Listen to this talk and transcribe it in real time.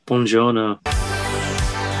Buongiorno.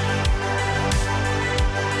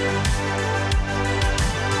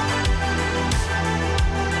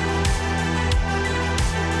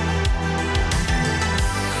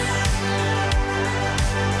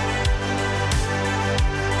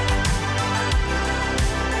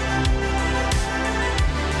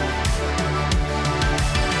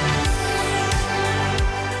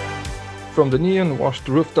 From the neon-washed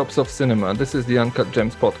rooftops of cinema, this is the Uncut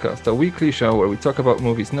Gems podcast, a weekly show where we talk about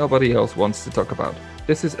movies nobody else wants to talk about.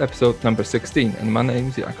 This is episode number 16, and my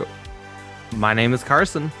name's Jakob. My name is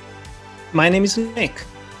Carson. My name is Nick.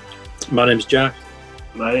 My name's Jack.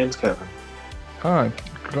 My name's Kevin. Hi,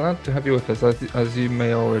 glad to have you with us. As you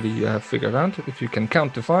may already have figured out, if you can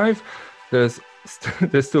count to 5, there's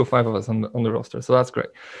still 5 of us on the roster, so that's great.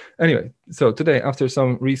 Anyway, so today, after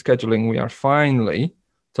some rescheduling, we are finally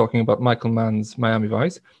talking about Michael Mann's Miami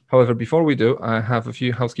Vice. However, before we do, I have a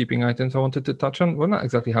few housekeeping items I wanted to touch on. Well, not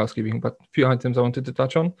exactly housekeeping, but a few items I wanted to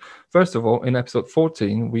touch on. First of all, in episode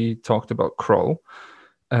 14, we talked about Kroll.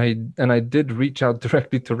 I did reach out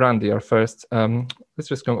directly to Randy, our first, let's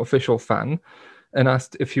just go official fan, and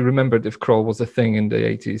asked if he remembered if Kroll was a thing in the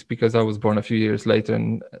 80s, because I was born a few years later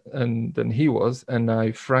than he was, and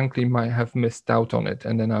I frankly might have missed out on it,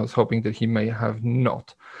 and then I was hoping that he may have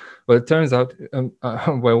not. Well, it turns out,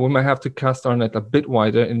 we might have to cast our net a bit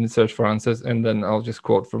wider in the search for answers, and then I'll just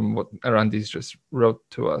quote from what Randy's just wrote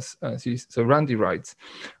to us. So Randy writes,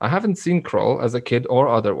 I haven't seen Kroll as a kid or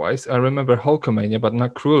otherwise. I remember Hulkamania, but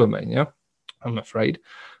not Cruelomania, I'm afraid.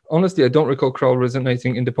 Honestly, I don't recall Kroll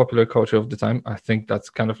resonating in the popular culture of the time. I think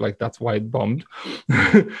that's kind of like, that's why it bombed.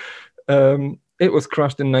 It was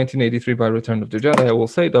crushed in 1983 by Return of the Jedi, I will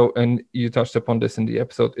say, though, and you touched upon this in the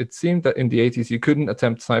episode. It seemed that in the 80s, you couldn't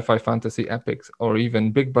attempt sci-fi fantasy epics or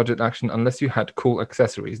even big-budget action unless you had cool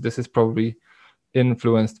accessories. This is probably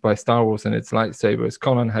influenced by Star Wars and its lightsabers.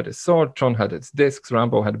 Conan had his sword, Tron had its discs,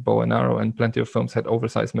 Rambo had a bow and arrow, and plenty of films had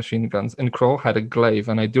oversized machine guns. And Kroll had a glaive,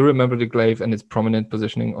 and I do remember the glaive and its prominent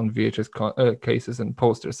positioning on VHS cases and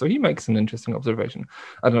posters. So he makes an interesting observation.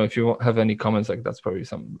 I don't know if you have any comments, like that's probably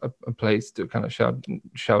a place to kind of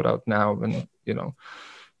shout out now, and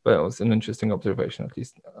but it was an interesting observation, at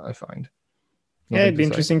least I find. Yeah, it'd be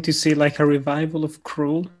interesting to see like a revival of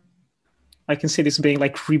Kroll. I can see this being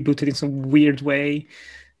like rebooted in some weird way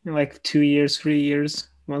in like 2 years, 3 years,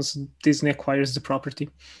 once Disney acquires the property.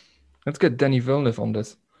 Let's get Denis Villeneuve on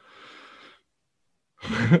this.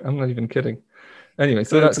 I'm not even kidding. Anyway,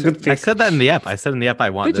 so that's a good pick. I said that in the app. I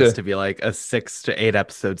want this to be like a 6 to 8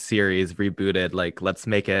 episode series rebooted. Like, let's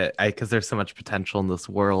make it, because there's so much potential in this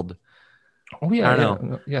world. Oh yeah, I don't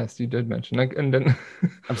know. Yes, you did mention. And then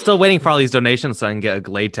I'm still waiting for all these donations so I can get a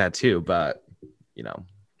Glade tattoo, but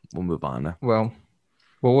we'll move on. Well,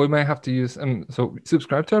 we may have to use so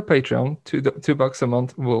subscribe to our Patreon, $2 a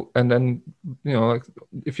month. And then like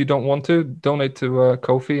if you don't want to, donate to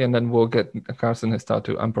Ko-fi, and then we'll get Carson his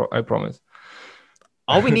tattoo. I promise.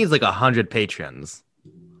 All we need is like 100 patrons.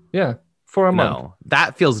 Yeah, for a month. No,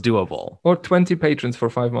 that feels doable. Or 20 patrons for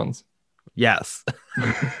 5 months. Yes.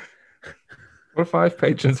 Or 5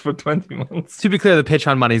 patrons for 20 months. To be clear, the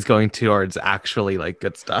Patreon money is going towards actually like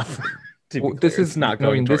good stuff. This is not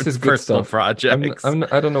going towards this is personal stuff. projects.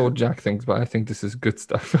 I don't know what Jack thinks, but I think this is good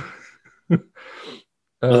stuff.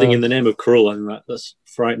 I think in the name of Kroll, I think that's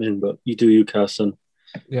frightening, but you do you, Carson.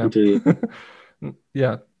 Yeah. You do you.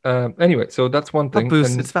 Yeah. Anyway, so that's one thing.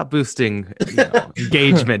 It's about boosting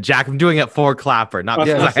engagement. Jack, I'm doing it for Clapper, not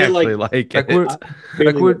because I actually like it.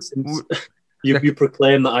 You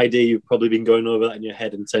proclaim that idea. You've probably been going over that in your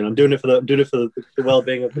head and saying, "I'm doing it for the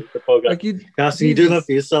well-being of the program." Carson, you're doing that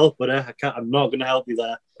for yourself, but I can't. I'm not going to help you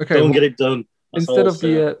there. Okay, don't get it done. That's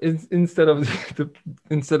instead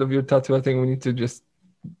of your tattoo, I think we need to just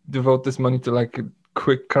devote this money to like a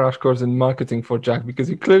quick crash course in marketing for Jack,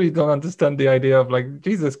 because you clearly don't understand the idea of like,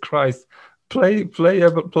 Jesus Christ, play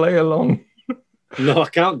along. No, I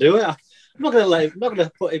can't do it. I'm not going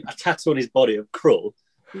to put a tattoo on his body of Kroll.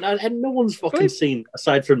 And no one's fucking seen,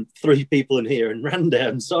 aside from 3 people in here and Randy.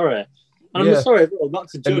 I'm sorry. And I'm sorry, not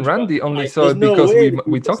to judge. And Randy only saw it because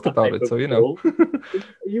we talked about it, so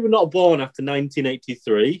You were not born after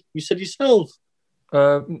 1983. You said yourself.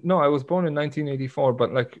 No, I was born in 1984,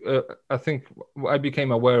 but like I think I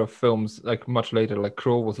became aware of films like much later. Like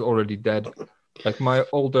Kroll was already dead. Like my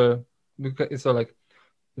older, so like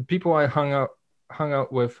the people I hung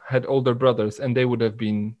out with had older brothers, and they would have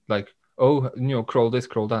been like, Kroll this,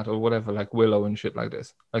 Kroll that, or whatever, like Willow and shit like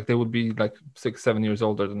this. Like they would be like 6-7 years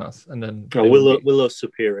older than us, and then Willow's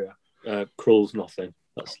superior. Kroll's nothing.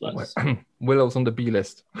 That's Willow's on the B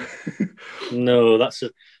list. No, that's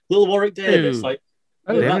a little Warwick Davis. Like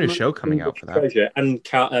They have a new show coming out for that. Treasure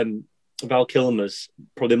and Val Kilmer's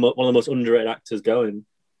probably one of the most underrated actors going.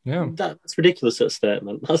 Yeah, that's ridiculous. That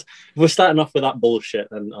statement. If we're starting off with that bullshit,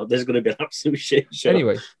 then there's going to be an absolute shit show.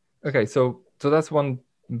 Anyway, okay, so that's one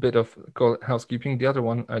bit of housekeeping. The other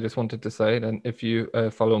one I just wanted to say, and if you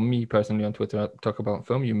follow me personally on Twitter at Talk About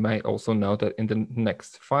Film, you may also know that in the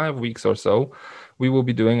next 5 weeks or so, we will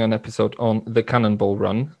be doing an episode on the Cannonball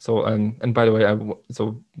Run. So and by the way,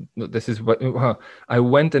 this is what I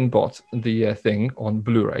went and bought the thing on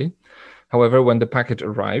Blu-ray. However, when the package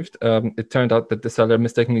arrived, it turned out that the seller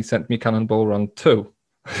mistakenly sent me Cannonball Run 2.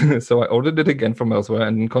 So I ordered it again from elsewhere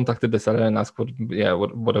and contacted the seller and asked, what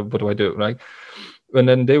do I do, right? And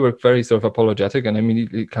then they were very sort of apologetic and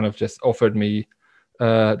immediately kind of just offered me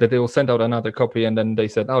that they will send out another copy. And then they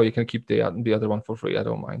said, oh, you can keep the other one for free. I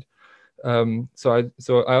don't mind. So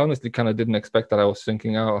I honestly kind of didn't expect that. I was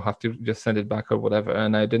thinking, oh, I'll have to just send it back or whatever.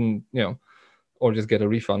 And I didn't, or just get a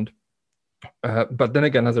refund. But then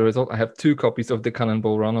again, as a result, I have 2 copies of the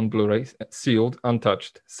Cannonball Run on Blu-ray, sealed,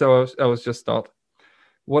 untouched. So I was just thought,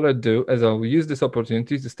 what I'd do is I'll use this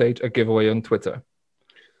opportunity to stage a giveaway on Twitter.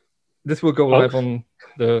 This will go live on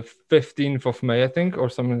the 15th of May, I think, or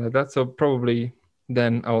something like that. So probably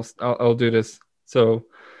then I'll do this. So,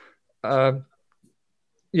 because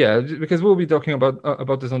we'll be talking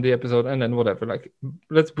about this on the episode, and then whatever. Like,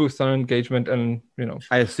 let's boost our engagement, and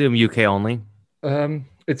I assume UK only.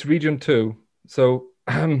 It's region 2. So,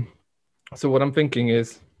 so what I'm thinking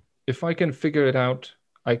is, if I can figure it out,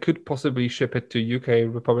 I could possibly ship it to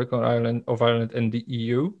UK, Republic of Ireland, and the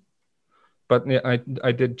EU. But yeah,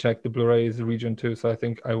 I did check the Blu-ray is region 2, so I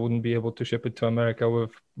think I wouldn't be able to ship it to America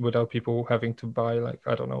without people having to buy, like,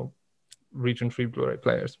 I don't know, region 3 Blu-ray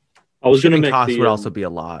players. I was going to make costs would also be a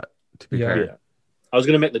lot. To be fair. Yeah. I was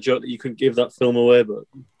going to make the joke that you couldn't give that film away, but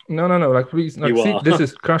no, like, please, this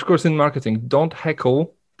is Crash Course in Marketing. Don't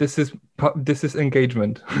heckle. This is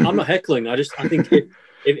engagement. I'm not heckling. I think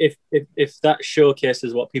if that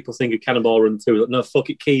showcases what people think of Cannonball Run 2, no, fuck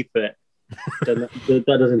it, keep it. Then that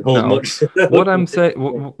doesn't hold much. What I'm saying,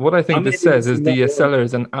 what I think this says is the seller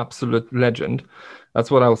is an absolute legend. That's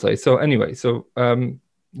what I'll say. So anyway, that's the.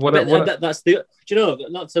 Do you know?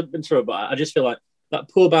 Not to interrupt, but I just feel like that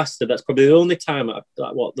poor bastard. That's probably the only time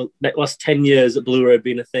the last 10 years that Blu-ray have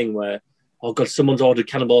been a thing where, oh god, someone's ordered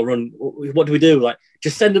Cannonball Run. What do we do? Like,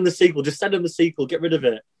 just send them the sequel. Just send them the sequel. Get rid of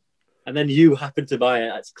it. And then you happen to buy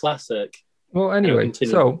it. It's classic. Well, anyway,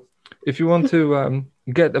 so if you want to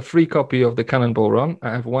get a free copy of the Cannonball Run, I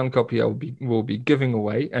have 1 copy will be giving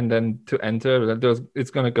away, and then to enter, it's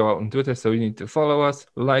going to go out on Twitter, so you need to follow us,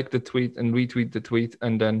 like the tweet, and retweet the tweet,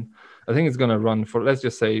 and then I think it's going to run for, let's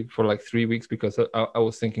just say, for like 3 weeks, because I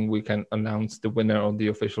was thinking we can announce the winner on the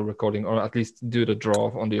official recording, or at least do the draw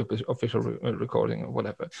on the official recording or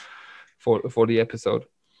whatever for the episode,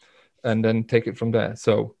 and then take it from there.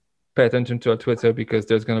 So pay attention to our Twitter, because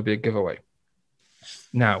there's going to be a giveaway.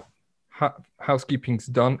 Now, housekeeping's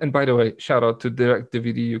done. And by the way, shout out to Direct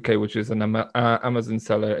DVD UK, which is an Amazon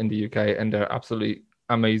seller in the UK, and they're absolutely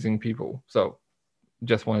amazing people. So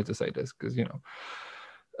just wanted to say this, because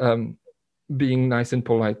being nice and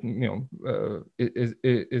polite,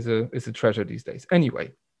 is a treasure these days.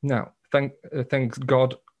 Anyway, now thanks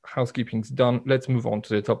God, housekeeping's done. Let's move on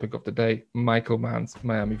to the topic of the day: Michael Mann's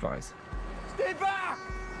Miami Vice. Stay back!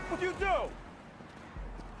 What do you do?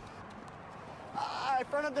 I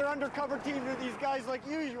fronted their undercover team to these guys like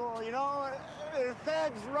usual, They're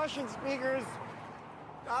feds, Russian speakers.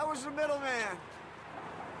 I was the middleman.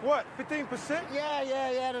 What, 15%?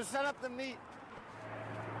 Yeah, to set up the meet.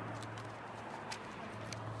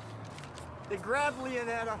 They grabbed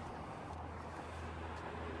Leonetta.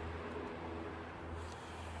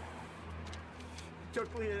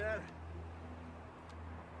 Took Leonetta.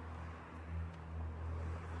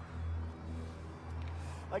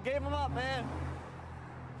 I gave them up, man.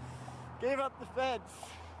 Gave up the feds.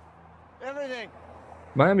 Everything.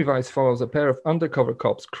 Miami Vice follows a pair of undercover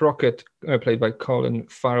cops, Crockett, played by Colin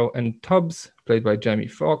Farrell, and Tubbs, played by Jamie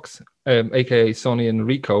Foxx, aka Sonny and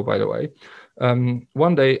Rico, by the way.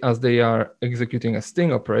 One day, as they are executing a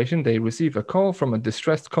sting operation, they receive a call from a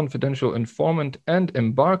distressed confidential informant and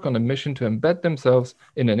embark on a mission to embed themselves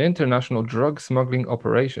in an international drug smuggling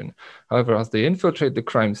operation. However, as they infiltrate the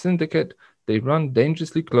crime syndicate, they run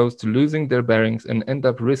dangerously close to losing their bearings and end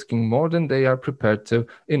up risking more than they are prepared to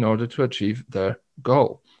in order to achieve their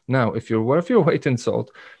goal. Now, if you're worth your weight in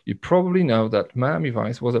salt, you probably know that Miami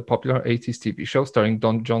Vice was a popular 80s TV show starring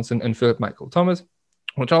Don Johnson and Philip Michael Thomas,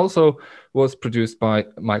 which also was produced by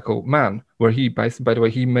Michael Mann, where he, by the way,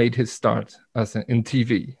 he made his start in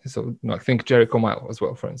TV. So I think Jericho Mile as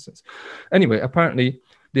well, for instance. Anyway, apparently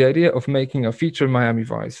The idea of making a feature Miami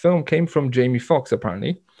Vice film came from Jamie Foxx,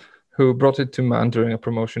 apparently, who brought it to Mann during a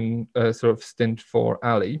promotion sort of stint for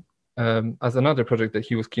Ali, as another project that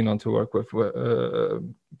he was keen to work with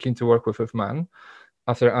Mann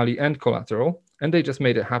after Ali and Collateral, and they just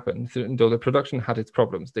made it happen. Though the production had its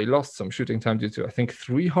problems, they lost some shooting time due to, I think,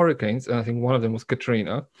 3 hurricanes, and I think one of them was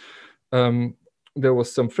Katrina. There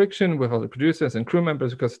was some friction with other producers and crew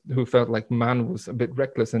members who felt like Mann was a bit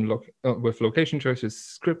reckless with location choices,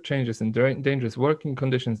 script changes, and dangerous working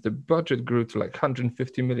conditions. The budget grew to like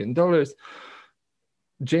 $150 million.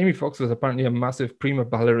 Jamie Foxx was apparently a massive prima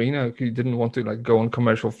ballerina. He didn't want to like go on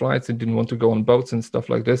commercial flights. He didn't want to go on boats and stuff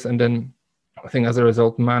like this. And then I think as a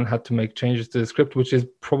result, Mann had to make changes to the script, which is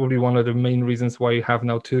probably one of the main reasons why you have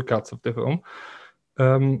now 2 cuts of the film.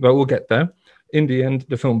 But we'll get there. In the end,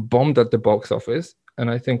 the film bombed at the box office, and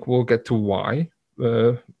I think we'll get to why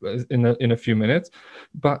in a few minutes.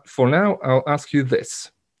 But for now, I'll ask you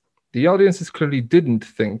this. The audiences clearly didn't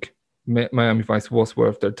think Miami Vice was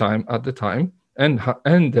worth their time at the time, and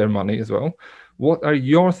their money as well. What are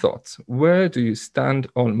your thoughts? Where do you stand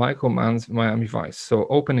on Michael Mann's Miami Vice? So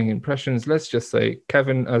opening impressions, let's just say,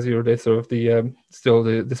 Kevin, as you're the sort of the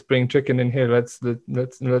spring chicken in here, let's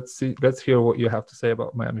hear what you have to say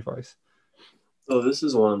about Miami Vice. So this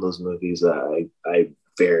is one of those movies that I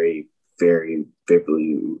very, very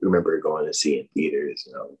vividly remember going to see in theaters.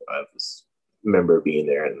 You know, I remember being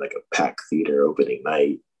there in like a packed theater opening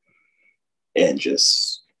night and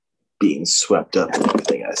just being swept up in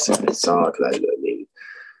everything I saw. Because I mean,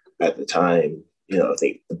 at the time, you know, I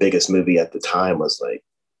think the biggest movie at the time was like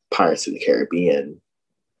Pirates of the Caribbean.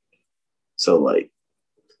 So like,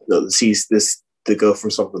 you know, to see this, to go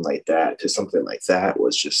from something like that to something like that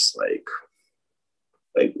was just like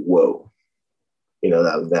whoa, you know,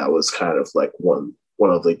 that was kind of like one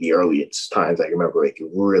of like the earliest times I remember like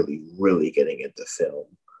really getting into film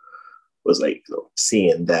was like, you know,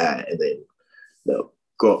 seeing that, and then, you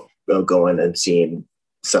know, going and seeing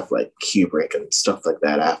stuff like Kubrick and stuff like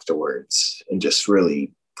that afterwards, and just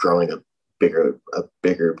really growing a bigger,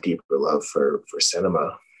 deeper love for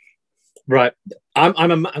cinema. Right. I'm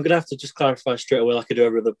gonna have to just clarify straight away, like I do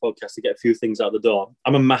every other podcast, to get a few things out the door.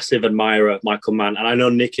 I'm a massive admirer of Michael Mann, and I know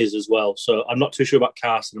Nick is as well. So I'm not too sure about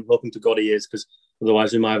Carson. I'm hoping to God he is, because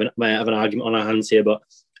otherwise we might have an argument on our hands here. But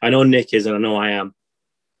I know Nick is, and I know I am.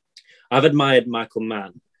 I've admired Michael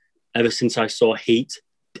Mann ever since I saw Heat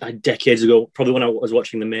decades ago, probably when I was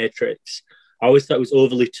watching The Matrix. I always thought it was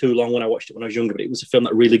overly too long when I watched it when I was younger, but it was a film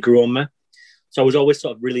that really grew on me. So I was always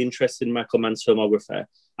sort of really interested in Michael Mann's filmography.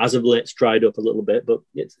 As of late, it's dried up a little bit, but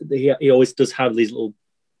he always does have these little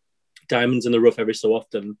diamonds in the rough every so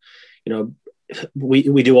often. You know,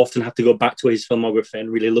 we do often have to go back to his filmography and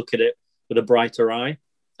really look at it with a brighter eye.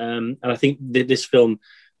 And I think this film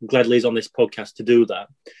gladly is on this podcast to do that.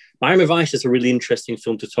 Miami Vice is a really interesting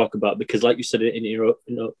film to talk about because, like you said in your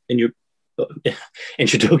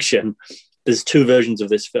introduction, there's 2 versions of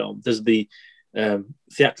this film. There's the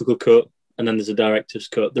theatrical cut, and then there's a director's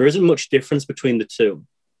cut. There isn't much difference between the 2,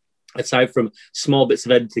 aside from small bits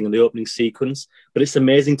of editing in the opening sequence. But it's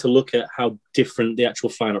amazing to look at how different the actual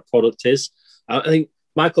final product is. I think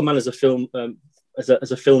Michael Mann as a filmmaker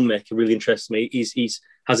really interests me. He's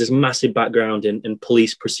has this massive background in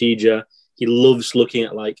police procedure. He loves looking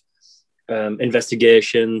at like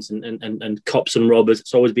investigations and cops and robbers.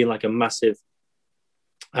 It's always been like a massive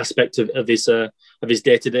aspect of his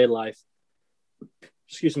day-to-day life.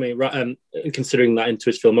 Excuse me. Right, considering that into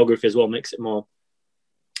his filmography as well makes it more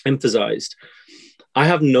emphasized. I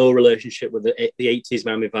have no relationship with the 80s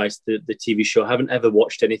Miami Vice, the TV show. I haven't ever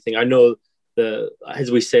watched anything. I know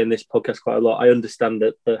as we say in this podcast quite a lot, I understand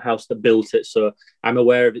that the house that built it, so I'm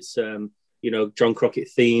aware of its John Crockett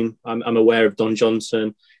theme. I'm aware of Don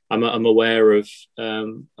Johnson. I'm aware of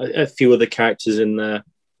a few other characters in there,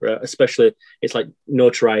 especially it's like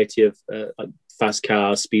notoriety of like fast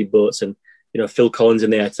cars, speedboats, and Phil Collins in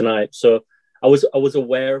the Air Tonight. So I was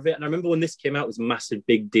aware of it, and I remember when this came out, it was a massive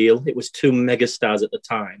big deal. It was 2 megastars at the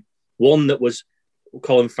time. One that was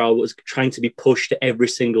Colin Farrell was trying to be pushed to every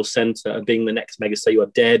single center of being the next megastar. You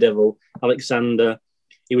had Daredevil, Alexander.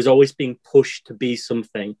 He was always being pushed to be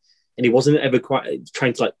something, and he wasn't ever quite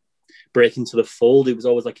trying to like break into the fold. It was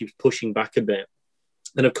always like he was pushing back a bit.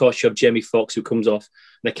 Then of course you have Jamie Foxx, who comes off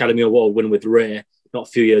an Academy Award win with Ray not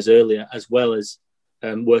a few years earlier, as well as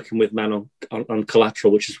working with Mann on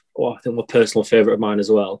Collateral, which is I think my personal favorite of mine as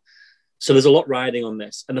well. So there's a lot riding on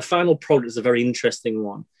this, and the final product is a very interesting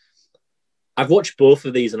one. I've watched both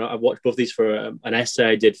of these, and I've watched both of these for an essay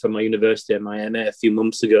I did for my university in Miami a few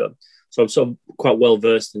months ago. So I'm sort of quite well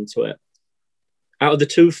versed into it. Out of the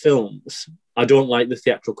 2 films, I don't like the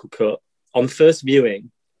theatrical cut. On first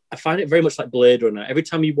viewing, I find it very much like Blade Runner. Every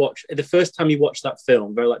time you watch, the first time you watch that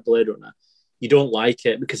film, very like Blade Runner, you don't like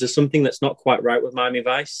it because there's something that's not quite right with Miami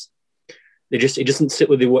Vice. It doesn't sit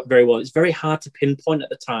with you very well. It's very hard to pinpoint at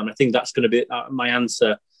the time. I think that's going to be my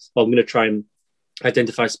answer. Well, I'm going to try and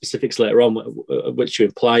identify specifics later on, which you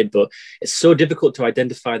implied, but it's so difficult to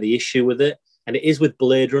identify the issue with it. And it is with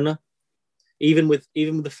Blade Runner. Even with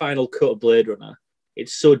the final cut of Blade Runner,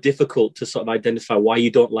 it's so difficult to sort of identify why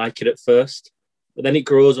you don't like it at first. But then it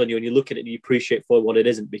grows on you and you look at it and you appreciate for what it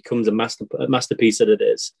is and it becomes a masterpiece that it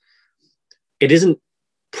is. It isn't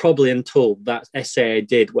probably until that essay I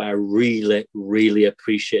did where I really, really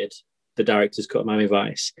appreciate the director's cut of Miami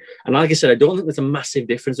Vice. And like I said, I don't think there's a massive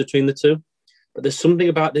difference between the two, but there's something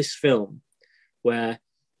about this film where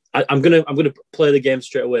I'm gonna play the game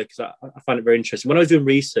straight away because I find it very interesting. When I was doing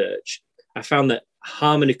research, I found that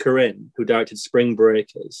Harmony Korine, who directed Spring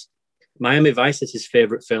Breakers, Miami Vice is his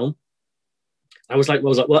favorite film. I was like,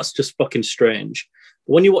 well, that's just fucking strange.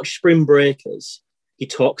 But when you watch Spring Breakers, he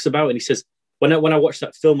talks about it and he says, when I watched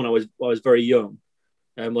that film when I was very young,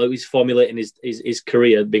 while he was formulating his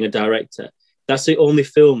career being a director, that's the only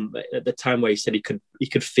film at the time where he said he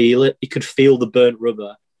could feel it. He could feel the burnt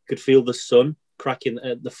rubber. He could feel the sun cracking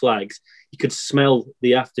the flags. He could smell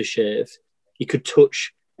the aftershave. He could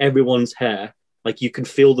touch everyone's hair. Like you can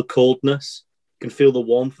feel the coldness. You can feel the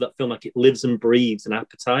warmth of that film. Like it lives and breathes an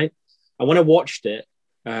appetite. And when I watched it,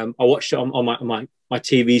 I watched it on my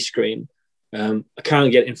TV screen. I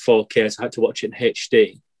can't get it in 4K, so I had to watch it in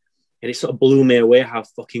HD. And it sort of blew me away how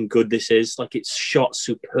fucking good this is. Like it's shot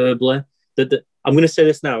superbly. I'm going to say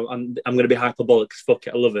this now. I'm going to be hyperbolic because fuck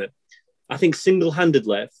it, I love it. I think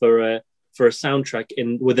single-handedly for a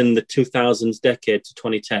soundtrack within the 2000s decade to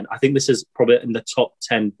 2010, I think this is probably in the top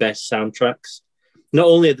 10 best soundtracks. Not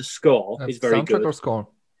only the score is very good. Soundtrack or score?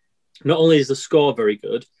 Not only is the score very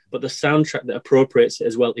good, but the soundtrack that appropriates it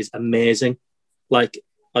as well is amazing. Like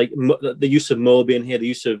the use of Moby in here, the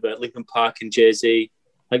use of Linkin Park and Jay-Z.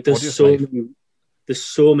 Like there's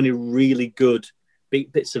so many really good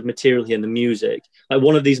big bits of material here in the music. Like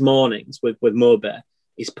One of These Mornings with Moby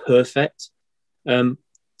is perfect.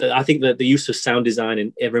 I think that the use of sound design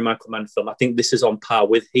in every Michael Mann film, I think this is on par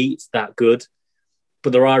with Heat. It's that good,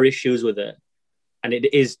 but there are issues with it, and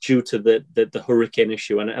it is due to the hurricane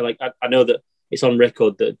issue. And I know that it's on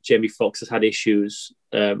record that Jamie Foxx has had issues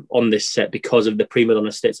on this set because of the prima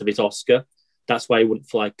donna states of his Oscar. That's why he wouldn't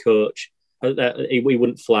fly coach. He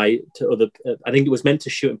wouldn't fly to other. I think it was meant to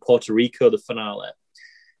shoot in Puerto Rico, the finale,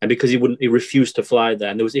 and because he refused to fly there,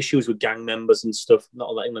 and there was issues with gang members and stuff,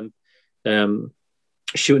 not letting them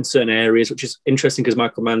shoot in certain areas, which is interesting because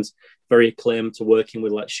Michael Mann's very acclaimed to working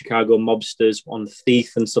with like Chicago mobsters on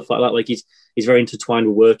Thief and stuff like that. Like he's very intertwined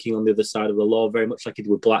with working on the other side of the law, very much like he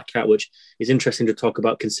did with Black Cat, which is interesting to talk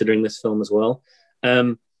about considering this film as well.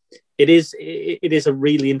 It is a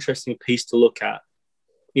really interesting piece to look at.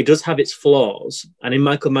 It does have its flaws, and in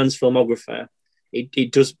Michael Mann's filmography,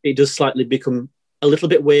 it does slightly become a little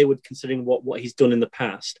bit wayward considering what he's done in the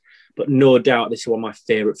past. But no doubt, this is one of my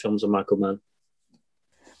favorite films of Michael Mann.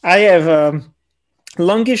 I have a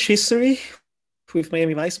longish history with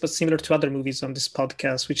Miami Vice, but similar to other movies on this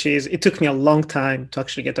podcast, which is it took me a long time to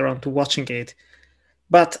actually get around to watching it.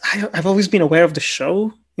 But I've always been aware of the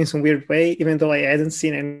show in some weird way, even though I hadn't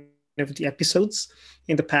seen any of the episodes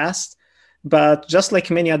in the past. But just like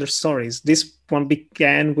many other stories, this one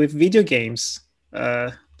began with video games.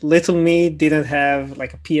 Little me didn't have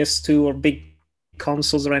like a PS2 or big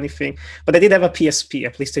consoles or anything, but I did have a PSP, a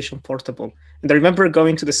PlayStation Portable. And I remember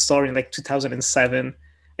going to the store in like 2007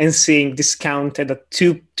 and seeing discounted at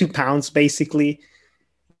 £2 basically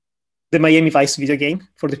the Miami Vice video game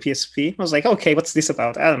for the PSP. I was like, okay, what's this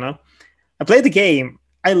about? I don't know. I played the game.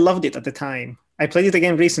 I loved it at the time. I played it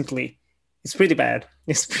again recently. It's pretty bad.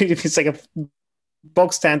 It's like a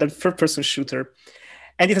bog standard third-person shooter,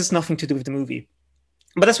 and it has nothing to do with the movie.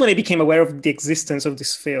 But that's when I became aware of the existence of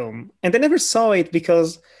this film. And I never saw it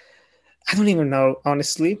because I don't even know,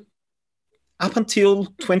 honestly. Up until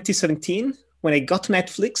 2017, when I got to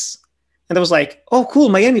Netflix, and I was like, oh, cool,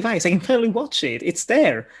 Miami Vice, I can finally watch it. It's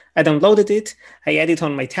there. I downloaded it. I had it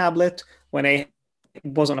on my tablet. When I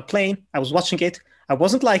was on a plane, I was watching it. I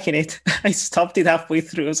wasn't liking it. I stopped it halfway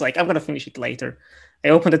through. I was like, I'm going to finish it later. I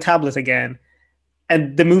opened the tablet again.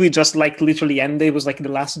 And the movie just like literally ended. It was like the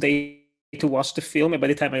last day to watch the film, and by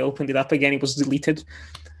the time I opened it up again, it was deleted.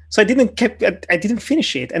 So I didn't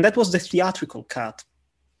finish it, and that was the theatrical cut.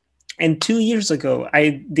 And 2 years ago,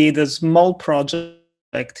 I did a small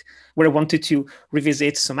project where I wanted to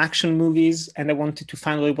revisit some action movies, and I wanted to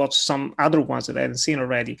finally watch some other ones that I hadn't seen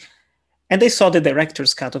already. And I saw the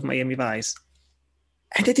director's cut of Miami Vice,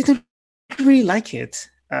 and I didn't really like it.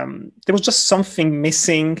 There was just something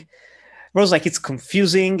missing. It was like, it's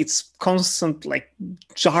confusing, it's constant like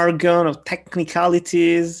jargon of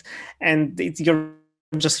technicalities, and you're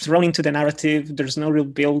just thrown into the narrative. There's no real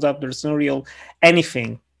build-up, there's no real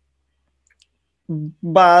anything.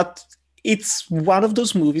 But it's one of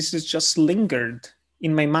those movies that just lingered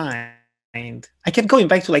in my mind. I kept going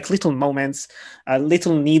back to like little moments,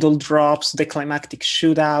 little needle drops, the climactic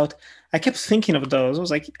shootout. I kept thinking of those. I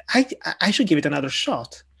was like, I should give it another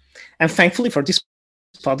shot. And thankfully for this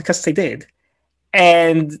podcast, I did.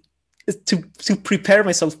 And to prepare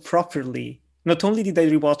myself properly, not only did I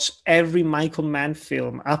rewatch every Michael Mann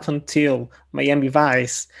film up until Miami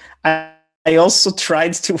Vice, I also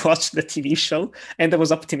tried to watch the TV show, and I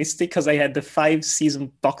was optimistic because I had the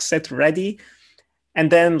 5-season box set ready.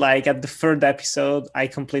 And then, like, at the third episode, I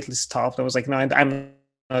completely stopped. I was like, no, I'm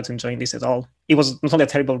not enjoying this at all. It was not only a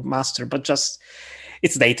terrible master, but just,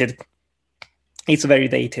 it's dated. It's very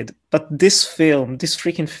dated. But this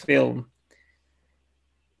freaking film,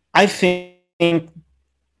 I think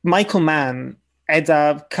Michael Mann had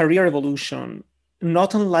a career evolution,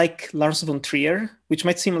 not unlike Lars von Trier, which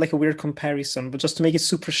might seem like a weird comparison, but just to make it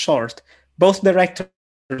super short, both directors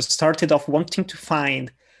started off wanting to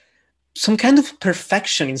find some kind of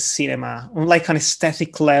perfection in cinema, on like an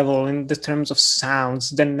aesthetic level, in the terms of sounds,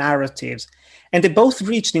 the narratives. And they both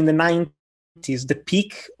reached in the 90s the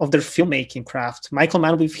peak of their filmmaking craft. Michael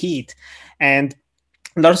Mann with Heat and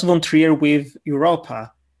Lars von Trier with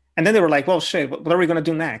Europa. And then they were like, well, shit, what are we going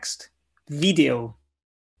to do next? Video,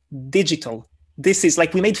 digital. This is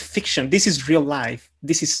like, we made fiction. This is real life.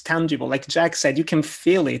 This is tangible. Like Jack said, you can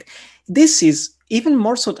feel it. This is even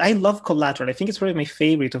more so. I love Collateral. I think it's probably my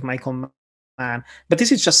favorite of Michael Mann. But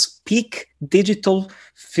this is just peak digital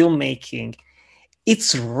filmmaking.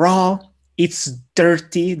 It's raw. It's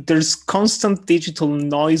dirty. There's constant digital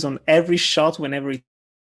noise on every shot whenever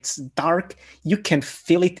it's dark. You can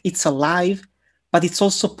feel it. It's alive, but it's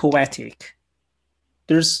also poetic.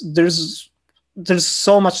 There's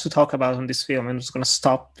so much to talk about on this film. I'm just going to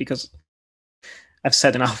stop because I've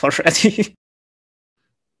said enough already.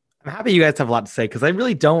 I'm happy you guys have a lot to say because I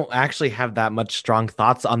really don't actually have that much strong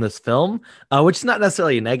thoughts on this film, which is not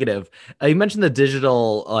necessarily a negative. You mentioned the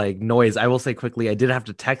digital like noise. I will say quickly, I did have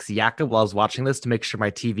to text Jakob while I was watching this to make sure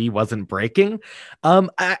my TV wasn't breaking.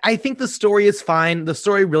 I think the story is fine. The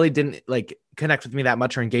story really didn't like connect with me that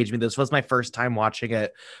much or engage me. This was my first time watching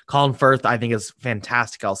it. Colin Firth, I think, is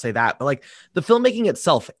fantastic. I'll say that. But like the filmmaking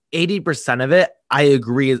itself, 80% of it, I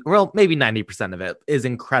agree. Well, maybe 90% of it is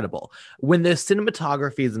incredible. When the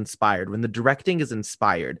cinematography is inspired, when the directing is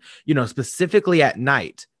inspired, you know, specifically at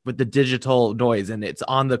night with the digital noise and it's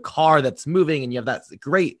on the car that's moving and you have that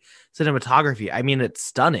great cinematography. I mean, it's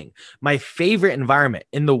stunning. My favorite environment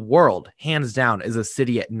in the world, hands down, is a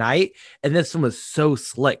city at night. And this film is so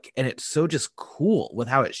slick and it's so just cool with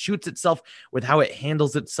how it shoots itself, with how it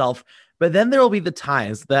handles itself. But then there will be the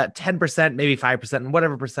times that 10%, maybe 5%, and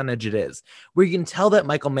whatever percentage it is, where you can tell that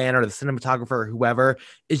Michael Mann or the cinematographer or whoever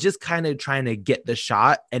is just kind of trying to get the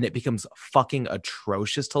shot and it becomes fucking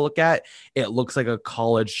atrocious to look at. It looks like a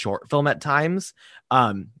college short film at times.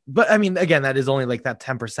 But I mean, again, that is only like that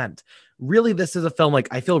 10%. Really, this is a film like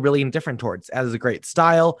I feel really indifferent towards. It has a great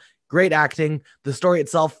style, great acting. The story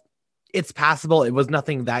itself, it's passable. It was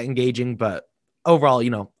nothing that engaging, but overall,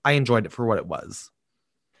 you know, I enjoyed it for what it was.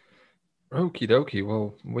 Okie dokie.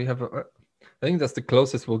 Well, we have. I think that's the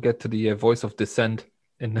closest we'll get to the voice of dissent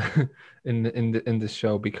in in this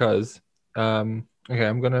show because okay,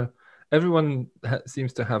 I'm gonna. Everyone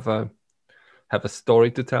seems to have a story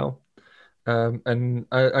to tell, and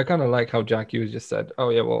I kind of like how Jack, you just said, oh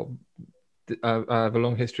yeah, well, I have a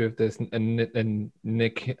long history of this, and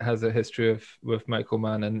Nick has a history with Michael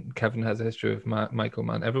Mann, and Kevin has a history of Michael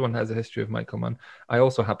Mann. Everyone has a history of Michael Mann. I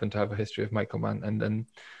also happen to have a history of Michael Mann, and then.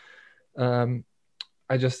 I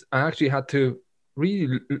actually had to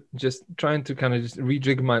really just trying to kind of just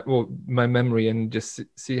rejig my memory and just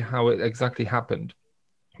see how it exactly happened,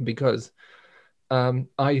 because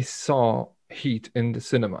I saw Heat in the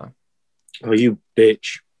cinema. Oh, you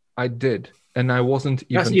bitch! I did. And I wasn't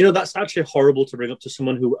even. That's actually horrible to bring up to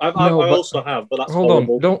someone who I also have, but that's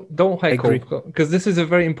horrible. Don't heckle, because this is a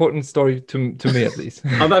very important story to me at least.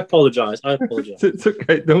 I apologize. It's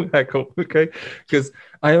okay. Don't heckle, okay? Because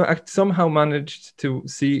I somehow managed to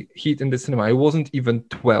see Heat in the cinema. I wasn't even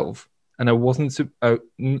 12, and I wasn't.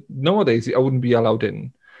 Nowadays, I wouldn't be allowed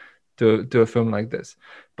in to a film like this.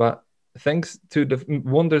 But thanks to the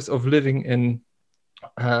wonders of living in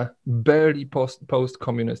barely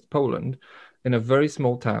post-communist Poland, in a very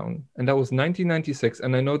small town, and that was 1996.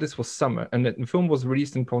 And I know this was summer, and the film was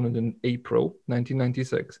released in Poland in April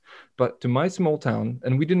 1996. But to my small town,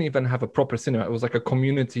 and we didn't even have a proper cinema. It was like a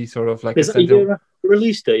community sort of like. Is that a year after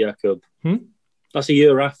released it, Jakob? That's a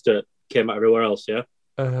year after it came out everywhere else, yeah.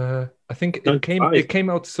 I think it came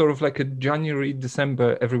out sort of like a January,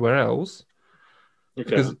 December everywhere else. Okay.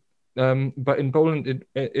 Because, but in Poland,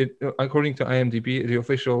 it according to IMDb, the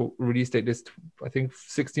official release date is I think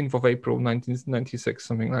 16th of April 1996,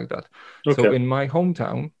 something like that. Okay. So in my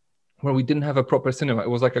hometown, where we didn't have a proper cinema, it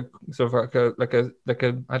was like a sort of like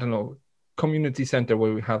a I don't know, community center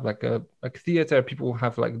where we have like a theater. People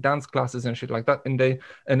have like dance classes and shit like that, and then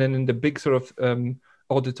in the big sort of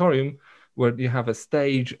auditorium where you have a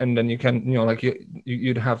stage, and then you can like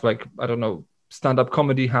you'd have like I don't know, stand-up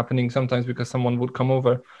comedy happening sometimes because someone would come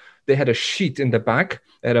over. They had a sheet in the back.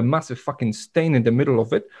 They had a massive fucking stain in the middle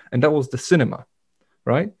of it, and that was the cinema,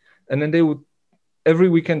 right? And then they would every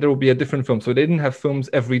weekend there would be a different film. So they didn't have films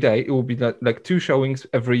every day. It would be like 2 showings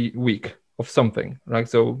every week of something, right?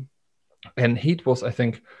 So, and Heat was, I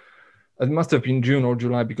think, it must have been June or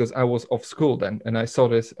July because I was off school then, and I saw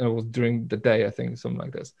this, and it was during the day, I think, something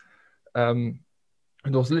like this. And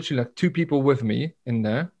there was literally like 2 people with me in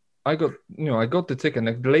there. I got the ticket.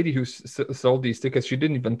 Like the lady who sold these tickets, she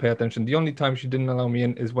didn't even pay attention. The only time she didn't allow me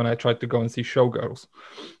in is when I tried to go and see Showgirls.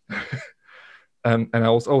 And I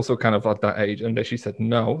was also kind of at that age. And then she said,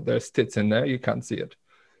 no, there's tits in there. You can't see it.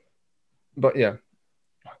 But yeah.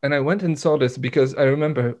 And I went and saw this because I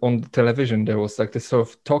remember on the television, there was like this sort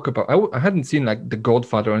of talk about, I hadn't seen like The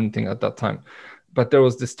Godfather or anything at that time, but there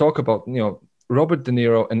was this talk about, Robert De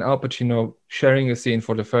Niro and Al Pacino sharing a scene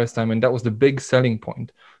for the first time. And that was the big selling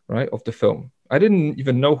point, right, of the film. I didn't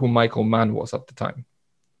even know who Michael Mann was at the time.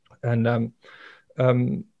 And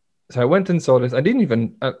so I went and saw this. I didn't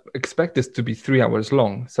even expect this to be 3 hours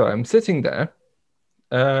long. So I'm sitting there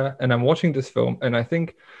and I'm watching this film. And I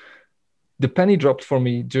think the penny dropped for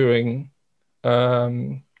me during,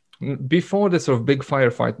 before the sort of big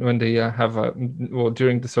firefight when they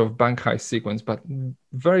during the sort of bank heist sequence, but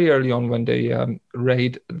very early on when they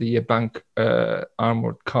raid the bank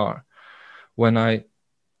armored car, when I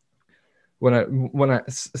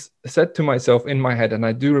said to myself in my head, and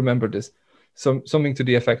I do remember this, something to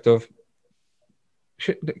the effect of,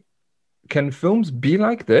 can films be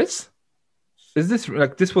like this? Is this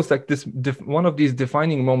like, this was like this one of these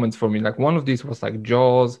defining moments for me. Like one of these was like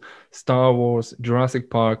Jaws, Star Wars, Jurassic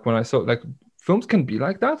Park, when I saw like films can be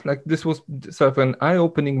like that. Like this was sort of an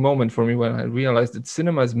eye-opening moment for me when I realized that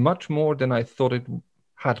cinema is much more than I thought it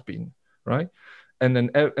had been, right? And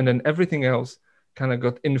then everything else kind of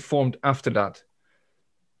got informed after that.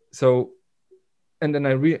 So, and then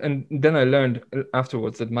I learned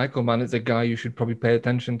afterwards that Michael Mann is a guy you should probably pay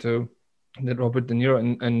attention to. That Robert De Niro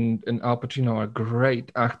and Al Pacino are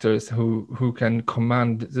great actors who can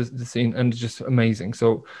command the scene, and just amazing.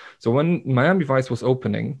 So when Miami Vice was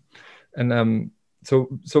opening, and so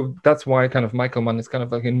that's why kind of Michael Mann is kind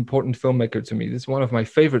of like an important filmmaker to me. This is one of my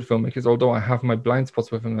favorite filmmakers, although I have my blind spots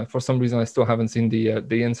with him. For some reason, I still haven't seen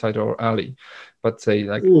the Insider or Ali. But say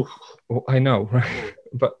like, I know, right?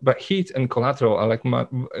 But Heat and Collateral are like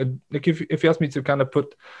like if you ask me to kind of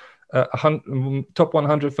put top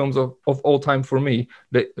 100 films of all time for me,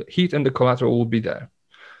 the Heat and the Collateral will be there,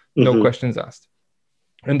 no questions asked,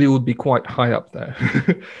 and they would be quite high up there.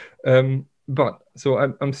 But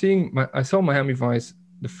so I'm seeing I saw Miami Vice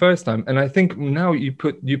the first time, and I think now you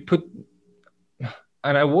put,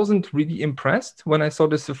 and I wasn't really impressed when I saw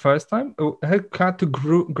this the first time. It had to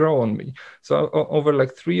grow on me. So over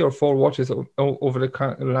like 3 or 4 watches over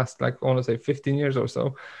the last, like I want to say 15 years or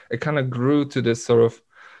so, it kind of grew to this sort of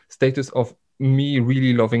status of me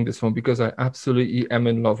really loving this film, because I absolutely am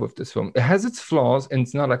in love with this film. It has its flaws, and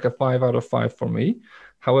it's not like a 5 out of 5 for me.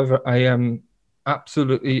 However, I am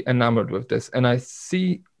absolutely enamored with this, and I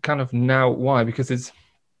see kind of now why, because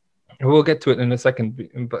we'll get to it in a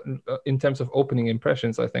second, but in terms of opening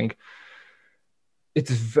impressions, I think it's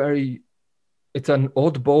an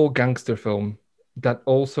oddball gangster film that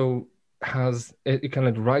also has, it kind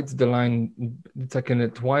of rides the line. It's like in a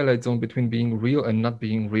twilight zone between being real and not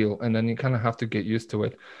being real, and then you kind of have to get used to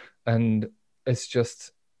it. And it's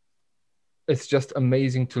just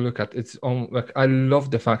amazing to look at. It's like, I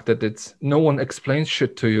love the fact that no one explains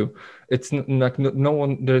shit to you. It's like no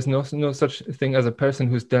one, there's no such thing as a person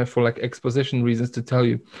who's there for like exposition reasons to tell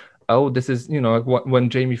you, oh, this is, like when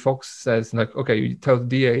Jamie Foxx says like, okay, you tell the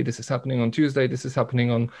DA this is happening on Tuesday, this is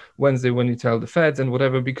happening on Wednesday, when you tell the feds and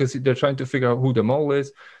whatever, because they're trying to figure out who the mole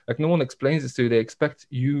is. Like no one explains this to you. They expect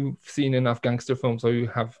you've seen enough gangster films, or you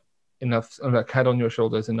have enough like head on your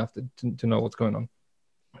shoulders enough to know what's going on.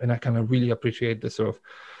 I kind of really appreciate this sort of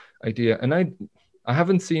idea. And I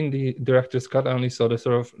haven't seen the director's cut. I only saw the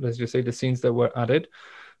sort of, let's just say, the scenes that were added.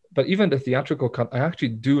 But even the theatrical cut, I actually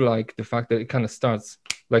do like the fact that it kind of starts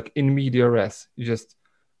like in media res. You just,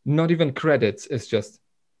 not even credits. It's just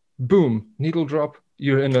boom, needle drop.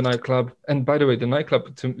 You're in the nightclub. And by the way, the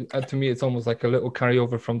nightclub, to me, it's almost like a little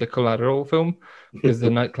carryover from the Collateral film, because the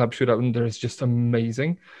nightclub shootout in there is just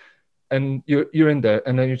amazing. And you're in there,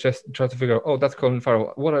 and then you just try to figure out, oh, that's Colin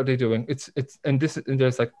Farrell. What are they doing? And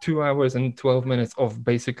there's like 2 hours and 12 minutes of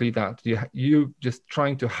basically that. You just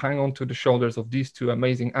trying to hang on to the shoulders of these two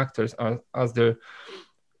amazing actors as they're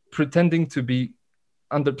pretending to be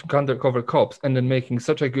undercover cops, and then making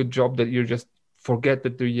such a good job that you just forget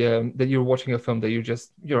that that you're watching a film, that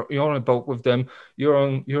you're on a boat with them,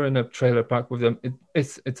 you're in a trailer park with them.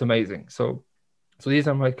 It's amazing. So these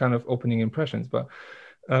are my kind of opening impressions, but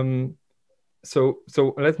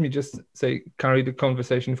so let me just say, carry the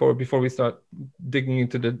conversation forward before we start digging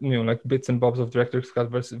into the like bits and bobs of director's cut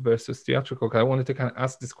versus theatrical cut. I wanted to kind of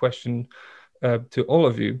ask this question to all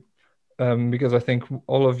of you, because I think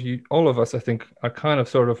all of us I think are kind of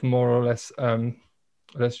sort of more or less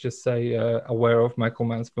let's just say aware of Michael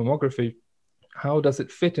Mann's filmography. How does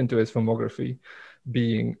it fit into his filmography,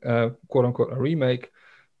 being quote unquote a remake,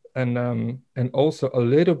 and also a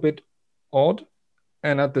little bit odd,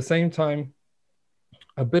 and at the same time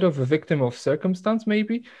a bit of a victim of circumstance,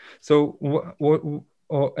 maybe? So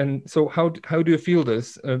how do you feel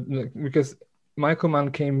this? Because Michael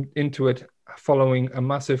Mann came into it following a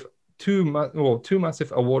massive two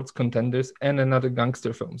massive awards contenders and another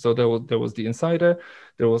gangster film. So there was The Insider,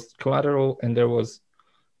 there was Collateral, and there was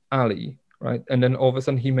Ali, right? And then all of a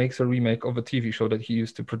sudden he makes a remake of a TV show that he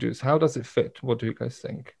used to produce. How does it fit? What do you guys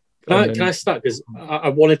think? Can I start? Because I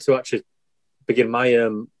wanted to actually begin my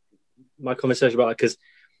my conversation about it, because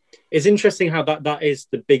it's interesting how that is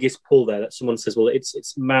the biggest pull there, that someone says, well,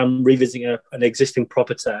 it's Mann revisiting an existing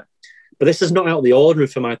property. But this is not out of the ordinary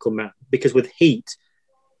for Michael Mann, because with Heat,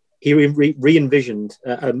 he re-envisioned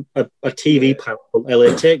a TV panel called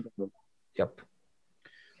LA Takedown. Yep.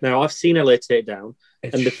 Now, I've seen LA Takedown,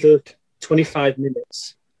 and the first 25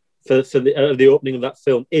 minutes for the opening of that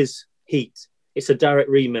film is Heat. It's a direct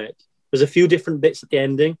remake. There's a few different bits at the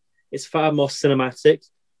ending. It's far more cinematic.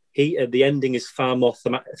 Heat, the ending is far more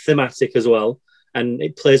thematic as well, and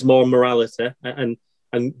it plays more morality and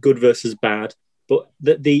good versus bad. But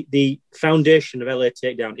the foundation of LA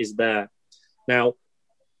Takedown is there. Now,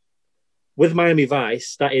 with Miami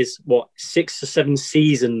Vice, that is 6 or 7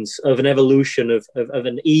 seasons of an evolution of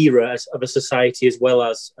an era of a society, as well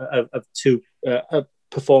as of two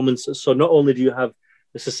performances. So not only do you have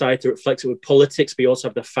the society that reflects it with politics, but you also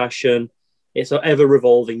have the fashion. It's ever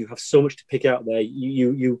revolving. You have so much to pick out there.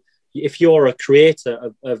 You if you're a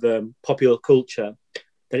creator of popular culture,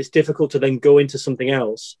 then it's difficult to then go into something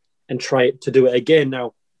else and try to do it again.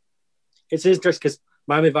 Now, it's interesting because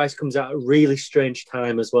Miami Vice comes out at a really strange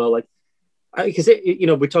time as well. Like, because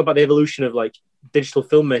we talk about the evolution of like digital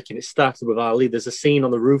filmmaking. It started with Ali. There's a scene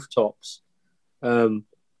on the rooftops.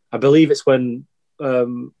 I believe it's when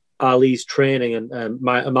Ali's training and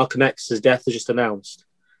Malcolm X's death is just announced,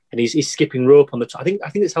 and he's skipping rope on the top. I think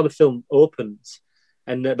that's how the film opens,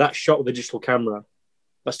 and that shot with a digital camera.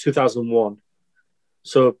 That's 2001.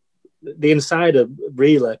 So The Insider,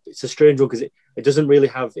 really, it's a strange one because it doesn't really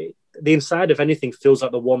have it. The Insider, if anything, feels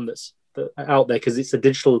like the one that's out there because it's a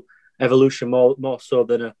digital evolution more so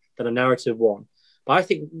than a narrative one. But I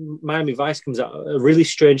think Miami Vice comes out at a really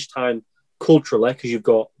strange time culturally, because you've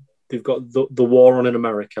got the war on in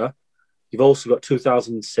America. You've also got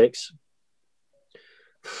 2006.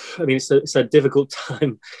 I mean, it's a difficult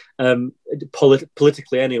time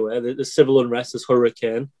politically anyway. The civil unrest, there's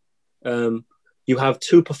hurricane. You have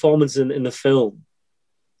 2 performances in the film.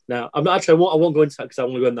 Now, I won't go into that because I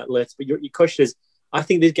want to go into that later. But your question is, I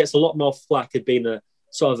think this gets a lot more flack as being a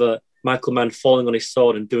sort of a Michael Mann falling on his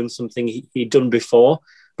sword and doing something he'd done before.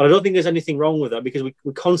 But I don't think there's anything wrong with that, because we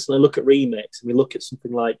constantly look at remakes, and we look at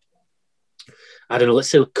something like, I don't know, let's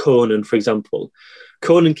say Conan, for example.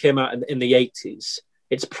 Conan came out in the 80s.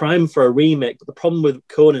 It's prime for a remake, but the problem with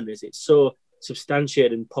Conan is it's so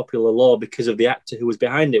substantiated in popular lore because of the actor who was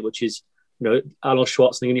behind it, which is, Arnold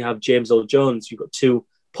Schwarzenegger, and you have James Earl Jones. You've got 2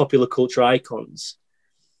 popular culture icons.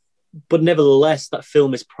 But nevertheless, that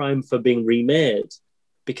film is prime for being remade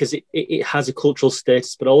because it has a cultural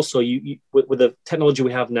status, but also you with the technology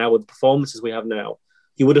we have now, with the performances we have now,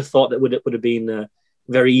 you would have thought that would have been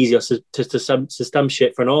very easy to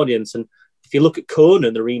substantiate for an audience. And if you look at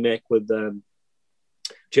Conan, the remake with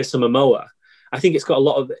Jason Momoa, I think it's got a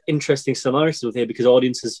lot of interesting similarities with here, because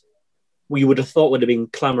audiences we would have thought would have been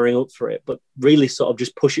clamoring up for it, but really sort of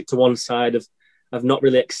just push it to one side of not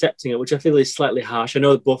really accepting it, which I feel is slightly harsh. I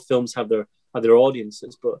know both films have their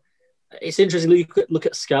audiences, but it's interesting. Look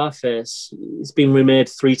at Scarface. It's been remade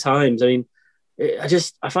 3 times. I mean,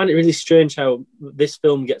 I find it really strange how this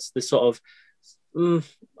film gets this sort of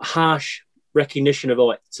harsh recognition of,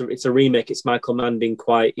 oh, it's a remake. It's Michael Mann being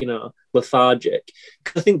quite, lethargic.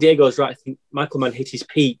 I think Diego's right. I think Michael Mann hit his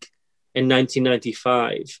peak in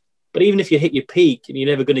 1995. But even if you hit your peak, and you're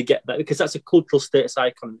never going to get that, because that's a cultural status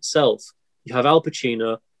icon itself. You have Al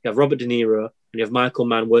Pacino, you have Robert De Niro, and you have Michael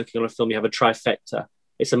Mann working on a film. You have a trifecta.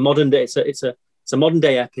 It's a modern day. It's a modern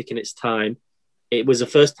day epic in its time. It was the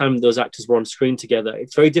first time those actors were on screen together.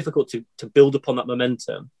 It's very difficult to build upon that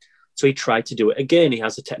momentum. So he tried to do it again. He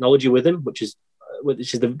has the technology with him, which is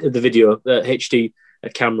the video, the HD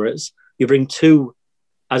cameras. You bring 2,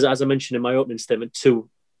 as I mentioned in my opening statement, 2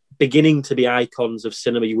 beginning to be icons of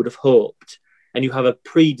cinema you would have hoped, and you have a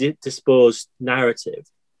predisposed narrative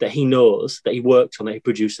that he knows, that he worked on, that he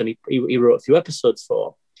produced, and he wrote a few episodes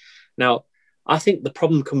for. Now, I think the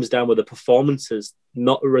problem comes down with the performances,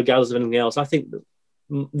 not regardless of anything else. I think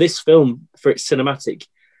this film, for its cinematic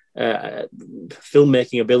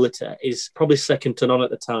filmmaking ability, is probably second to none at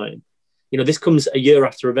the time. This comes a year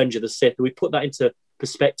after Revenge of the Sith. We put that into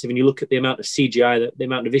perspective, and you look at the amount of CGI, the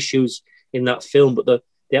amount of issues in that film, but the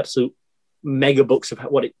absolute mega bucks of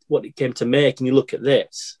what it came to make, and you look at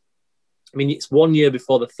this. I mean, it's 1 year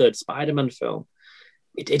before the 3rd Spider-Man film.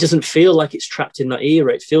 It doesn't feel like it's trapped in that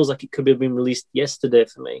era. It feels like it could have been released yesterday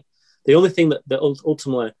for me. The only thing that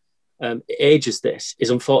ultimately ages this is,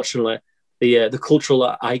 unfortunately, the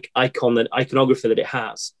cultural iconography that it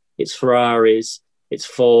has. It's Ferraris, it's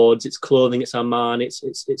Fords, it's clothing, it's Armani,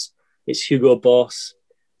 it's Hugo Boss.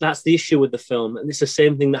 That's the issue with the film, and it's the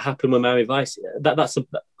same thing that happened with Miami Vice.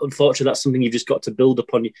 Unfortunately, that's something you've just got to build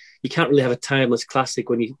upon. You can't really have a timeless classic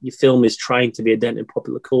when your film is trying to be a dent in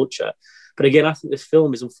popular culture. But again, I think this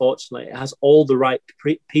film is, unfortunately, it has all the right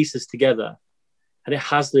pieces together, and it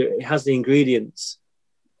has the ingredients,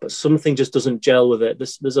 but something just doesn't gel with it.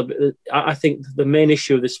 I think the main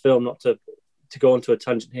issue of this film, not to go onto a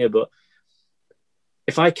tangent here, but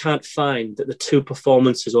if I can't find that the 2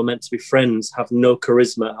 performances were meant to be friends, have no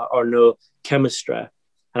charisma or no chemistry,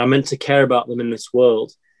 and I'm meant to care about them in this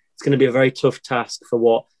world, it's going to be a very tough task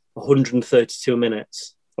for 132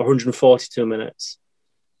 minutes or 142 minutes.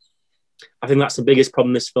 I think that's the biggest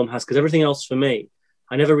problem this film has, because everything else for me,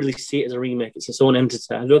 I never really see it as a remake. It's its own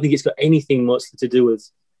entity. I don't think it's got anything mostly to do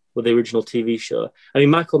with the original TV show. I mean,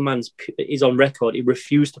 Michael Mann is on record. He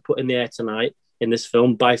refused to put In the Air Tonight in this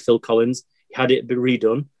film by Phil Collins. He had it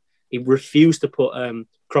redone. He refused to put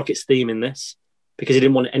Crockett's theme in this because he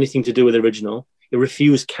didn't want anything to do with the original. He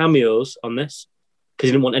refused cameos on this because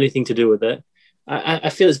he didn't want anything to do with it. I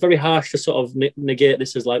feel it's very harsh to sort of negate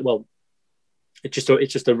this as like, well, it's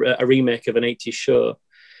just a remake of an 80s show.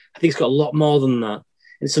 I think it's got a lot more than that.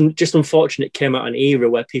 It's just unfortunate it came out in an era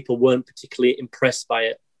where people weren't particularly impressed by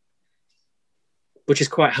it, which is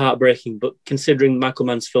quite heartbreaking. But considering Michael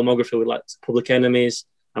Mann's filmography with like Public Enemies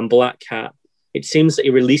and Black Cat, it seems that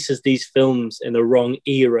he releases these films in the wrong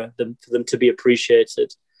era for them to be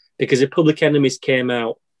appreciated. Because if Public Enemies came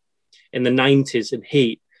out in the 90s in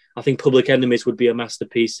Heat, I think Public Enemies would be a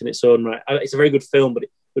masterpiece in its own right. It's a very good film, but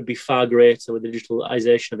it would be far greater with the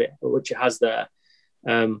digitalization of it, which it has there.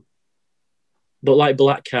 But like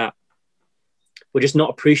Black Cat, we're just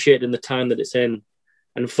not appreciated in the time that it's in.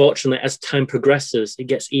 And unfortunately, as time progresses, it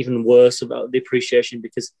gets even worse about the appreciation,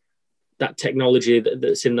 because that technology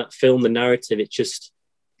that's in that film, the narrative,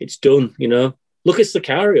 it's done, you know. Look at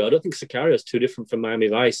Sicario. I don't think Sicario is too different from Miami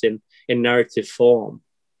Vice in narrative form.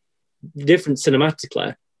 Different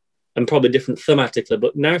cinematically and probably different thematically,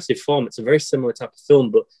 but narrative form, it's a very similar type of film,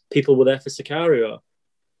 but people were there for Sicario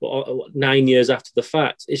 9 years after the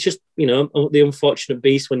fact. It's just, you know, the unfortunate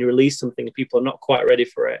beast when you release something and people are not quite ready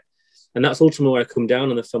for it. And that's ultimately where I come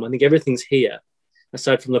down on the film. I think everything's here,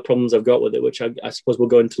 aside from the problems I've got with it, which I suppose we'll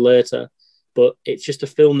go into later. But it's just a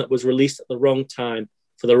film that was released at the wrong time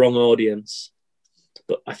for the wrong audience.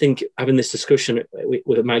 But I think having this discussion, we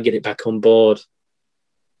might get it back on board.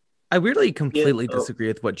 I weirdly completely disagree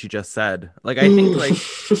with what you just said. Like, I think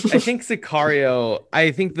Sicario,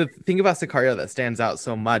 I think the thing about Sicario that stands out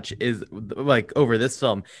so much is, like, over this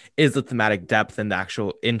film, is the thematic depth and the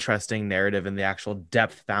actual interesting narrative and the actual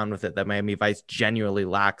depth found with it that Miami Vice genuinely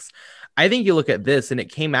lacks. I think you look at this and it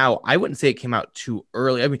came out, I wouldn't say it came out too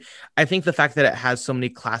early. I mean, I think the fact that it has so many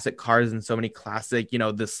classic cars and so many classic, you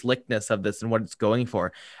know, the slickness of this and what it's going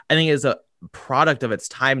for, I think is a product of its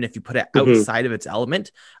time. And if you put it outside of its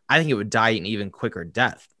element, I think it would die an even quicker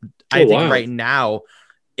death. I think right now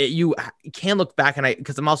you can look back, and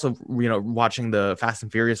because I'm also watching the Fast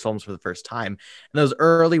and Furious films for the first time, and those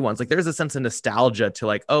early ones, like there's a sense of nostalgia to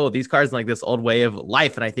like, oh, these cars in like this old way of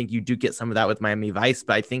life, and I think you do get some of that with Miami Vice,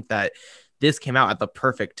 but I think that this came out at the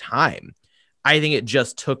perfect time. I think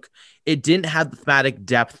it didn't have the thematic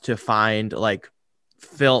depth to find like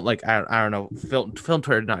film, like I don't know, film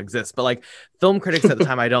Twitter did not exist, but like film critics at the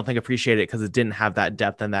time I don't think appreciated it because it didn't have that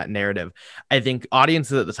depth and that narrative. I think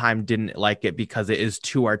audiences at the time didn't like it because it is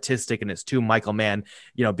too artistic and it's too Michael Mann,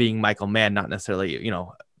 being Michael Mann, not necessarily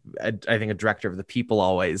I think a director of the people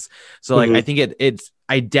always. So like I think its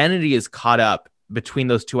identity is caught up between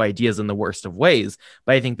those two ideas in the worst of ways,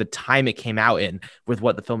 but I think the time it came out in with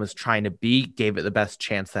what the film is trying to be gave it the best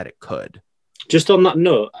chance that it could. Just on that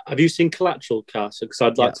note, have you seen Collateral, Carson? Because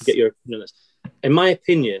I'd like to get your opinion on this. In my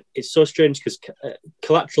opinion, it's so strange because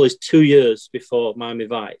Collateral is 2 years before Miami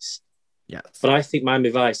Vice. Yes. But I think Miami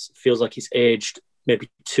Vice feels like it's aged maybe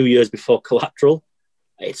 2 years before Collateral.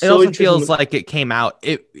 It also feels like it came out.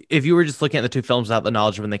 If you were just looking at the two films without the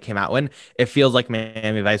knowledge of when they came out, it feels like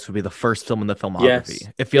Miami Vice would be the first film in the filmography.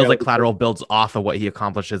 Yes. It feels like Collateral builds off of what he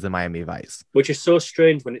accomplishes in Miami Vice, which is so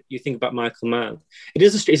strange when you think about Michael Mann. It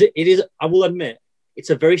is. I will admit,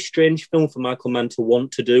 it's a very strange film for Michael Mann to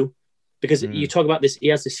want to do, because you talk about this. He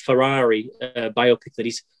has this Ferrari biopic that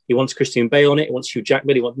he wants Christian Bale on it. He wants Hugh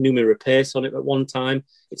Jackman. He wants Noomi Rapace on it at one time.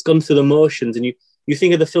 It's gone through the motions, and you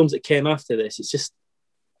think of the films that came after this. It's just.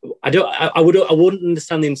 I wouldn't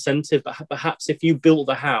understand the incentive, but perhaps if you built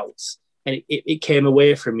the house and it came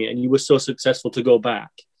away from you and you were so successful to go back.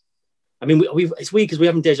 I mean, it's weird because we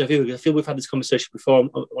haven't deja vu. I feel we've had this conversation before on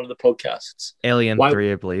one of the podcasts. Alien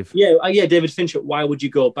 3, I believe. Yeah, David Fincher. Why would you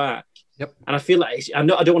go back? Yep. And I feel like I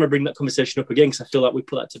don't want to bring that conversation up again because I feel like we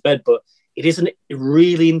put that to bed. But it is a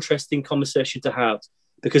really interesting conversation to have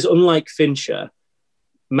because unlike Fincher,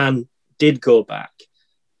 Mann did go back.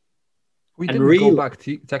 We didn't go back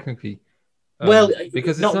technically.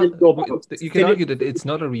 Because it's not. You can argue that it's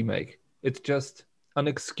not a remake. It's just an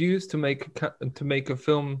excuse to make a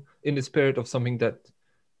film in the spirit of something that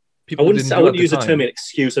people didn't do. I wouldn't use the term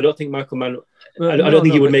excuse. I don't think Michael Mann. I don't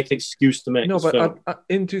think he would make an excuse to make. No, but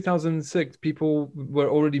in 2006, people were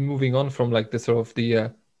already moving on from like the sort of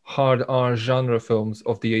the hard R genre films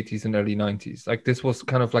of the 80s and early 90s. Like this was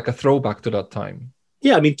kind of like a throwback to that time.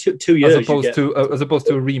 Yeah, I mean, 2 years. As opposed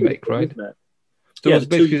to a remake, right? So it's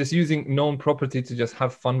basically just using known property to just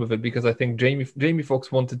have fun with it because I think Jamie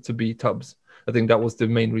Foxx wanted to be Tubbs. I think that was the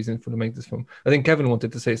main reason for to make this film. I think Kevin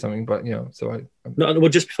wanted to say something, but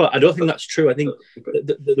just before, I don't think that's true. I think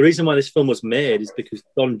the reason why this film was made is because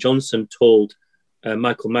Don Johnson told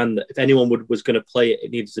Michael Mann that if anyone was going to play it, it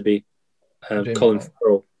needed to be Colin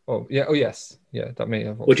Farrell. Oh yeah, yes, yeah, that may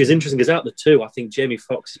have. Which is interesting because out of the two, I think Jamie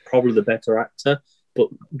Foxx is probably the better actor. But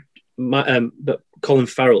Colin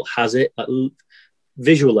Farrell has it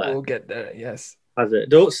visually. We'll get there. Yes, has it.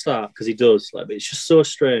 Don't start because he does. But it's just so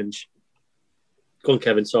strange. Go on,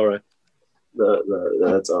 Kevin. Sorry.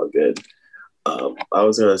 That's all good. I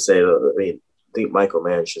was gonna say, I think Michael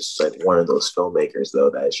Mann is just like one of those filmmakers though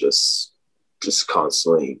that is just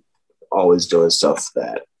constantly always doing stuff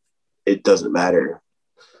that it doesn't matter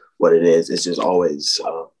what it is. It's just always.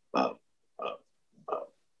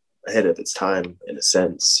 Ahead of its time in a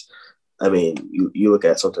sense. I mean, you look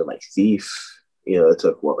at something like Thief, it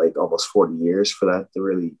took almost 40 years for that to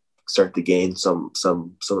really start to gain some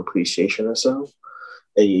appreciation or so.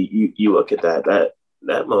 And you look at that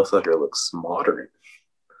motherfucker looks modern.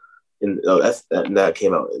 And that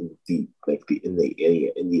came out in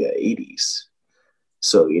the 80s.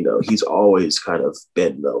 So, he's always kind of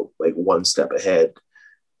been one step ahead.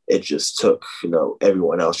 It just took,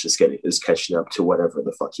 everyone else just catching up to whatever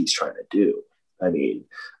the fuck he's trying to do. I mean,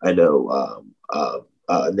 I know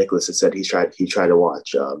Nicholas had said he tried to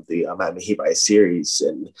watch the Miami Heat series,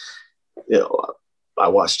 and I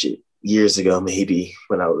watched it years ago, maybe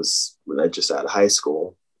when I just out of high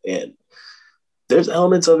school, and there's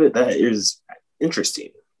elements of it that is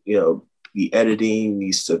interesting. The editing, the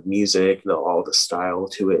use of music, all the style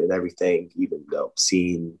to it and everything. Even though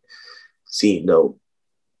seeing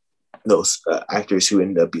those actors who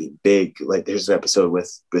ended up being big, like there's an episode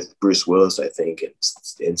with Bruce Willis, I think,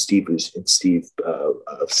 and Steve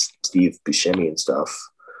Buscemi and stuff.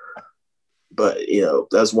 But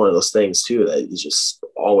that's one of those things too that is just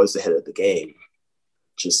always ahead of the game.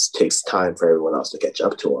 Just takes time for everyone else to catch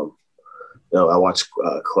up to him. I watched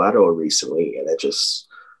Collateral recently, and it just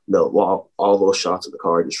all those shots of the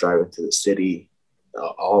car just driving through the city,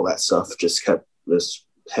 all that stuff just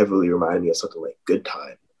heavily reminded me of something like Good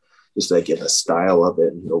Time. Just like in the style of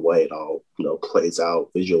it and the way it all plays out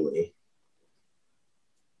visually.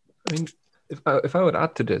 I mean, if I would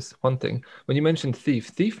add to this one thing, when you mentioned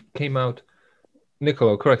Thief came out.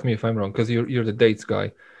 Nicolo, correct me if I'm wrong, because you're the dates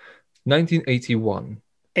guy. 1981.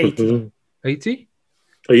 80. Mm-hmm. 80?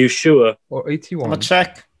 Are you sure? Or 81? I'm gonna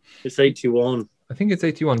check. It's 81. I think it's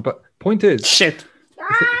 81. But point is, Shit.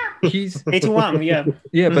 he's 81. Yeah.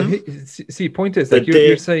 yeah. But point is, like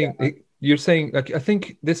you're saying, like I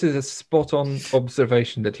think this is a spot on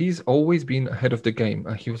observation that he's always been ahead of the game.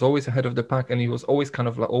 He was always ahead of the pack, and he was always kind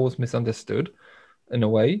of like always misunderstood in a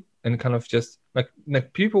way, and kind of just like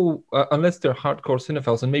people, unless they're hardcore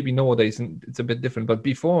cinephiles, and maybe nowadays it's a bit different. But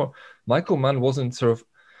before, Michael Mann wasn't sort of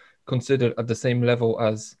considered at the same level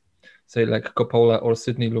as, say, like Coppola or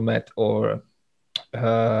Sidney Lumet or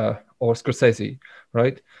Scorsese,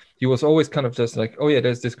 right? He was always kind of just like, oh yeah,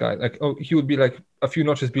 there's this guy. Like, oh, he would be like a few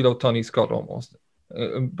notches below Tony Scott almost.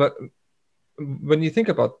 But when you think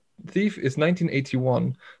about Thief is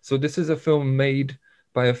 1981, so this is a film made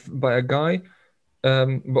by a guy,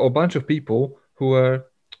 a bunch of people who were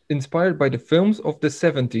inspired by the films of the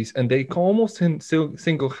 70s, and they almost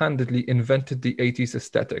single-handedly invented the 80s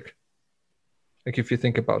aesthetic. Like if you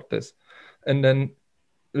think about this, and then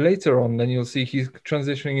later on, then you'll see he's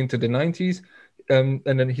transitioning into the 90s, and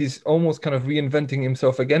then he's almost kind of reinventing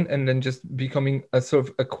himself again, and then just becoming a sort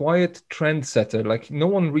of a quiet trendsetter. Like no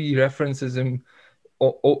one really references him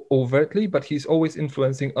overtly, but he's always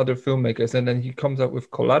influencing other filmmakers. And then he comes out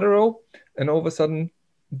with Collateral, and all of a sudden,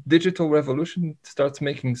 Digital Revolution starts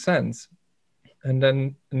making sense. And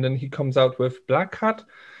then he comes out with Black Hat.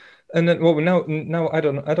 And then, well, now I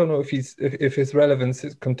don't know if his relevance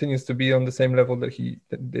continues to be on the same level that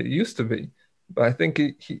they used to be, but I think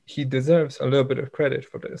he deserves a little bit of credit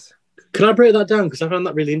for this. Can I break that down? Because I found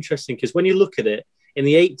that really interesting. Because when you look at it in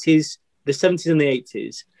the 80s, the 70s and the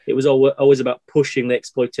 80s, it was always about pushing the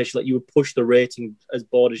exploitation. Like you would push the rating as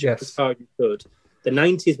broad as as far as you could. The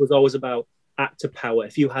 90s was always about actor power.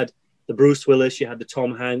 If you had the Bruce Willis, you had the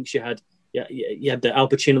Tom Hanks, you had the Al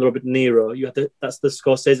Pacino, the Robert De Niro. That's the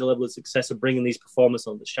Scorsese level of success of bringing these performers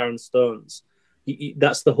on, the Sharon Stones.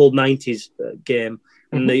 That's the whole 90s game.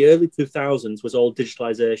 And the early 2000s was all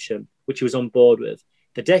digitalization, which he was on board with.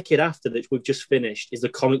 The decade after that we've just finished is the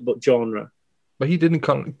comic book genre. But he didn't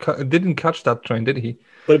catch that trend, did he?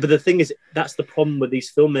 But the thing is, that's the problem with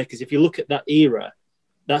these filmmakers. If you look at that era,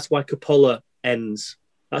 that's why Coppola ends.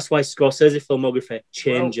 That's why Scorsese filmography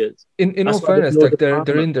changes. Well, in all fairness, like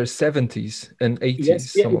they're in their 70s and 80s,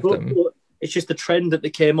 some of them. It's just the trend that they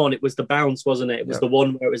came on. It was the bounce, wasn't it? It was the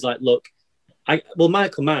one where it was like, look,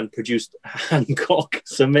 Michael Mann produced Hancock,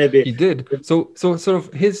 so maybe he did. So sort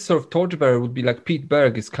of his sort of torchbearer would be like Pete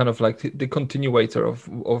Berg is kind of like the continuator of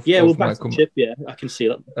Michael Mann. Yeah, I can see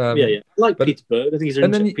that. I like Peter Berg. I think he's a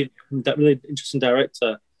really interesting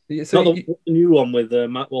director. Yeah, so not the new one with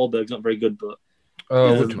Matt Wahlberg's not very good, but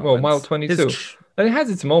Mile 22. And it has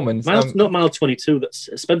its moments. Not Mile 22. That's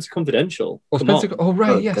Spencer Confidential. Oh, Spencer. Oh,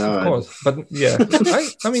 right. Yes, God. Of course. But yeah,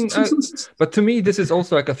 but to me, this is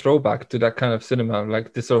also like a throwback to that kind of cinema,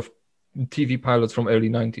 like the sort of TV pilots from early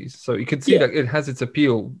 90s. So you can see that it has its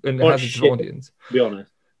appeal and it has its audience. To be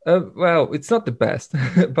honest. Well, it's not the best,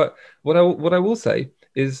 but what I will say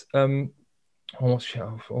is, almost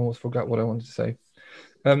forgot what I wanted to say.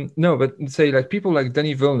 No, but say like people like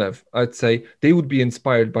Denis Villeneuve, I'd say they would be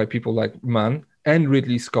inspired by people like Mann and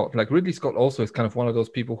Ridley Scott. Like Ridley Scott also is kind of one of those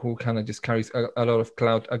people who kind of just carries a lot of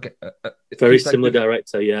clout. Very similar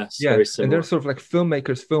director, yes. Yeah, very similar. And they're sort of like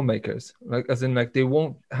filmmakers, like as in like they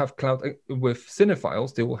won't have clout with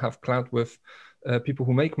cinephiles. They will have clout with people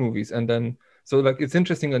who make movies. And then, so like it's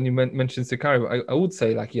interesting when you mentioned Sicario. I would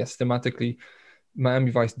say like, yes, thematically,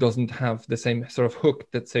 Miami Vice doesn't have the same sort of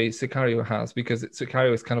hook that say Sicario has, because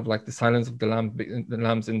Sicario is kind of like the Silence of the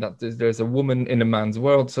Lambs in that there's a woman in a man's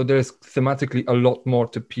world, so there's thematically a lot more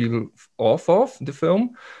to peel off of the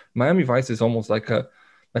film. Miami Vice is almost like a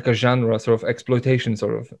genre sort of exploitation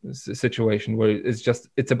sort of situation where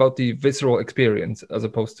it's about the visceral experience as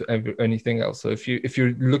opposed to anything else. So if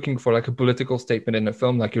you're looking for like a political statement in a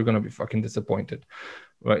film, like you're gonna be fucking disappointed,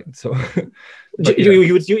 right? So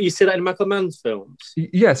you say that in Michael Mann's films?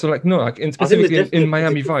 Yeah. So like no, like specifically in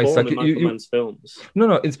Miami Vice, like Mann's films.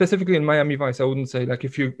 No, specifically in Miami Vice, I wouldn't say like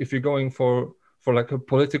if you're going for like a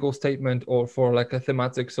political statement or for like a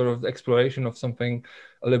thematic sort of exploration of something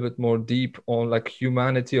a little bit more deep on like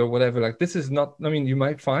humanity or whatever. Like this is not, I mean, you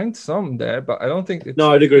might find some there, but I don't think it's...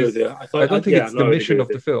 No, I'd agree with you. I don't think it's the mission of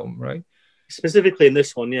the film, right? Specifically in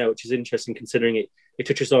this one, yeah, which is interesting considering it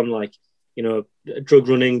touches on like, you know, drug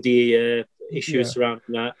running, DEA issues surrounding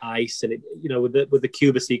that, ICE, and it, you know, with the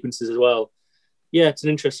Cuba sequences as well. Yeah, it's an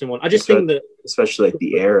interesting one. I just think that... Especially like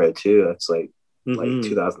the era too, that's like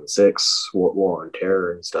 2006 war on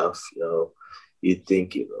terror and stuff, you know. you'd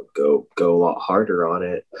think go a lot harder on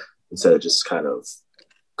it instead of just kind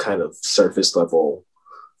of surface level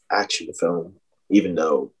action film, even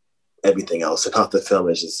though everything else about the film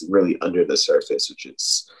is just really under the surface, which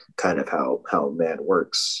is kind of how man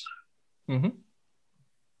works. Mm-hmm.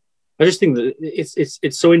 I just think that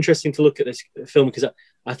it's so interesting to look at this film because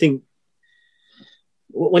I think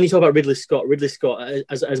when you talk about Ridley Scott,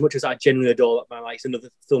 as much as I genuinely adore, like he's another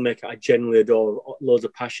filmmaker I genuinely adore, loads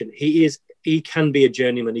of passion. He can be a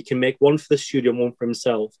journeyman. He can make one for the studio and one for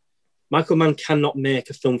himself. Michael Mann cannot make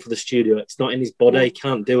a film for the studio. It's not in his body. He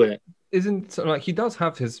can't do it. Isn't like he does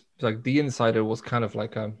have his like The Insider was kind of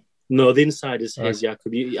like a. No, The Insider is his.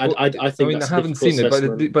 Jakob. I think. I mean, I haven't seen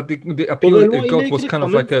it, but the appeal it got was kind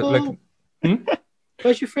of like a.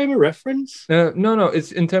 Where's your frame of reference? No.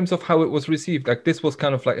 It's in terms of how it was received. Like this was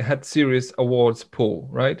kind of like it had serious awards pull,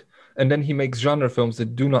 right? And then he makes genre films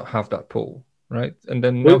that do not have that pull, right? And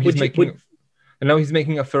then now he's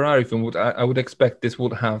making a Ferrari film. I would expect this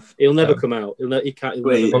would have. It'll never come out. He can't.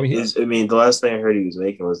 Wait, the last thing I heard he was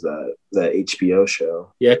making was that HBO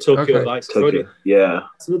show. Yeah, Tokyo Vice. Tokyo. Yeah,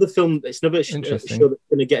 it's another film. It's another show that's going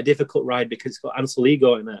to get a difficult ride because it's got Ansel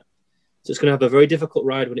Elgort in it. So it's going to have a very difficult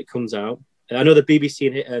ride when it comes out. And I know the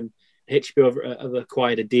BBC and HBO have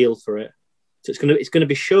acquired a deal for it, so it's going to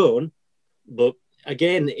be shown. But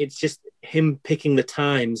again, it's just him picking the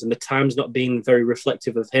times, and the times not being very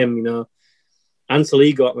reflective of him. You know, Ansel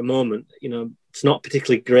Elgort at the moment, you know, it's not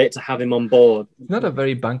particularly great to have him on board. He's not a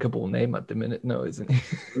very bankable name at the minute, no, isn't he?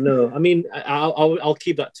 No, I mean, I'll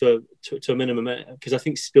keep that to a minimum because I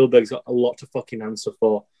think Spielberg's got a lot to fucking answer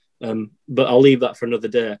for. But I'll leave that for another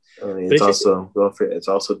day. I mean, it's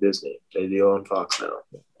also Disney. They do own Fox now.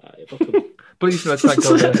 Please let's not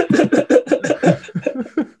go there.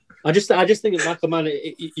 I just think of Michael Mann.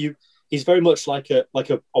 He's very much like a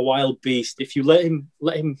wild beast. If you let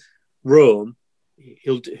him roam,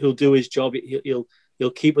 he'll do his job.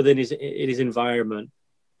 He'll keep within his environment.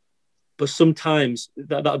 But sometimes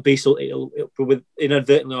that beast will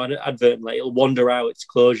inadvertently or advertently it'll wander out its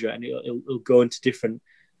closure and it'll go into different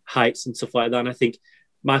heights and stuff like that. And I think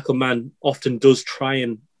Michael Mann often does try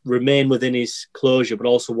and remain within his closure, but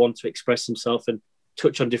also want to express himself and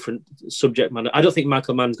touch on different subject matter. I don't think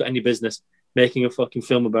Michael Mann's got any business making a fucking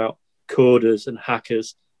film about coders and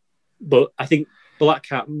hackers, but I think Black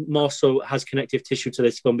Cat more so has connective tissue to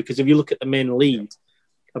this film because if you look at the main lead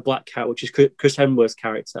of Black Cat, which is Chris Hemsworth's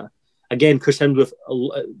character, again, Chris Hemsworth,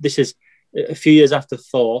 this is a few years after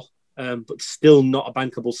Thor, but still not a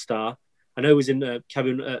bankable star. I know he was in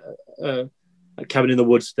Cabin in the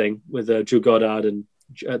Woods thing with Drew Goddard and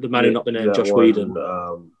the man who not the name, Josh Whedon.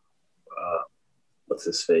 What's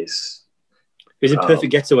his face? He was in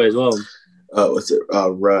Perfect Getaway as well. What's it?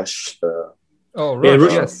 Rush. Rush. Yeah,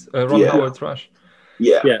 Rush. Yes, Ron Howard's Rush.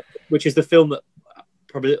 Yeah, which is the film that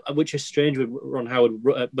which is strange with Ron Howard,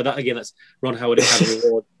 but that's Ron Howard Academy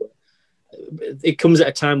Award. It comes at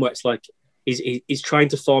a time where it's like he's trying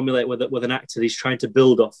to formulate with an actor he's trying to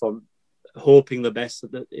build off on, hoping the best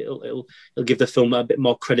that it'll give the film a bit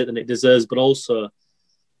more credit than it deserves. But also,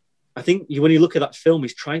 I think when you look at that film,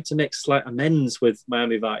 he's trying to make slight amends with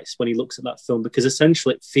Miami Vice when he looks at that film because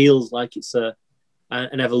essentially it feels like it's an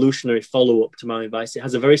evolutionary follow-up to Miami Vice. It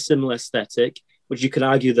has a very similar aesthetic, which you could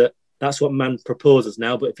argue that's what Mann proposes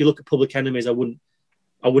now. But if you look at Public Enemies, I wouldn't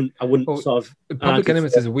sort of. Public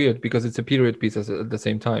Enemies is weird because it's a period piece at the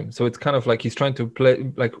same time. So it's kind of like he's trying to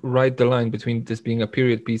ride the line between this being a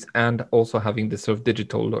period piece and also having this sort of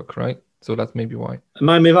digital look, right? So that's maybe why.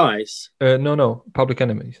 Miami Vice? No, Public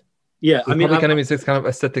Enemies. Yeah, I mean, Public Enemies is kind of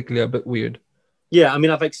aesthetically a bit weird. Yeah, I mean,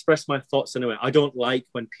 I've expressed my thoughts anyway. I don't like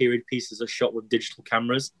when period pieces are shot with digital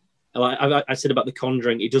cameras. I said about The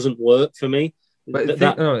Conjuring, it doesn't work for me. But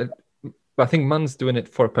I think Mann's doing it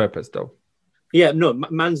for a purpose, though. Yeah, no,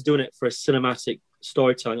 Mann's doing it for a cinematic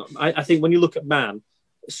storytelling. I think when you look at Mann,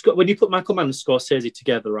 when you put Michael Mann and Scorsese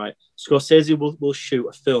together, right, Scorsese will shoot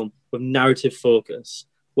a film with narrative focus,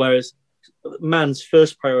 whereas Mann's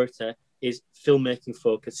first priority is filmmaking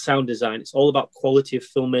focus, sound design. It's all about quality of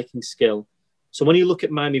filmmaking skill. So when you look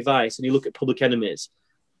at Miami Vice and you look at Public Enemies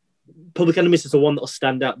is the one that will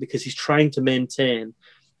stand out because he's trying to maintain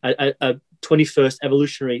a 21st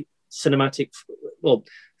evolutionary cinematic,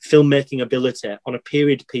 filmmaking ability on a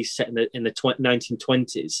period piece set in the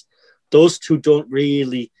 1920s. Those two don't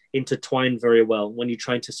really intertwine very well when you're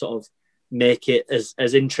trying to sort of make it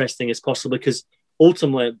as interesting as possible, because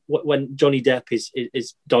ultimately when Johnny Depp is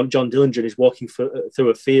John Dillinger is walking through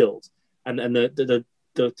a field and the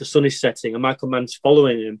sun is setting and Michael Mann's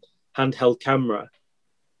following him, handheld camera,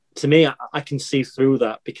 to me, I can see through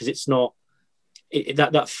that because it's not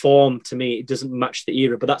that form to me, it doesn't match the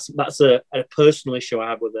era. But that's a personal issue I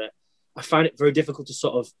have with it. I find it very difficult to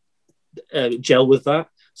sort of gel with that.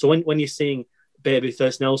 So when you're seeing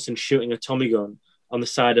Babyface Nelson shooting a Tommy gun on the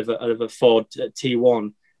side of a Ford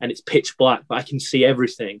T1 and it's pitch black, but I can see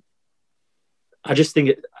everything, I just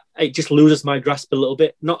think it just loses my grasp a little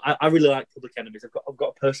bit. I really like Public Enemies. I've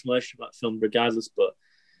got a personal issue with that film regardless, but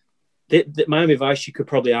the Miami Vice, you could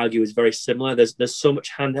probably argue, is very similar. There's so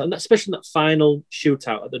much handheld, and especially in that final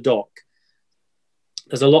shootout at the dock.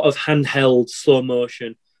 There's a lot of handheld, slow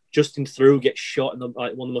motion. Justin Theroux gets shot in one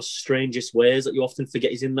of the most strangest ways that you often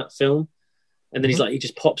forget he's in that film. And then he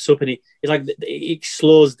just pops up and he's like, it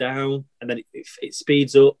slows down and then it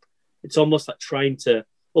speeds up. It's almost like trying to,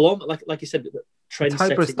 like you said, trend it's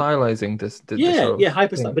hyper stylizing this.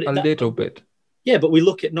 Hyper style, but a little bit. Yeah, but we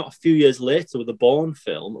look at not a few years later with the Bourne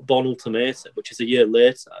film, Bourne Ultimatum, which is a year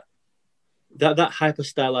later. That hyper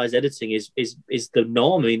stylized editing is the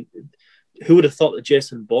norm. I mean, who would have thought that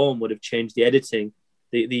Jason Bourne would have changed the editing,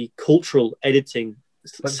 the cultural editing?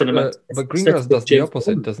 But Greengrass does the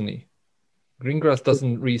opposite, doesn't he? Greengrass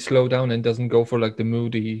doesn't really slow down and doesn't go for like the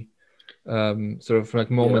moody sort of like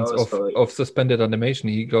moments of suspended animation.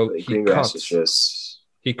 He cuts. Is just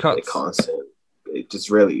he cuts constant. It's just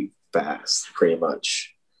really fast, pretty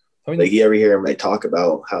much. I mean, like you ever hear him talk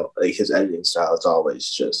about how like his editing style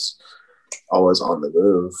is always on the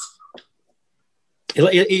move.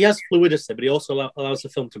 He has fluidity, but he also allows the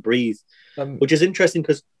film to breathe, which is interesting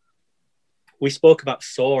because we spoke about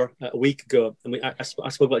Saw a week ago, and I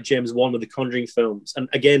spoke about James Wan with the Conjuring films. And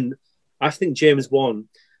again, I think James Wan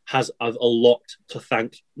has a lot to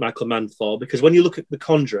thank Michael Mann for, because when you look at the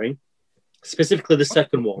Conjuring, specifically the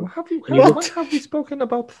second one, why have we spoken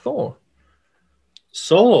about Thor?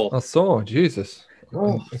 Saw, Jesus.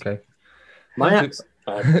 Oh. Okay.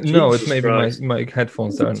 No, it's maybe my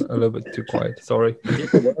headphones are a little bit too quiet. Sorry.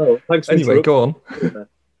 Well, thanks. Anyway, go on.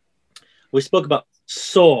 We spoke about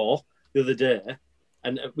Saw the other day,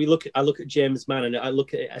 and I look at James Mann, and I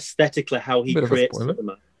look at it aesthetically how he creates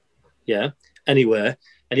cinema. Yeah. Anyway,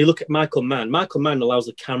 and you look at Michael Mann. Michael Mann allows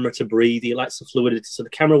the camera to breathe. He likes the fluidity, so the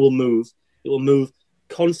camera will move. It will move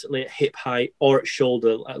constantly at hip height or at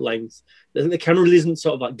shoulder at length. The camera really doesn't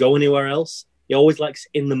sort of like go anywhere else. He always likes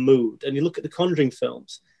in the mood. And you look at the Conjuring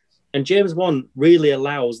films, and James Wan really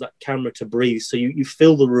allows that camera to breathe. So you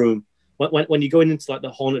fill the room when you're going into like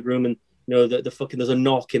the haunted room, and you know the fucking there's a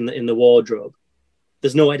knock in the wardrobe.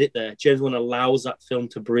 There's no edit there. James Wan allows that film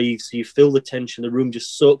to breathe. So you feel the tension. The room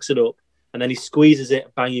just soaks it up, and then he squeezes it.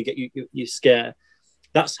 Bang! You get you scare.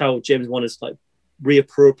 That's how James Wan has like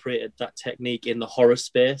reappropriated that technique in the horror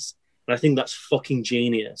space, and I think that's fucking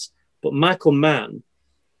genius. But Michael Mann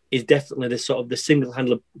is definitely the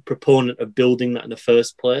single-handed proponent of building that in the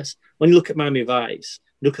first place. When you look at Miami Vice,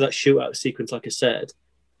 look at that shootout sequence, like I said,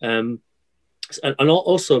 and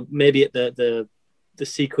also maybe at the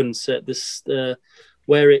sequence at this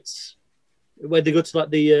where they go to like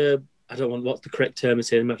the I don't know what the correct term is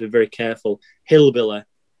here. I'm going to have to be very careful. Hillbilly.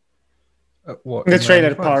 What? The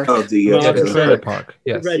trailer park. Oh, the trailer park.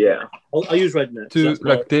 Yes. Yeah. I'll use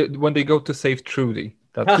redneck. When they go to save Trudy.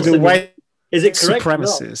 That's the white is it correct?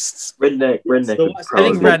 Supremacists. Redneck.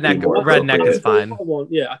 I think redneck is fine.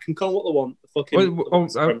 Yeah, I can call what they want.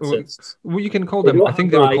 Fucking you can call them. I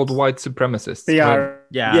think they were called white supremacists. They are.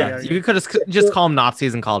 Yeah. You could just call them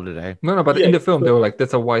Nazis and call it a day. No, but in the film they were like,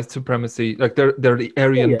 that's a white supremacy. Like they're the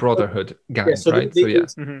Aryan Brotherhood gang, right? White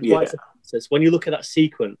supremacists. When you look at that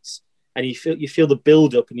sequence and you feel the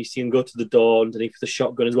build up, and you see him go to the door underneath the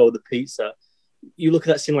shotgun as well with the pizza. You look at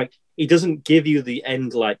that scene like he doesn't give you the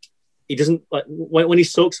end like. He doesn't like when he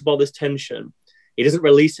soaks up all this tension, he doesn't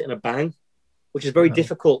release it in a bang, which is very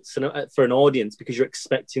difficult for an audience because you're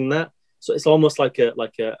expecting that. So it's almost like a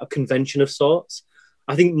convention of sorts.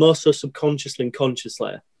 I think more so subconsciously and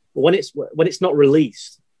consciously. But when it's not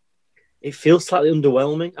released, it feels slightly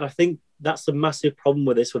underwhelming. And I think that's the massive problem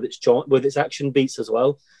with this, with its action beats as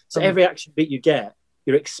well. So every action beat you get,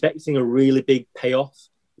 you're expecting a really big payoff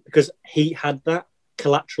because Heat had that,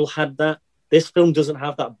 Collateral had that. This film doesn't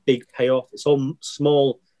have that big payoff. It's all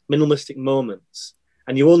small, minimalistic moments.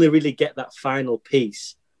 And you only really get that final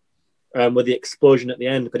piece with the explosion at the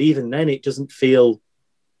end. But even then, it doesn't feel...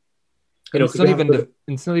 it's not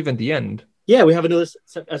even the end. Yeah, we have another...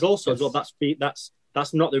 As well,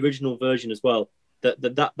 that's not the original version as well.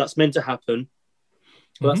 That's meant to happen.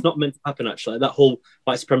 Well, that's not meant to happen, actually. That whole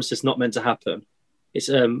white supremacist is not meant to happen. It's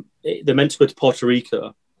they're meant to go to Puerto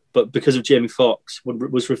Rico. But because of Jamie Foxx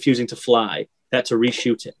was refusing to fly, they had to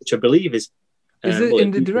reshoot it, which I believe is Is it well,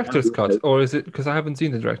 in the director's cut, or is it because I haven't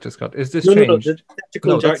seen the director's cut? Is this No. changed? The theatrical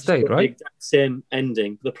No, that's director's stayed, got the right? exact same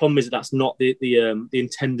ending. The problem is that's not the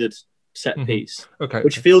intended set piece, Okay.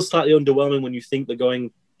 which feels slightly underwhelming when you think they're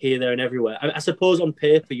going here, there, and everywhere. I suppose on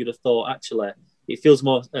paper you'd have thought actually it feels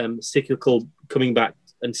more cyclical coming back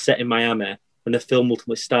and set in Miami when the film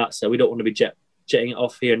ultimately starts. So we don't want to be jetting it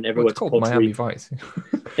off here and everywhere. It's called Miami Vice.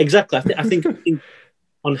 Exactly. I think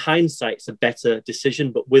on hindsight, it's a better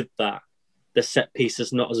decision. But with that, the set piece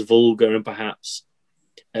is not as vulgar and perhaps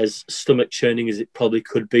as stomach churning as it probably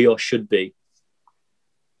could be or should be.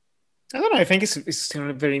 I don't know. I think it's still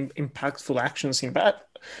a very impactful action scene, but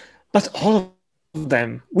all of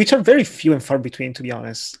them, which are very few and far between, to be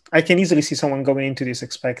honest. I can easily see someone going into this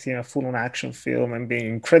expecting a full-on action film and being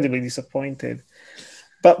incredibly disappointed.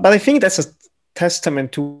 But I think that's a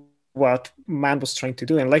testament to what Mann was trying to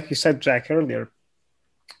do. And like you said, Jack, earlier,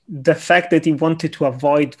 the fact that he wanted to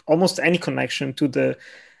avoid almost any connection to the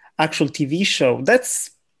actual TV show,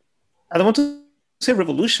 that's, I don't want to say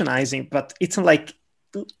revolutionizing, but it's like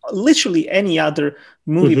literally any other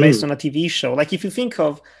movie based on a TV show. Like if you think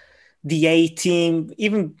of the A-Team,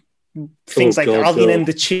 even things like Alvin and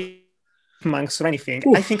the Chipmunks or anything,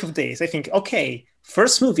 I think of this. I think, okay,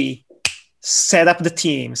 first movie, set up the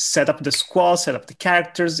team, set up the squad, set up the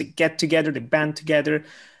characters, they get together, they band together,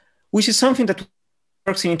 which is something that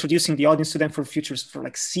works in introducing the audience to them for futures, for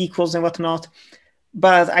like sequels and whatnot.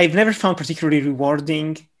 But I've never found particularly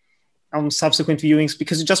rewarding on subsequent viewings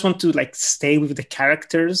because you just want to like stay with the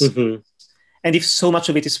characters. And if so much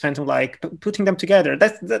of it is spent on like putting them together,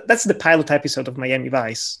 that's the pilot episode of Miami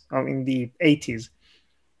Vice in the 80s.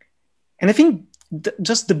 And I think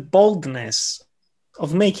just the boldness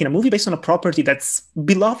of making a movie based on a property that's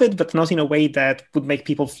beloved, but not in a way that would make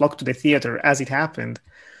people flock to the theater as it happened.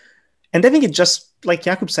 And I think it just, like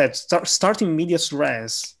Jakub said, starting medias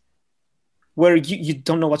res, where you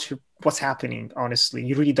don't know what's happening, honestly.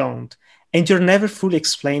 You really don't. And you're never fully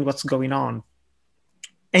explained what's going on.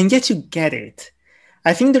 And yet you get it.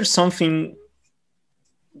 I think there's something,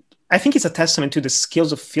 I think it's a testament to the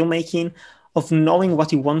skills of filmmaking, of knowing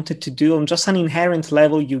what you wanted to do on just an inherent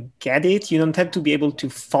level. You get it. You don't have to be able to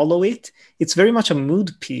follow it. It's very much a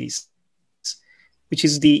mood piece, which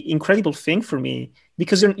is the incredible thing for me,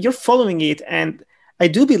 because you're following it. And I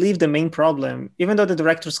do believe the main problem, even though the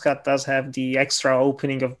director's cut does have the extra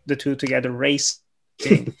opening of the two together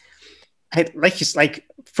racing, like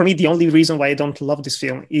for me, the only reason why I don't love this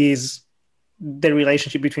film is the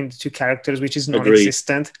relationship between the two characters, which is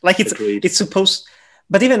non-existent. Like it's supposed,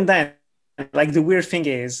 but even then, like the weird thing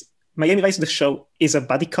is, Miami Vice, the show, is a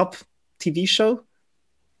buddy cop TV show,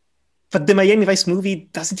 but the Miami Vice movie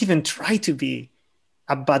doesn't even try to be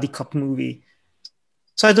a buddy cop movie.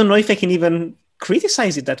 So I don't know if I can even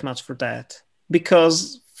criticize it that much for that,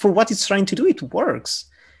 because for what it's trying to do, it works.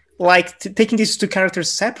 Like taking these two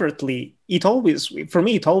characters separately, for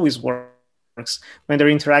me, it always works when they're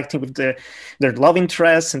interacting with their love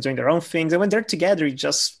interests and doing their own things. And when they're together, it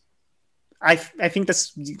just, I think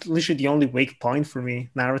that's literally the only weak point for me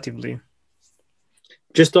narratively.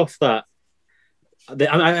 Just off that,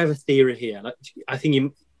 I have a theory here. I think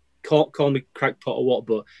you call me crackpot or what,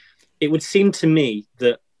 but it would seem to me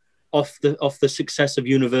that off the success of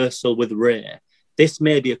Universal with Ray, this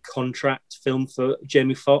may be a contract film for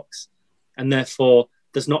Jamie Foxx, and therefore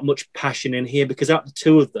there's not much passion in here because out of the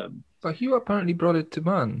two of them. But Hugh apparently brought it to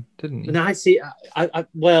Mann, didn't he? And I see.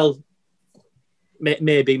 Well,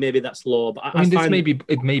 maybe that's law, but I mean,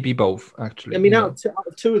 it may be both actually. I mean, out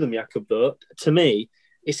of two of them, Jakub, though, to me,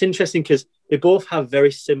 it's interesting because they both have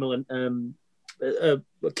very similar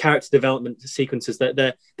character development sequences.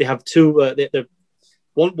 They have two.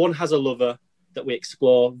 One has a lover that we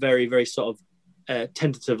explore very, very sort of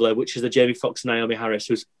tentatively, which is the Jamie Foxx and Naomi Harris,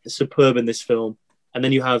 who's superb in this film. And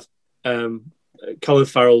then you have Colin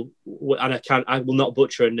Farrell, and I will not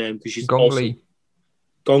butcher her name because she's Gong Li.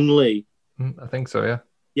 Gong Li. I think so, yeah.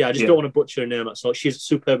 Yeah, I just don't want to butcher her name. That's all. She's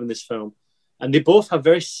superb in this film, and they both have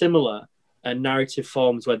very similar narrative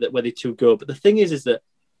forms where the two go. But the thing is that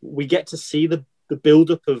we get to see the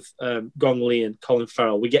build-up of Gong Li and Colin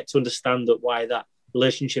Farrell. We get to understand that why that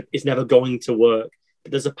relationship is never going to work.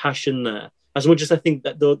 But there's a passion there. As much as I think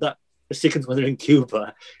that the sequence when they're in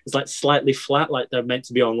Cuba is like slightly flat, like they're meant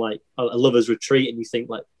to be on like a lover's retreat, and you think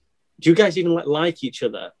like, do you guys even like each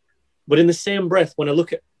other? But in the same breath, when I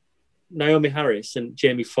look at Naomi Harris and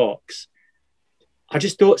Jamie Foxx, I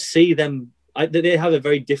just don't see them. They have a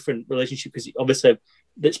very different relationship because obviously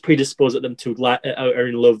that's predisposed at them to are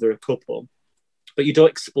in love. They're a couple, but you don't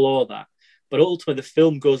explore that. But ultimately, the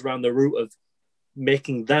film goes around the route of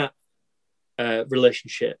making that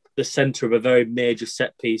relationship the center of a very major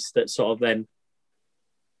set piece that sort of then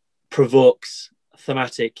provokes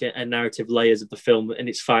thematic and narrative layers of the film in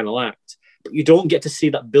its final act. But you don't get to see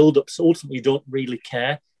that build up, so ultimately you don't really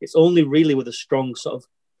care. It's only really with a strong sort of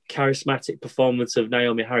charismatic performance of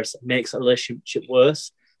Naomi Harris that makes that relationship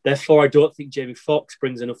worse. Therefore, I don't think Jamie Foxx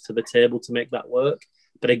brings enough to the table to make that work.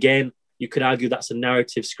 But again, you could argue that's a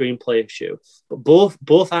narrative screenplay issue. But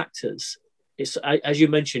both actors, it's as you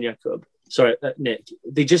mentioned, Nick,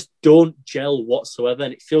 they just don't gel whatsoever,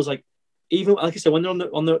 and it feels like, even like I said, when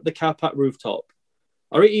they're on the car park rooftop,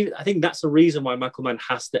 or even, I think that's the reason why Michael Mann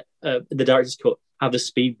has to, in the director's cut, have the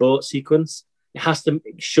speedboat sequence. It has to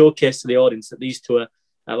showcase to the audience that these two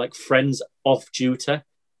are like friends off duty.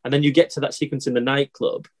 And then you get to that sequence in the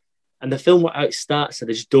nightclub, and the film, how it starts, so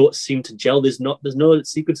they just don't seem to gel. There's no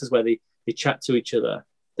sequences where they chat to each other.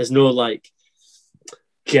 There's no like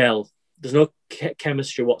gel. There's no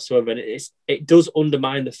chemistry whatsoever, and it does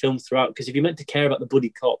undermine the film throughout. Because if you're meant to care about the buddy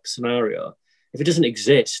cop scenario, if it doesn't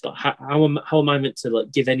exist, how am I meant to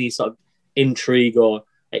like give any sort of intrigue or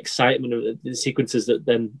excitement of the sequences that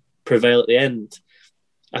then prevail at the end?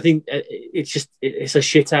 I think it's a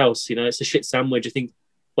shit house, it's a shit sandwich. I think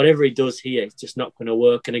whatever he does here, it's just not going to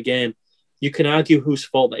work. And again, you can argue whose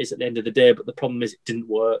fault that is at the end of the day, but the problem is it didn't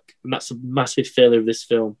work, and that's a massive failure of this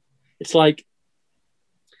film. It's like,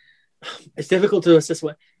 it's difficult to assess.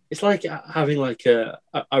 It's like having like a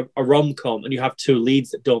rom-com and you have two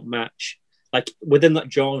leads that don't match. Like within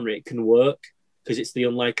that genre, it can work because it's the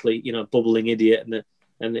unlikely, bubbling idiot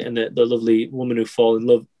and the lovely woman who fall in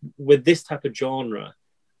love. With this type of genre,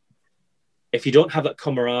 if you don't have that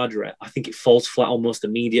camaraderie, I think it falls flat almost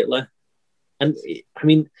immediately. And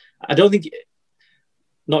I don't think.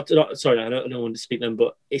 Sorry, I don't want to speak them,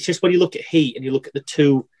 but it's just when you look at Heat and you look at the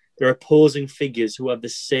two, they're opposing figures who have the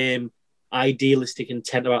same idealistic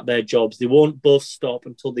intent about their jobs. They won't both stop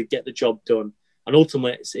until they get the job done. And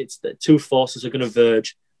ultimately, it's the two forces are going to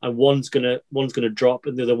verge, and one's going to drop,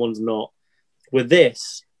 and the other one's not. With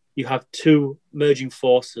this, you have two merging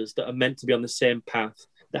forces that are meant to be on the same path,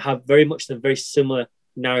 that have very much the very similar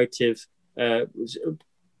narrative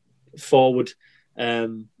forward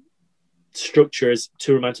structure as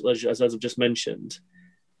Two Romantic Letters, as I've just mentioned.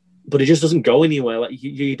 But it just doesn't go anywhere. Like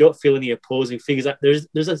you don't feel any opposing figures.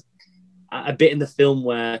 There's a bit in the film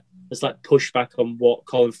where there's like pushback on what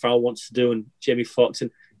Colin Farrell wants to do and Jamie Foxx,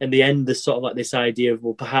 and in the end there's sort of like this idea of,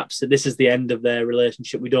 well, perhaps this is the end of their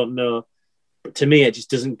relationship. We don't know. But to me, it just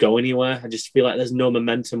doesn't go anywhere. I just feel like there's no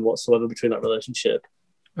momentum whatsoever between that relationship.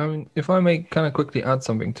 I mean, if I may kind of quickly add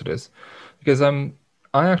something to this, because I don't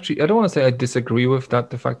want to say I disagree with that,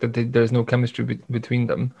 the fact that there's no chemistry between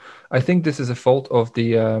them. I think this is a fault of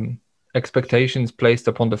the expectations placed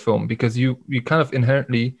upon the film, because you kind of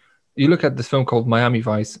inherently, you look at this film called Miami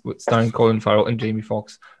Vice, starring Colin Farrell and Jamie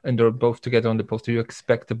Foxx, and they're both together on the poster. You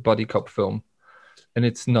expect a buddy cop film, and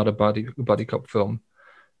it's not a buddy cop film.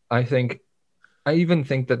 I even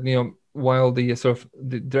think that, while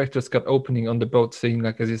the director's cut opening on the boat scene,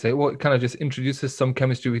 like as you say, well, it kind of just introduces some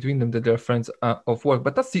chemistry between them, that they're friends of work.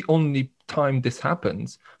 But that's the only time this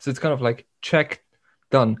happens. So it's kind of like, check,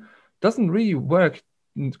 done. Doesn't really work,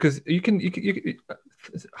 because you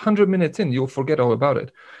 100 minutes in, you'll forget all about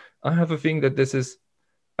it. I have a feeling that this is,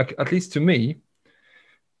 at least to me,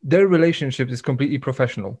 their relationship is completely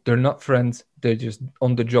professional. They're not friends. They're just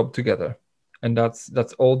on the job together. And that's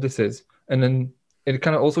all this is. And then it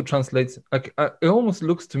kind of also translates, like, it almost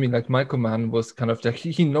looks to me like Michael Mann was kind of like,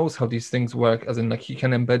 he knows how these things work, as in like he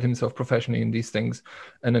can embed himself professionally in these things,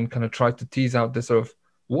 and then kind of try to tease out this sort of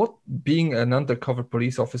what being an undercover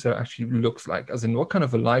police officer actually looks like, as in what kind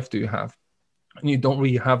of a life do you have? And you don't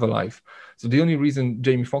really have a life. So the only reason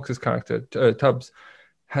Jamie Foxx's character, Tubbs,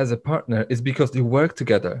 has a partner is because they work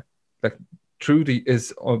together. Like, Trudy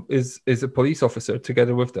is a police officer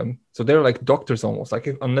together with them, so they're like doctors almost. Like,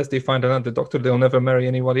 unless they find another doctor, they'll never marry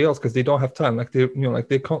anybody else because they don't have time. Like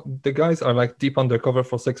the guys are like deep undercover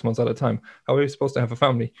for 6 months at a time. How are you supposed to have a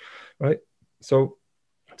family, right? So,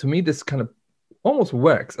 to me, this kind of almost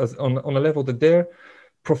works as on a level that they're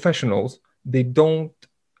professionals. They don't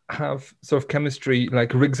have sort of chemistry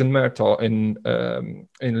like Riggs and Murtaugh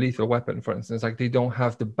in Lethal Weapon, for instance. Like, they don't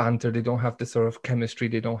have the banter, they don't have the sort of chemistry,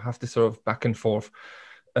 they don't have the sort of back and forth.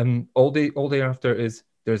 All they after is,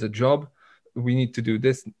 there's a job, we need to do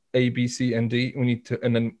this, A, B, C, and D. We need to,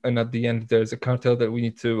 and at the end there's a cartel that we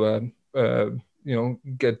need to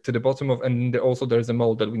get to the bottom of, and also there's a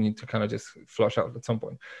mole that we need to kind of just flush out at some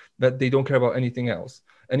point. That they don't care about anything else.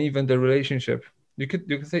 And even the relationship, you could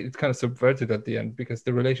say it's kind of subverted at the end, because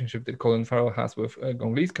the relationship that Colin Farrell has with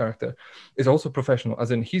Gong Li's character is also professional,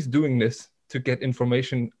 as in he's doing this to get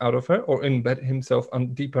information out of her or embed himself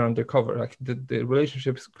deeper undercover. Like the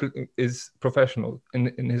relationship is professional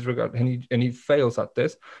in his regard, and he fails at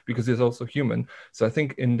this because he's also human. So I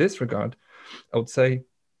think in this regard, I would say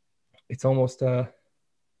it's almost like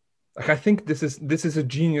I think this is a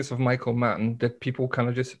genius of Michael Mann that people kind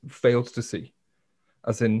of just failed to see,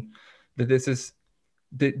 as in that this is.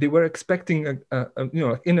 They were expecting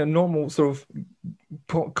like in a normal sort of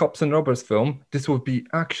cops and robbers film, this would be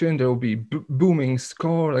action. There will be booming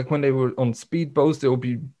score, like when they were on speedboats. There will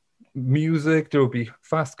be music. There will be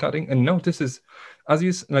fast cutting. And no, this is, as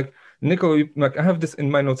you like, Nicola. Like I have this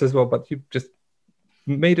in my notes as well, but you just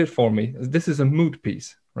made it for me. This is a mood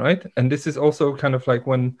piece, right? And this is also kind of like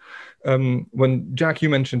when Jack, you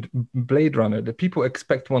mentioned Blade Runner, the people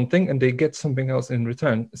expect one thing and they get something else in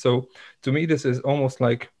return. So to me, this is almost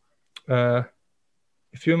like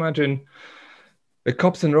if you imagine the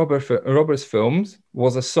Cops and Robbers films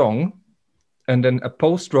was a song, and then a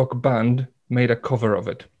post-rock band made a cover of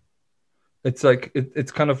it. It's like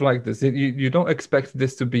it's kind of like this. You don't expect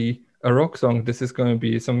this to be a rock song. This is going to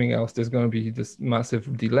be something else. There's going to be this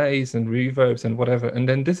massive delays and reverbs and whatever. And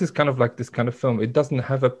then this is kind of like this kind of film. It doesn't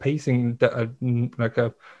have a pacing that like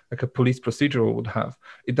a police procedural would have.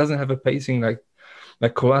 It doesn't have a pacing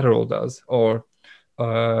like Collateral does, or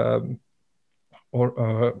I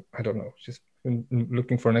don't know, just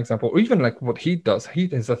looking for an example, or even like what Heat does.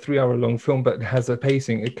 Heat is a 3-hour long film, but it has a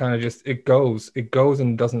pacing. It kind of just it goes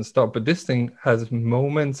and doesn't stop. But this thing has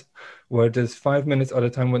moments where there's 5 minutes at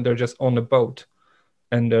a time when they're just on a boat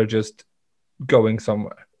and they're just going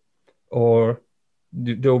somewhere, or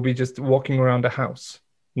they'll be just walking around the house.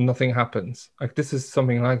 Nothing happens. Like this is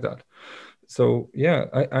something like that. So yeah,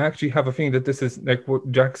 I actually have a feeling that this is like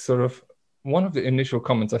what Jack's sort of one of the initial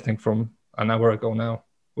comments, I think, from an hour ago now.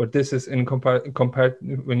 Where this is in compared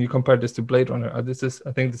when you compare this to Blade Runner, I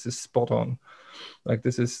think this is spot on. Like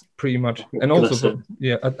this is pretty much, and also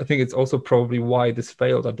I think it's also probably why this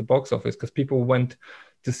failed at the box office, because people went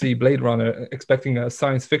to see Blade Runner expecting a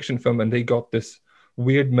science fiction film, and they got this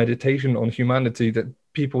weird meditation on humanity that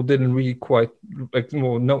people didn't really quite like.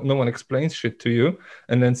 Well, no one explains shit to you.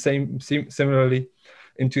 And then similarly,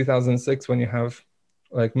 in 2006, when you have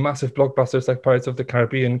like massive blockbusters like Pirates of the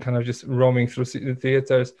Caribbean kind of just roaming through the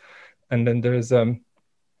theaters, and then there's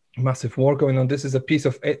massive war going on. This is a piece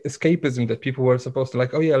of escapism that people were supposed to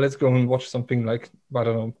like, oh yeah, let's go and watch something like, I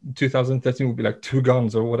don't know, 2013 would be like Two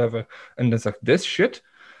Guns or whatever, and it's like, this shit,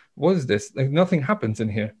 what is this? Like nothing happens in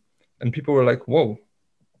here, and people were like, whoa.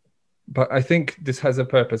 But I think this has a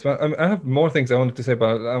purpose. I have more things I wanted to say, but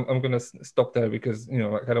I'm going to stop there because,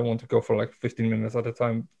 like, I don't want to go for like 15 minutes at a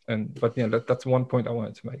time. But yeah, that's one point I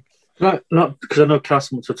wanted to make. Not because I know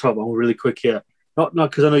Cass wants to talk about really quick here. Not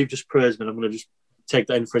because I know you've just praised me. I'm going to just take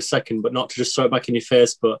that in for a second, but not to just throw it back in your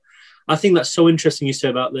face. But I think that's so interesting you say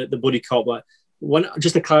about the buddy cop. Like,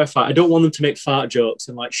 just to clarify, I don't want them to make fart jokes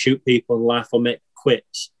and like shoot people and laugh or make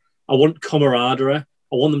quips. I want camaraderie. I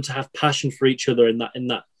want them to have passion for each other in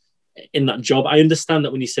that job. I understand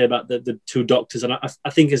that when you say about the two doctors, and I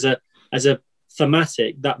think as a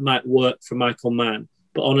thematic that might work for Michael Mann,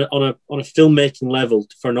 but on a filmmaking level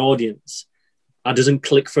for an audience, that doesn't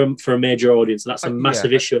click for a major audience. That's a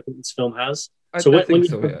massive issue I think this film has.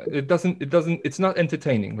 It doesn't. It's not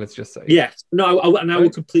entertaining. Let's just say. Yes. No. I will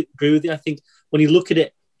completely agree with you. I think when you look at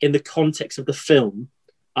it in the context of the film,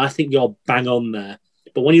 I think you're bang on there.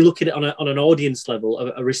 But when you look at it on an audience level,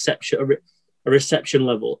 a reception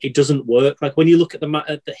level, it doesn't work. Like when you look at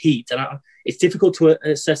the Heat, and it's difficult to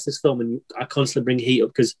assess this film, and I constantly bring Heat up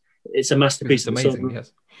because it's a masterpiece. It's amazing,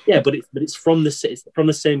 yes. Yeah, but it's from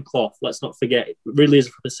the same cloth. Let's not forget, it really is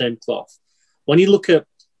from the same cloth. When you look at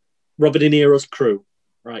Robert De Niro's crew,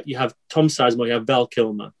 right? You have Tom Sizemore, you have Val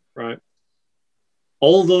Kilmer, right?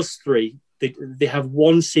 All those three, they have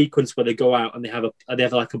one sequence where they go out and they have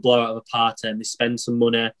like a blowout of a party and they spend some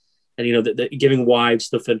money, and they're giving wives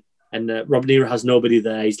stuff, and Robert De Niro has nobody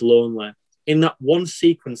there. He's lonely. In that one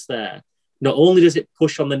sequence there, not only does it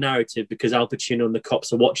push on the narrative because Al Pacino and the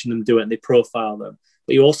cops are watching them do it and they profile them,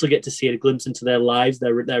 but you also get to see a glimpse into their lives,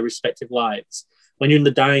 their respective lives. When you're in the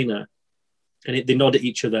diner and they nod at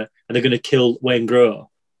each other and they're going to kill Wayne Grow,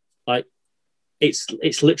 like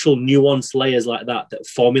it's literal nuanced layers like that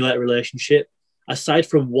formulate a relationship. Aside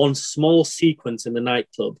from one small sequence in the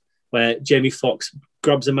nightclub where Jamie Foxx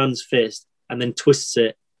grabs a man's fist and then twists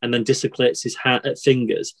it and then dislocates his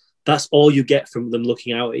fingers, that's all you get from them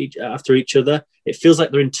looking out after each other. It feels like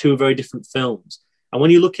they're in two very different films. And when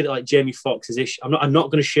you look at it like Jamie Foxx's issue, I'm not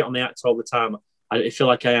going to shit on the actor all the time. I feel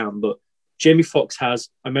like I am, but Jamie Foxx has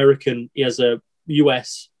American, he has a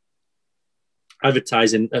US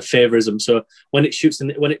advertising favors him. So when it shoots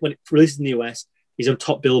when it releases in the US, he's on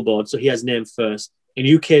top billboard, so he has name first.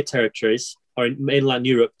 In UK territories or in mainland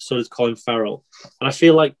Europe, so does Colin Farrell. And I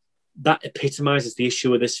feel like that epitomizes the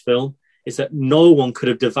issue with this film, is that no one could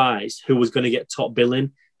have devised who was going to get top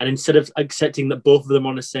billing. And instead of accepting that both of them are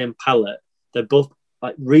on the same palette, they're both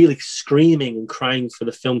like really screaming and crying for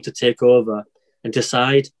the film to take over and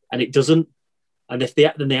decide, and it doesn't. And if the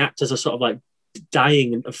actors are sort of like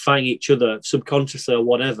dying and fighting each other subconsciously or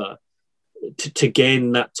whatever to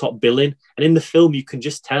gain that top billing. And in the film, you can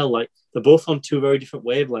just tell like they're both on two very different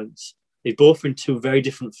wavelengths. They're both in two very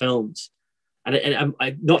different films. And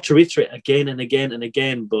I not to reiterate again and again and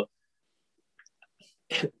again, but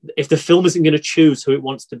if the film isn't going to choose who it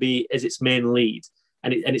wants to be as its main lead,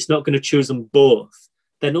 and it's not going to choose them both,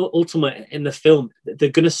 then ultimately in the film they're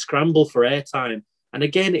going to scramble for airtime. And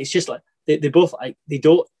again, it's just like they both like they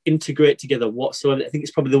don't integrate together whatsoever. I think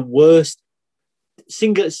it's probably the worst.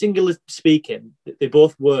 Singular speaking, they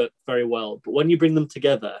both work very well, but when you bring them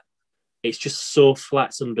together, it's just so flat,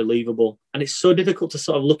 it's unbelievable, and it's so difficult to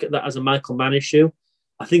sort of look at that as a Michael Mann issue.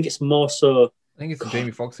 I think it's more so. I think it's a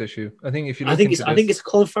Jamie Foxx issue. I think if you. I think it's a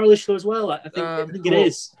Colin Farrell issue as well. I think it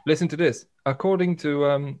is. Listen to this. According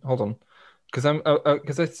to hold on,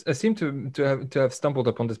 because I seem to have stumbled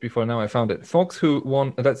upon this before. Now I found it. Fox, who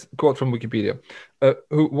won, that's a quote from Wikipedia,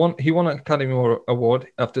 he won an Academy Award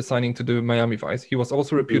after signing to do Miami Vice. He was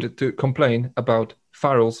also reputed to complain about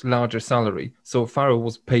Farrell's larger salary. So Farrell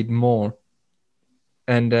was paid more,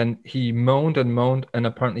 and then he moaned, and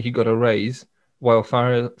apparently he got a raise, while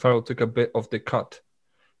Farrell took a bit of the cut.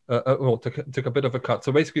 Took a bit of a cut.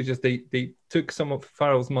 So basically, just they took some of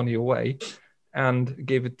Farrell's money away and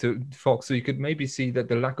gave it to Fox. So you could maybe see that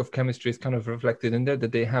the lack of chemistry is kind of reflected in there,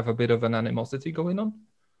 that they have a bit of an animosity going on.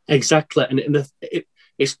 Exactly. And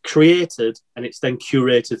it's created and it's then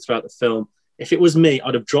curated throughout the film. If it was me,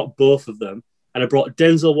 I'd have dropped both of them and I brought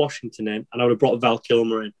Denzel Washington in and I would have brought Val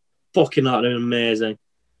Kilmer in. Fucking that would have been amazing.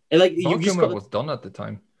 And like, Val Kilmer was done at the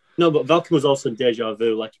time. No, but Val Kilmer was also in Deja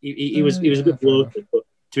Vu. Like he was a bit bloated, but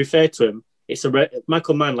to be fair to him, it's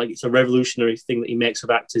Michael Mann, like it's a revolutionary thing that he makes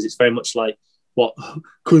with actors. It's very much like what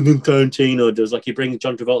Quentin Tarantino does. Like he brings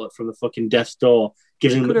John Travolta from the fucking death's door, they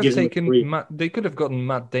could have gotten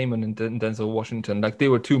Matt Damon and Denzel Washington. Like they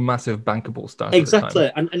were two massive bankable stars. Exactly,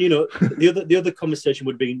 and you know the other conversation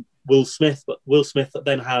would be Will Smith, but Will Smith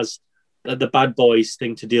then has the Bad Boys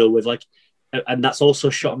thing to deal with, like, and that's also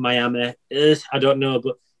shot in Miami. I don't know,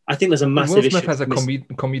 but I think there's a massive issue. Will Smith has a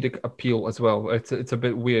comedic appeal as well. It's a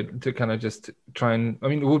bit weird to kind of just try and. I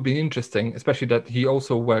mean, it would be interesting, especially that he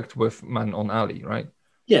also worked with Man on Ali, right?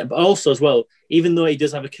 Yeah, but also as well, even though he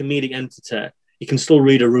does have a comedic entity, he can still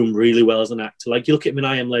read a room really well as an actor. Like you look at him in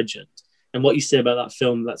I Am Legend, and what you say about that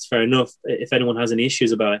film, that's fair enough. If anyone has any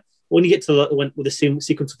issues about it, when you get to with the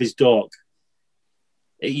sequence of his dog,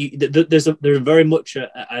 there's very much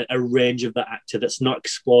a range of that actor that's not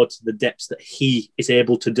explored to the depths that he is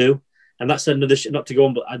able to do, and that's another not to go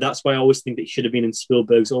on. But that's why I always think that he should have been in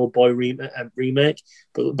Spielberg's Old Boy remake.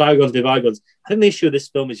 But bygones be bygones. I think the issue of this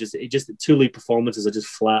film is just the two lead performances are just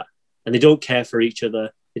flat, and they don't care for each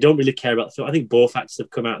other. They don't really care about the film. I think both actors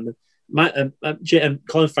have come out and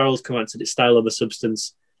Colin Farrell's come out and said it's style over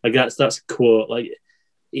substance. Like that's a quote. Like.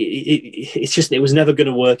 It's just it was never going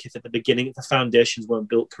to work if at the beginning if the foundations weren't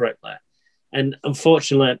built correctly, and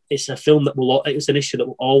unfortunately it's a film it's an issue that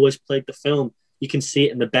will always plague the film. You can see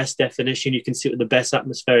it in the best definition, you can see it in the best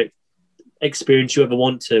atmospheric experience you ever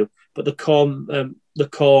want to, but the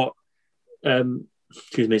core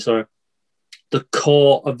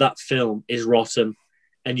of that film is rotten,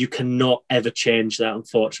 and you cannot ever change that,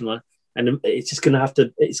 unfortunately. And it's just going to have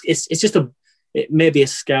to. It's just it may be a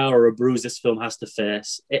scar or a bruise this film has to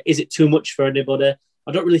face. Is it too much for anybody?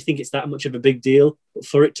 I don't really think it's that much of a big deal, but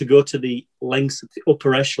for it to go to the lengths of the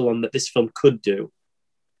upper echelon that this film could do.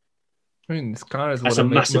 I mean, scar is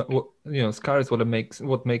what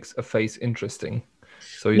makes a face interesting.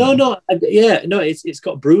 So it's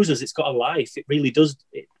got bruises, it's got a life. It really does.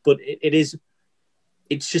 But it's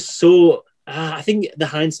just so. I think the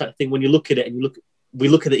hindsight thing, when you look at it and we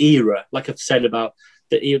look at the era, like I've said about.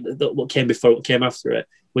 What came before, what came after it.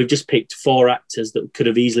 We've just picked 4 actors that could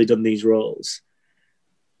have easily done these roles.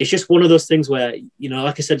 It's just one of those things where, you know,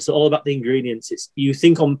 like I said, it's all about the ingredients. You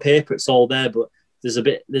think on paper it's all there, but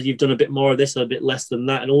you've done a bit more of this or a bit less than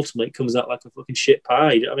that, and ultimately it comes out like a fucking shit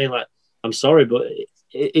pie. You know what I mean? Like, I'm sorry, but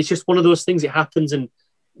it's just one of those things. It happens in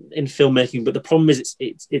filmmaking, but the problem is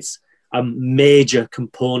it's a major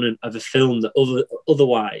component of a film that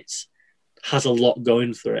otherwise has a lot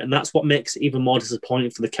going through it, and that's what makes it even more disappointing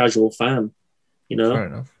for the casual fan. You know, fair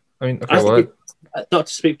enough. I mean, okay, not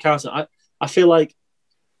to speak Carson, I feel like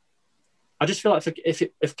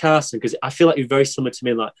if Carson, because I feel like you're very similar to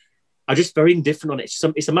me, like I'm just very indifferent on it.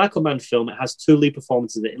 It's a Michael Mann film. It has 2 lead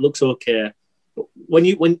performances in it. It looks okay, but when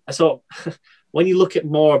you look at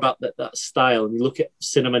more about that style and you look at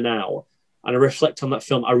cinema now, and I reflect on that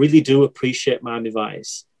film, I really do appreciate Miami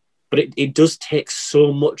Vice, but it does take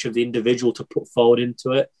so much of the individual to put forward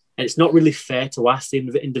into it, and it's not really fair to ask the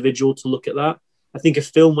individual to look at that. I think a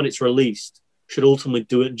film, when it's released, should ultimately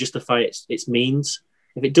do it and justify its means.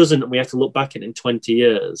 If it doesn't, we have to look back at it in 20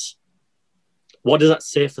 years. What does that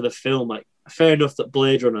say for the film? Like, fair enough that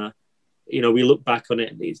Blade Runner, we look back on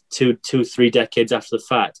it these 2-3 decades after the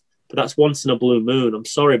fact, but that's once in a blue moon. I'm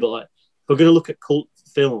sorry, but like, if we're going to look at cult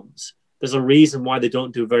films, there's a reason why they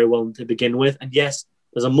don't do very well to begin with. And yes,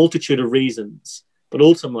 there's a multitude of reasons, but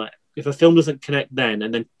ultimately, if a film doesn't connect then,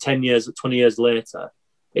 and then 10 years or 20 years later,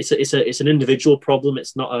 it's an individual problem.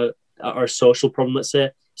 It's not a social problem, let's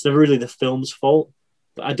say. It's never really the film's fault.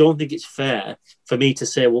 But I don't think it's fair for me to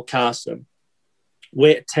say, well, Carson,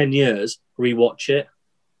 wait 10 years, rewatch it.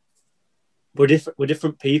 We're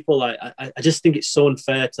different people. Like, I just think it's so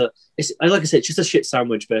unfair to. Like I said, it's just a shit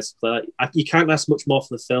sandwich, basically. Like, you can't ask much more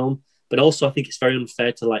from the film, but also I think it's very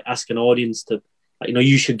unfair to like ask an audience to, like,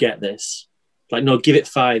 you should get this. Like, no, give it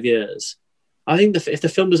 5 years. I think if the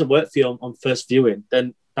film doesn't work for you on first viewing,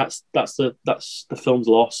 then that's the film's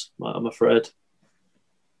loss, I'm afraid.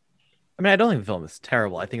 I mean, I don't think the film is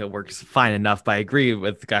terrible. I think it works fine enough, but I agree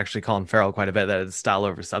with actually Colin Farrell quite a bit that it's style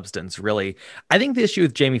over substance, really. I think the issue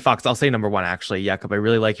with Jamie Foxx, I'll say number one, actually, Jakob, I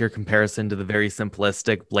really like your comparison to the very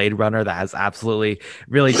simplistic Blade Runner that has absolutely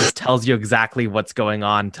really just tells you exactly what's going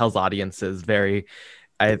on, tells audiences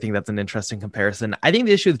I think that's an interesting comparison. I think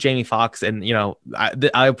the issue with Jamie Foxx, and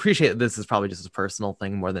I appreciate that this is probably just a personal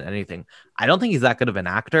thing more than anything. I don't think he's that good of an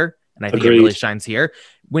actor, and I think Agreed. It really shines here.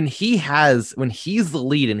 When he's the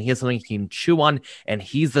lead and he has something he can chew on, and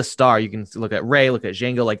he's the star. You can look at Ray, look at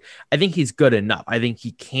Django. Like, I think he's good enough. I think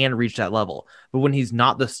he can reach that level. But when he's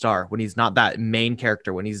not the star, when he's not that main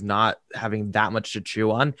character, when he's not having that much to chew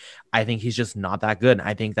on, I think he's just not that good.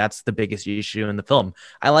 I think that's the biggest issue in the film.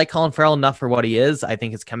 I like Colin Farrell enough for what he is. I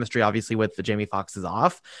think his chemistry, obviously, with the Jamie Foxx is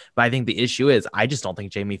off. But I think the issue is I just don't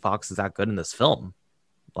think Jamie Foxx is that good in this film.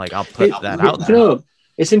 Like, I'll put that out there.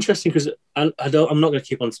 It's interesting because I'm not going to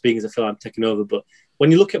keep on speaking as I feel I'm taking over, but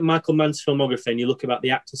when you look at Michael Mann's filmography and you look about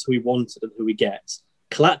the actors who he wanted and who he gets,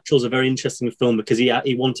 Collateral's a very interesting film because he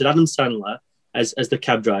wanted Adam Sandler as the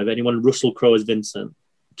cab driver and he wanted Russell Crowe as Vincent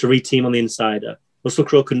to re-team on The Insider. Russell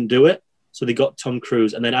Crowe couldn't do it, so they got Tom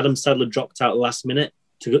Cruise, and then Adam Sandler dropped out last minute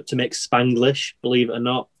to make Spanglish, believe it or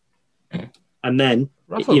not. And then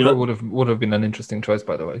Russell Crowe would have been an interesting choice,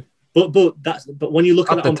 by the way. But when you look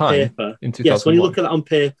at that on paper, yes, when you look at that on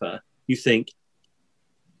paper, you think,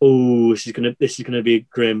 oh, this is gonna be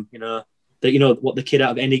grim. What the kid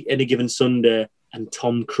out of any given Sunday and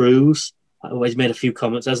Tom Cruise. He's made a few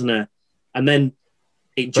comments, hasn't he? And then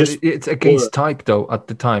it's against type though at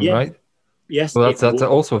the time, right? Yes. Well, that's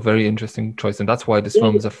also a very interesting choice, and that's why this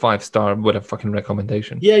film is a 5-star with a fucking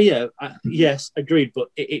recommendation. Yes, agreed. But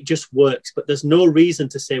it just works. But there's no reason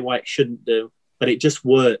to say why it shouldn't do. But it just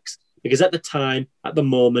works because at the time, at the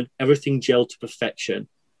moment, everything gelled to perfection.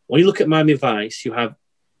 When you look at Miami Vice, you have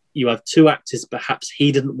 2 actors perhaps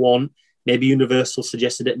he didn't want. Maybe Universal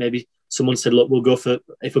suggested it. Maybe someone said, "Look, we'll go for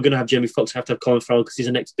if we're going to have Jamie Foxx, we have to have Colin Farrell because he's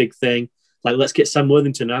the next big thing. Like, let's get Sam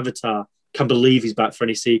Worthington, Avatar. Can't believe he's back for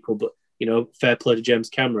any sequel." But fair play to James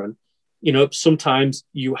Cameron. Sometimes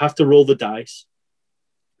you have to roll the dice,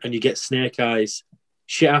 and you get snake eyes.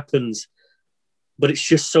 Shit happens. But it's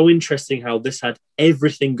just so interesting how this had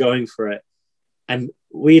everything going for it. And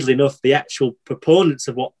weirdly enough, the actual proponents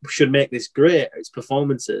of what should make this great, its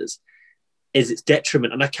performances, is its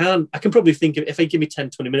detriment. And I can probably think of, if they give me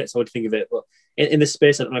 10, 20 minutes, I would think of it. But in this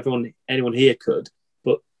space, I don't know if anyone here could.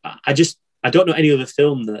 But I don't know any other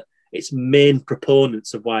film that its main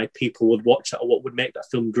proponents of why people would watch it or what would make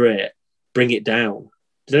that film great bring it down.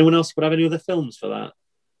 Does anyone else would have any other films for that?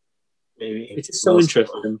 Maybe. It's so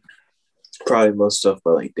interesting. Probably most stuff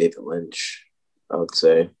by like David Lynch, I would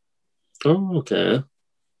say. Oh, okay.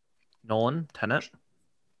 Nolan, Tenet?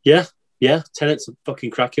 Yeah. Tenet's a fucking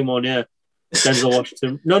cracking one, yeah. Denzel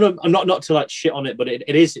Washington. No, I'm not to like shit on it, but it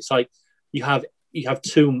is. It's like you have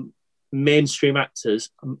 2 mainstream actors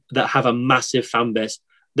that have a massive fan base.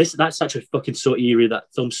 That's actually fucking so eerie. That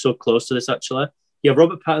film's so close to this, actually. Yeah,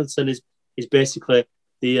 Robert Pattinson is basically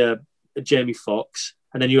the Jamie Foxx.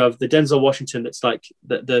 And then you have the Denzel Washington that's like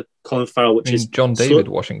the Colin Farrell, which is John David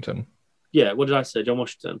Washington. Yeah, what did I say? John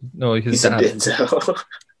Washington? No, he said Denzel.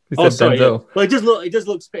 He said sorry. Denzel. Yeah. Well, he does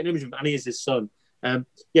look spitting image of him, and he is his son.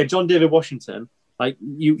 John David Washington. Like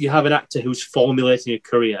you have an actor who's formulating a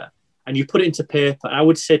career, and you put it into paper. I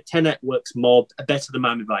would say Tenet works better than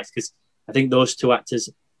Miami Vice because I think those two actors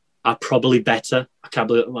are probably better. I can't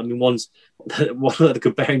believe. I mean, one's one they're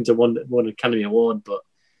comparing to one Academy Award, but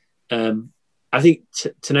I think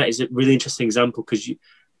Tenet is a really interesting example because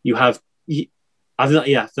you have. I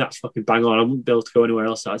think that's fucking bang on. I wouldn't be able to go anywhere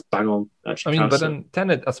else. That's bang on. Actually, I mean, but then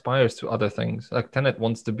Tenet aspires to other things. Like Tenet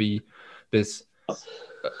wants to be this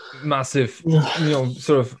massive,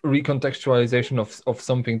 sort of recontextualization of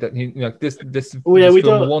something that this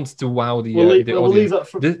film wants to wow the audience.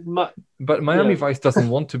 But Miami Vice doesn't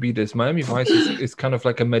want to be this. Miami Vice is kind of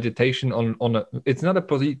like a meditation on a. It's not a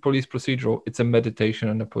police procedural. It's a meditation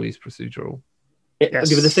on a police procedural.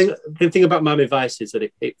 The thing about Miami Vice is that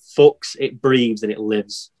it fucks, it breathes, and it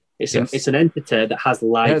lives. It's an entity that has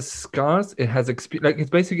life. It has scars. It has experience. Like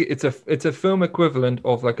it's basically it's a film equivalent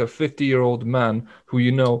of like a 50-year-old man who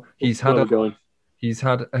he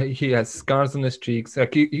has scars on his cheeks.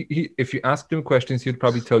 Like he if you asked him questions, he'd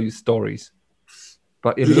probably tell you stories.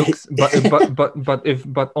 But it looks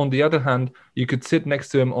but on the other hand, you could sit next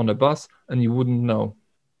to him on a bus and you wouldn't know.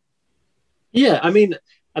 Yeah, I mean.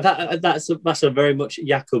 That's a very much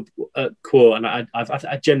Jakub quote, and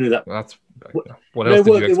I genuinely That's what else did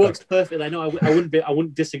you expect? It works perfectly. I know. I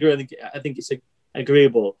wouldn't disagree. I think it's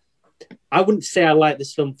agreeable. I wouldn't say I like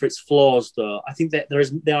this film for its flaws, though. I think that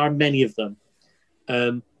there are many of them.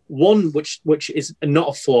 One which is not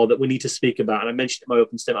a flaw that we need to speak about, and I mentioned it in my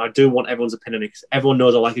open statement. I do want everyone's opinion because everyone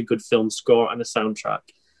knows I like a good film score and a soundtrack.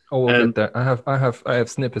 Oh, we'll get there. I have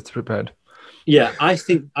snippets prepared. Yeah, I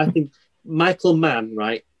think Michael Mann,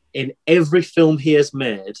 right, in every film he has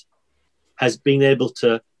made, has been able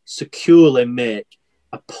to securely make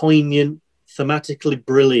a poignant, thematically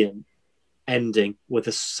brilliant ending with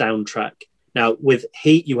a soundtrack. Now, with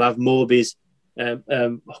Heat, you have Moby's,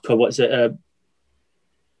 what's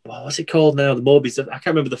it called now? The Moby's, I can't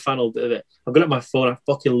remember the final bit of it. I've got it on my phone. I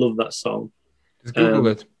fucking love that song. Just Google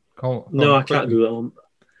it. I can't Google it.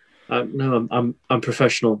 No, I'm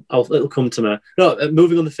professional. It'll come to me. No,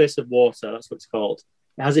 Moving on the Face of Water. That's what it's called.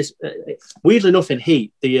 It has this. Weirdly enough, in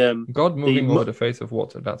Heat, God moving over the face of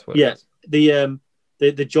water. That's what. Yeah,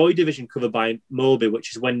 the Joy Division covered by Moby,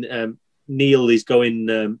 which is when Neil is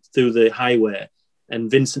going through the highway and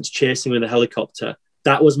Vincent's chasing him in a helicopter.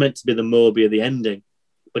 That was meant to be the Moby of the ending,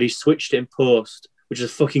 but he switched it in post, which is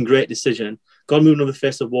a fucking great decision. God Moving over the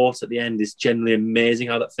Face of Water at the end is genuinely amazing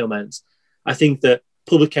how that film ends. I think that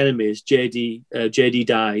Public Enemies, JD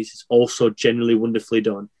Dies, is also genuinely wonderfully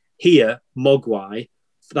done. Here, Mogwai,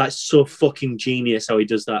 that's so fucking genius how he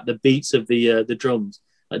does that. The beats of the drums,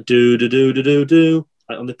 like do do do do do do,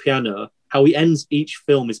 like on the piano. How he ends each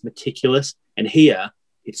film is meticulous, and here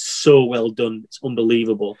it's so well done. It's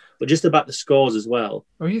unbelievable. But just about the scores as well.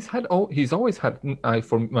 Oh, he's always had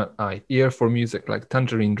ear for music, like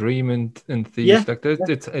Tangerine Dream and Thieves. Like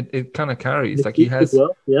it kind of carries. Like he has.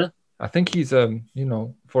 Well, yeah. I think he's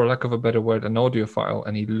for lack of a better word, an audiophile,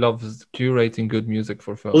 and he loves curating good music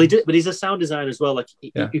for films. Well, but he's a sound designer as well. Like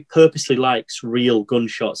he purposely likes real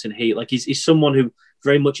gunshots in Heat. Like he's someone who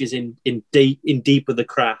very much is in deep with the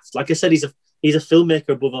craft. Like I said, he's a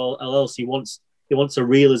filmmaker above all else. He wants a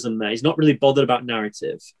realism there. He's not really bothered about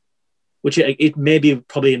narrative, which it may be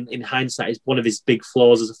probably in hindsight is one of his big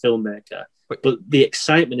flaws as a filmmaker. But the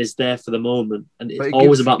excitement is there for the moment, and it's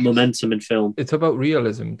always about momentum in film. It's about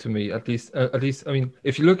realism to me, at least. I mean,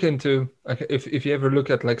 if you look into, if you ever look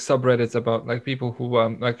at like subreddits about like people who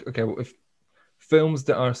if films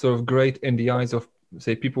that are sort of great in the eyes of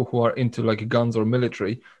say people who are into like guns or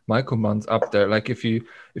military, Michael Mann's up there. Like if you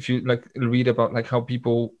like read about like how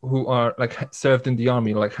people who are like served in the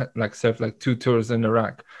army, like served like 2 tours in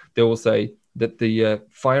Iraq, they will say that the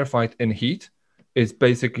firefight in Heat is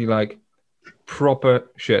basically like proper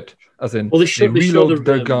shit, as in they reload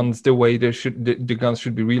their guns the way they should. The guns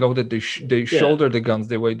should be reloaded. They shoulder the guns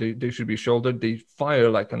the way they should be shouldered. They fire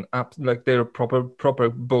like like they're proper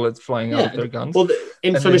bullets flying out of their guns. Well,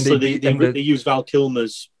 infamously, they use Val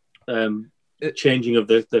Kilmer's changing of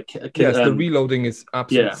the yes, the reloading is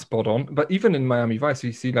absolutely spot on. But even in Miami Vice,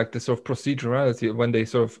 you see like the sort of procedurality when they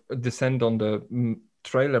sort of descend on the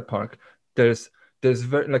trailer park. There's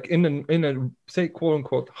very like in a say quote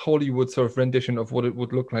unquote Hollywood sort of rendition of what it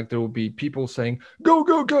would look like. There will be people saying go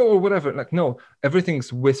go go or whatever. Like no,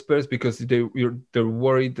 everything's whispers because they're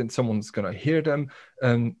worried that someone's gonna hear them.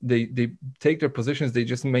 They take their positions. They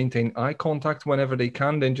just maintain eye contact whenever they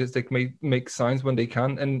can. Then just like make signs when they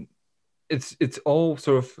can. And it's all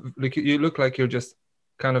sort of like you look like you're just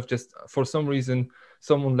kind of just for some reason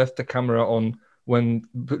someone left the camera on when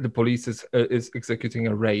the police is executing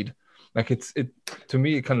a raid. Like it to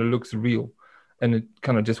me, it kind of looks real. and it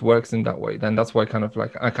kind of just works in that way, then that's why kind of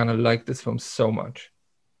like I kind of like this film so much.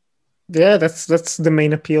 Yeah, that's the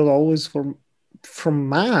main appeal always from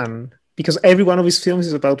Mann, because every one of his films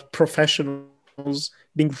is about professionals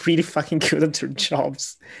being really fucking good at their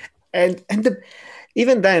jobs, and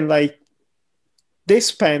even then, like, they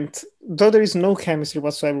spent, though there is no chemistry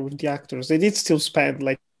whatsoever with the actors, they did still spend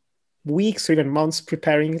like weeks or even months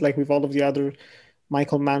preparing, like with all of the other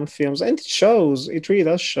Michael Mann films, and it shows. It really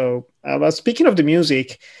does show. But speaking of the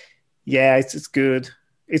music, yeah, it's good.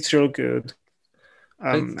 It's real good.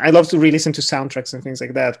 I love to re-listen to soundtracks and things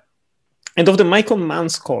like that. And of the Michael Mann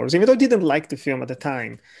scores, even though I didn't like the film at the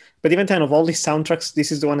time, but even then, of all these soundtracks,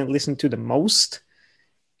 this is the one I listened to the most.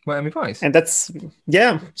 Miami Vice. And that's,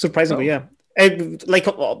 yeah, surprisingly, yeah. And like,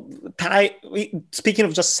 speaking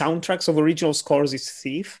of just soundtracks of original scores, is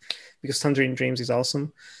Thief, because Tangerine Dreams is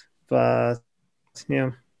awesome. But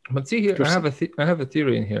yeah. But see here, I have a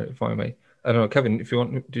theory in here, if I may. I don't know, Kevin, if you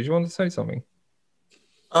want, did you want to say something?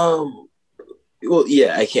 Well,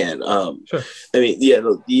 yeah, I can. Sure. I mean, yeah,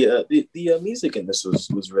 the music in this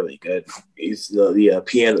was really good. It's the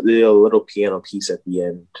piano, the little piano piece at the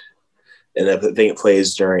end, and I think it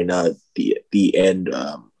plays during the end.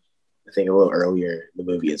 I think a little earlier in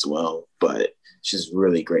the movie as well, but it's just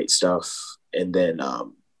really great stuff. And then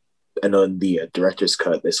and on the director's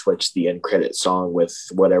cut, they switched the end credit song with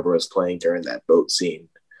whatever was playing during that boat scene,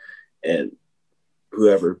 and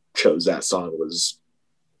whoever chose that song was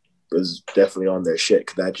definitely on their shit,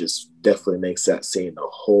 because that just definitely makes that scene a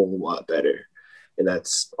whole lot better, and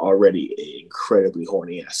that's already an incredibly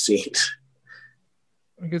horny ass scene.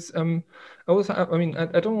 I guess I don't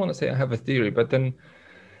want to say I have a theory, but then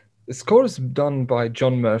the score is done by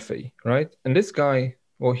John Murphy, right? And this guy,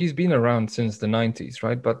 well, he's been around since the 90s,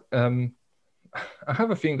 right? But I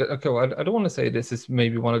have a feeling that, okay, well, I don't want to say this is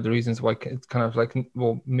maybe one of the reasons why it's kind of like,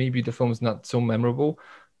 well, maybe the film is not so memorable,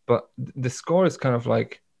 but the score is kind of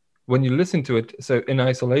like, when you listen to it, so in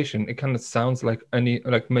isolation, it kind of sounds like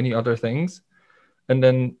many other things. And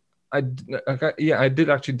then I did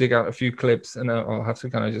actually dig out a few clips, and I'll have to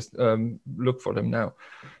kind of just look for them now.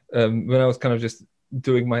 When I was kind of just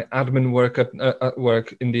doing my admin work at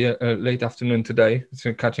work in the late afternoon today,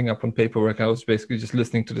 so catching up on paperwork, I was basically just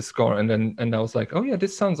listening to the score, and I was like, oh yeah,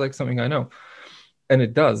 this sounds like something I know. And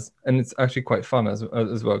it does, and it's actually quite fun as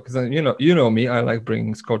well, because you know me, I like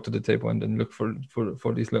bringing score to the table and then look for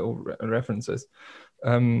these little references.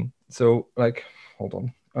 So like, hold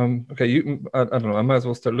on. Okay, I don't know. I might as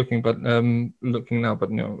well start looking, but looking now.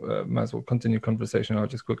 But might as well continue conversation. I'll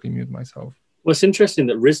just quickly mute myself. Well, it's interesting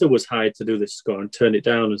that RZA was hired to do this score and turned it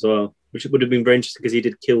down as well, which would have been very interesting because he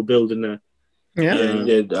did Kill Bill, didn't he? Yeah, he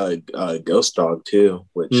did Ghost Dog too,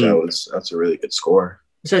 which that's a really good score.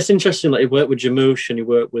 So it's interesting. Like, he worked with Jarmusch and he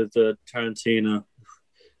worked with Tarantino.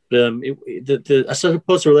 I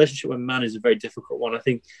suppose the relationship with Mann is a very difficult one. I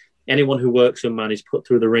think anyone who works with Mann is put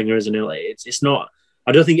through the ringer, isn't it? Like, it's not.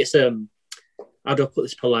 I don't think it's how do I put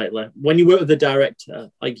this politely? When you work with a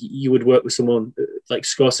director, like you would work with someone like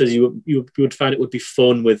Scorsese, you would find it would be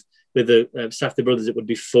fun with the Safdie brothers. It would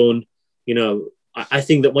be fun, you know. I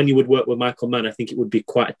think that when you would work with Michael Mann, I think it would be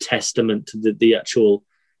quite a testament to the actual.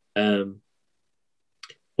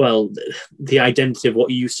 The identity of what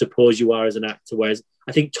you suppose you are as an actor. Whereas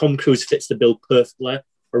I think Tom Cruise fits the bill perfectly,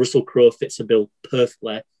 or Russell Crowe fits the bill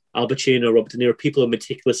perfectly. Al Pacino, Robert De Niro, people are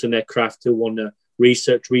meticulous in their craft who want to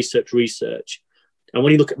research. And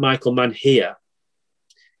when you look at Michael Mann here,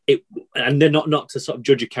 and they're not to sort of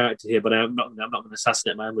judge a character here, but I'm not going to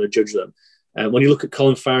assassinate them. I'm going to judge them. When you look at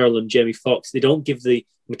Colin Farrell and Jamie Foxx, they don't give the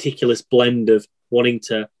meticulous blend of wanting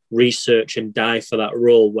to research and die for that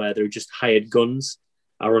role where they're just hired guns.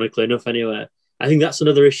 Ironically enough, anyway. I think that's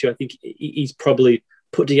another issue. I think he's probably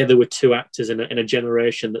put together with two actors in a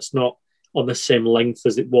generation that's not on the same length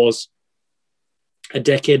as it was a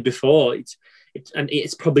decade before.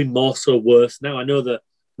 It's probably more so worse now. I know that,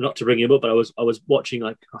 not to bring him up, but I was watching,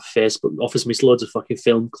 like, Facebook offers me loads of fucking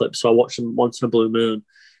film clips, so I watched them once in a blue moon.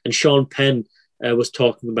 And Sean Penn was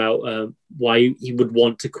talking about why he would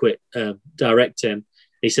want to quit directing.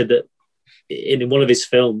 He said that in one of his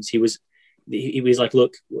films, he was like,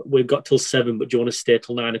 look, we've got till 7, but do you want to stay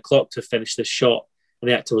till 9 o'clock to finish this shot? And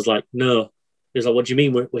the actor was like, no. He was like, what do you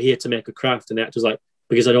mean? We're here to make a craft. And the actor was like,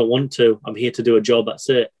 because I don't want to. I'm here to do a job. That's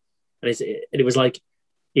it. And it was like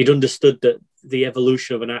he'd understood that the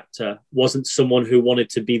evolution of an actor wasn't someone who wanted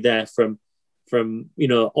to be there from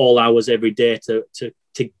all hours every day to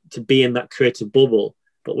be in that creative bubble,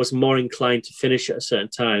 but was more inclined to finish at a certain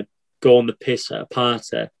time, go on the piss at a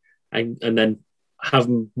party, and then have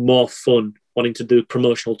more fun wanting to do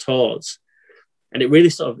promotional tours. And it really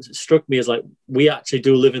sort of struck me as like, we actually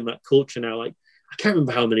do live in that culture now. Like, I can't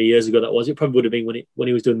remember how many years ago that was. It probably would have been when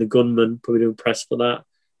he was doing The Gunman, probably doing press for that.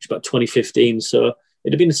 It's about 2015. So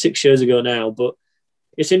it'd have been 6 years ago now. But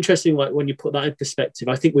it's interesting, like when you put that in perspective.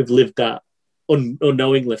 I think we've lived that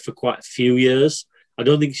unknowingly for quite a few years. I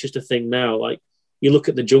don't think it's just a thing now. Like you look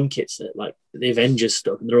at the junkets that like the Avengers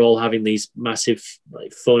stuff, and they're all having these massive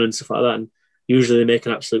like fun and stuff like that. And usually they make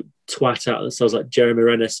an absolute twat out of themselves, like Jeremy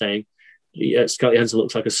Renner saying Scarlett Johansson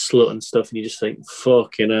looks like a slut and stuff, and you just think,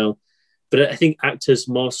 fucking hell. But I think actors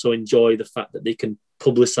more so enjoy the fact that they can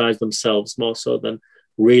publicize themselves more so than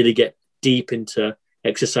really get deep into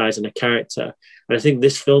exercising a character. And I think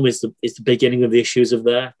this film is the beginning of the issues of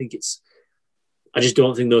there. I just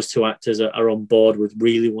don't think those two actors are on board with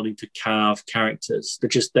really wanting to carve characters. They're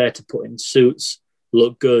just there to put in suits,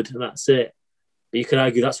 look good, and that's it. But you could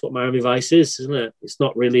argue that's what Miami Vice is, isn't it? It's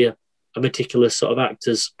not really a meticulous sort of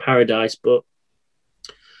actor's paradise, but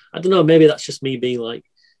I don't know, maybe that's just me being like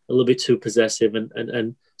a little bit too possessive,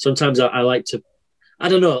 and sometimes I like to, I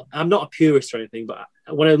don't know, I'm not a purist or anything, but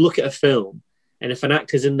when I look at a film and if an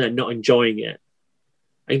actor's in there not enjoying it,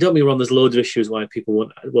 and don't be wrong, there's loads of issues why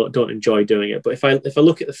people don't enjoy doing it, but if I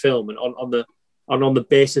look at the film and on the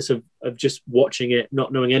basis of just watching it,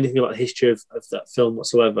 not knowing anything about the history of that film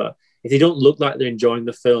whatsoever, if they don't look like they're enjoying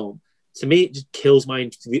the film, to me it just kills my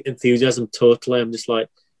enthusiasm totally. I'm just like,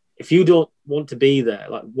 if you don't want to be there,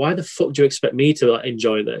 like, why the fuck do you expect me to like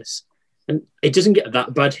enjoy this? And it doesn't get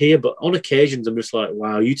that bad here, but on occasions I'm just like,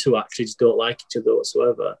 wow, you two actually just don't like each other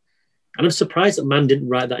whatsoever. And I'm surprised that Mann didn't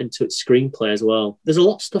write that into its screenplay as well. There's a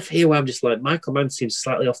lot of stuff here where I'm just like, Michael Mann seems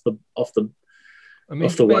slightly off the. I mean,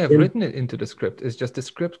 he may have written it into the script. It's just the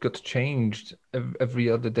script got changed every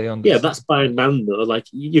other day on. Yeah, that's by Mann though. Like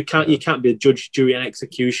you can't be a judge, jury, and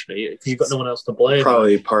executioner because you've got no one else to blame.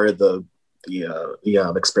 Probably part of the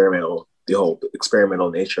whole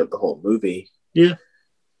experimental nature of the whole movie. Yeah.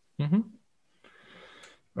 Mm-hmm.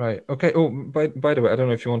 Right. Okay. Oh, by the way, I don't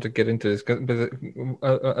know if you want to get into this, but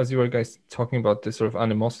as you were guys talking about this sort of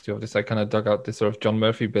animosity of this, I kind of dug out this sort of John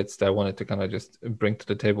Murphy bits that I wanted to kind of just bring to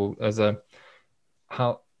the table as a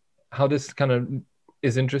how this kind of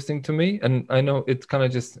is interesting to me. And I know it's kind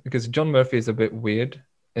of just because John Murphy is a bit weird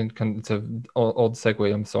and it's an odd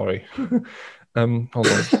segue. I'm sorry. Hold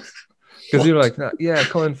on. Because you're like, yeah,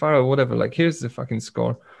 Colin Farrell, whatever. Like, here's the fucking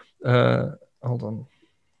score. Hold on.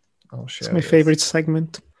 I'll share. It's my favorite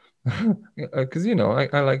segment. Because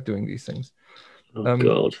I like doing these things. Oh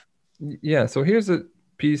God. Yeah. So here's a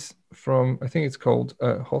piece from, I think it's called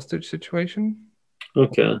Hostage Situation.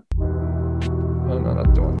 Okay. Oh, no,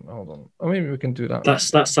 not the one. Hold on. Oh, maybe we can do that. That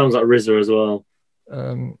sounds like RZA as well.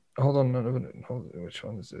 Hold on. No, which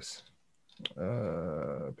one is this?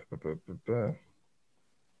 Oh,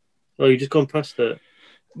 you just gone past it.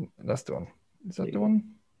 That's the one. Is that the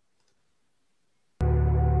one?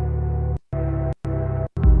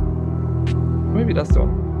 Maybe that's the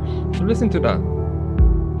one. So listen to that.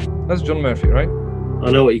 That's John Murphy, right?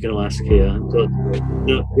 I know what you're going to ask here.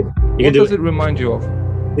 What does it remind you of?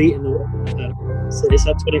 So it's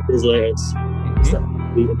like 20 years later.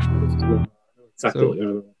 Exactly what you're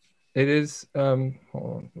on. It is. Hold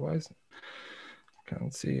on. Why is it?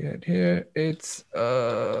 Can't see it here. It's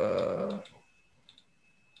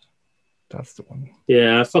that's the one.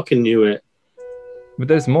 Yeah, I fucking knew it. But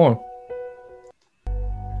there's more.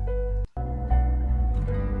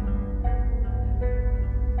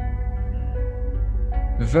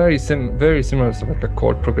 Very similar, so like a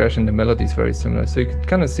chord progression. The melody is very similar, so you can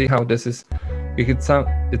kind of see how this is. It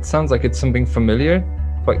sounds like it's something familiar,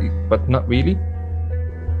 but not really.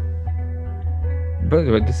 By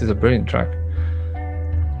the way, this is a brilliant track.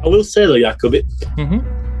 I will say though, Jakob,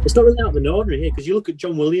 it's not really out of the ordinary here because you look at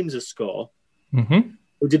John Williams' score,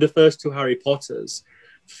 who did the first two Harry Potters.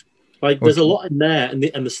 Like, there's a lot in there,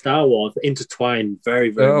 and the Star Wars intertwine very,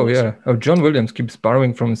 very much. Oh, yeah. Oh, John Williams keeps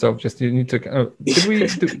borrowing from himself. Just you need to.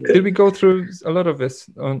 Did we go through a lot of this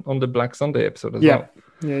on the Black Sunday episode as well?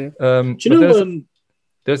 Yeah. Do you know?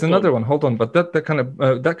 There's another one. Hold on, but that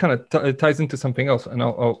kind of ties into something else, and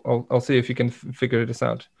I'll see if you can figure this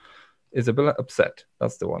out. Isabella Upset.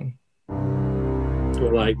 That's the one. I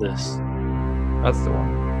like this. That's the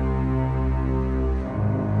one.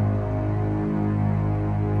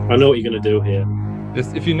 I know what you're going to do here.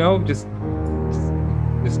 Just if you know, just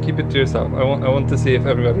keep it to yourself. I want to see if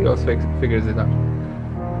everybody else figures it out.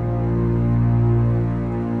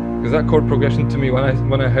 Because that chord progression to me,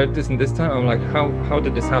 when I heard this and this time, I'm like, how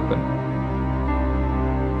did this happen?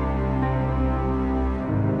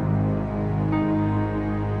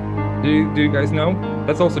 Do you guys know?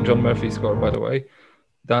 That's also John Murphy's score, by the way.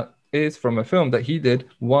 That is from a film that he did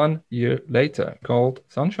 1 year later called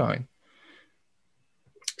Sunshine.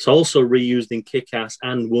 It's also reused in Kick-Ass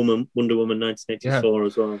and Wonder Woman 1984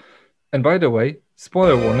 as well. And by the way,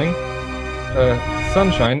 spoiler warning,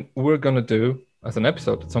 Sunshine we're going to do as an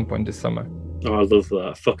episode at some point this summer. Oh, I love that.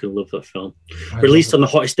 I fucking love that film. Released on the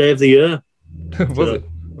hottest day of the year. Was it?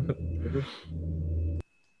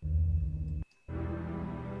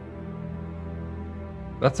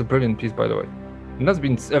 That's a brilliant piece, by the way. And that's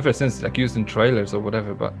been ever since like used in trailers or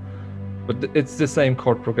whatever, but it's the same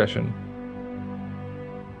chord progression.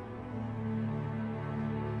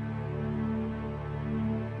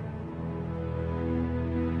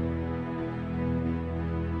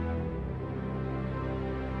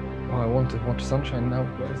 Oh, I want Sunshine now.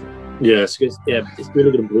 Where is it? Yeah, it's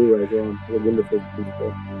really good on Blu-ray as well. It's wonderful.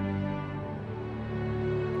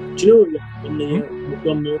 Do you know in the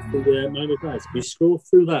John Murphy Miami Vice? If you scroll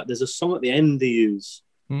through that, there's a song at the end they use.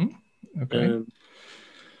 Okay.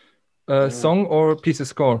 Song or piece of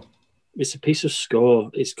score? It's a piece of score.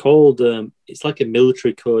 It's called. It's like a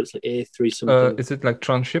military code. It's like A3 something. Is it like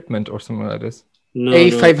Transshipment or something like this? No,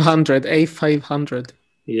 A500. A500.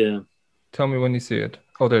 Yeah. Tell me when you see it.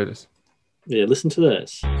 Oh, there it is. Yeah, listen to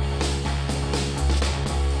this.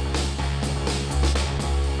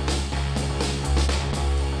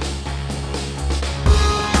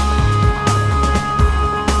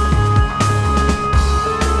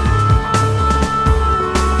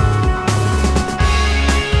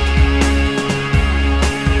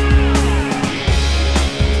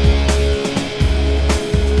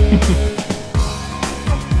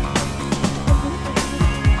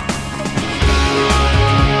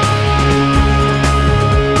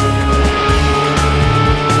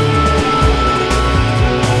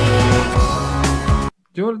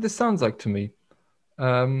 Do you know what this sounds like to me?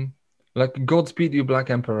 Like Godspeed You Black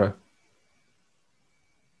Emperor.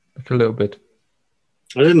 Like a little bit.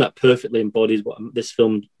 I think that perfectly embodies what this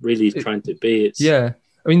film really is trying to be. Yeah.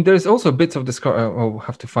 I mean, there's also bits of the score, I'll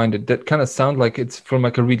have to find it, that kind of sound like it's from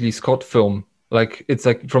like a Ridley Scott film. Like it's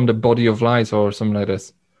like from The Body of Lies or something like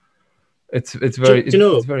this. It's very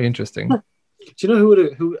it's very interesting. Do you know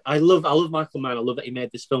who I love Michael Mann. I love that he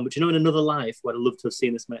made this film. But do you know, in another life, where I'd love to have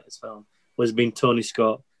seen this make this film was being Tony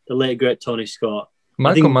Scott, the late great Tony Scott.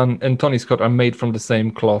 Michael Mann and Tony Scott are made from the same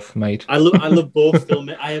cloth, mate. I love both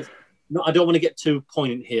films. I don't want to get too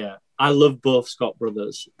poignant here. I love both Scott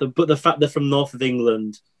brothers. But the fact they're from north of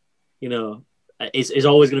England, you know, is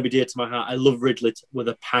always going to be dear to my heart. I love Ridley with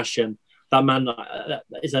a passion. That man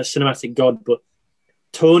is a cinematic god, but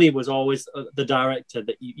Tony was always the director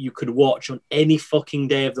that you could watch on any fucking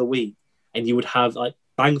day of the week, and you would have like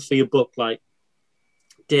bang for your buck, like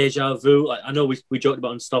Deja Vu. Like, I know we joked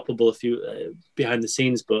about Unstoppable a few behind the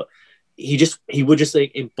scenes, but he would just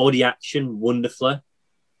like embody action wonderfully.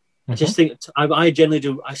 I just think I generally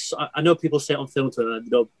do. I know people say it on film Twitter,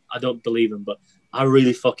 and I don't believe them, but I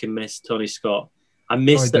really fucking miss Tony Scott. I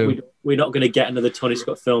miss that we're not going to get another Tony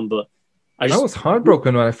Scott film, but I was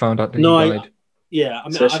heartbroken when I found out that he died. Yeah, I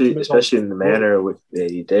mean, especially in the manner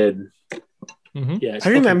that he did. Mm-hmm. Yeah, I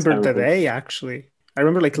remember the day actually. I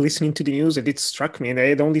remember like listening to the news, and it struck me, and I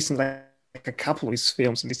had only seen like a couple of his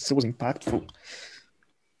films, and it still was impactful.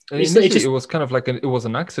 Initially, it was kind of like it was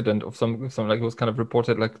an accident of some like it was kind of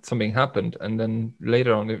reported like something happened, and then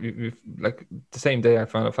later on, like the same day, I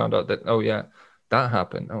found out that that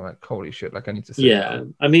happened. I'm like, holy shit! Like I need to see. Yeah,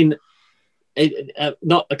 I mean,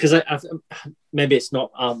 not because maybe it's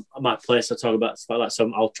not my place to talk about stuff like that,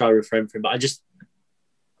 so I'll try to refrain from it. But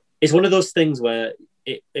it's one of those things where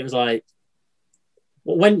it was like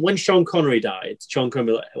when Sean Connery died. Sean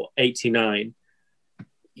Connery was like 89.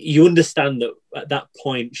 You understand that at that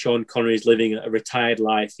point, Sean Connery is living a retired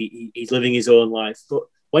life. He's living his own life. But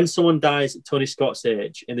when someone dies at Tony Scott's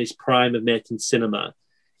age, in his prime of making cinema,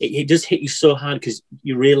 it does hit you so hard because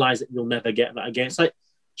you realise that you'll never get that again. It's like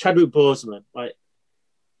Chadwick Boseman. Like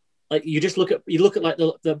you look at like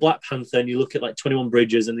the Black Panther, and you look at like 21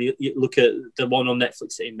 Bridges, and you look at the one on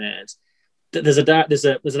Netflix that he made. There's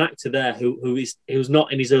an actor there who's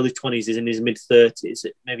not in his early 20s, he's in his mid 30s,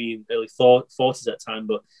 maybe early 40s at the time,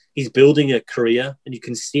 but he's building a career, and you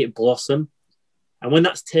can see it blossom. And when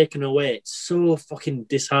that's taken away, it's so fucking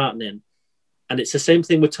disheartening. And it's the same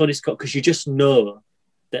thing with Tony Scott, because you just know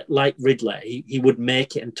that, like Ridley, he would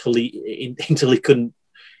make it until he couldn't.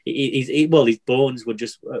 His bones would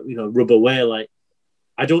just rub away. Like,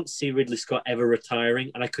 I don't see Ridley Scott ever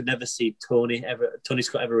retiring, and I could never see Tony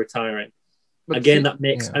Scott ever retiring. But again, that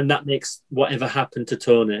makes whatever happened to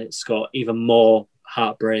Tony Scott even more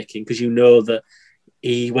heartbreaking, because you know that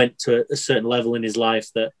he went to a certain level in his life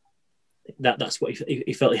that's what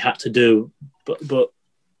he felt he had to do. But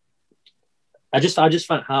I just find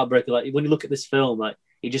it heartbreaking. Like when you look at this film, like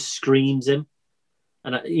he just screams him.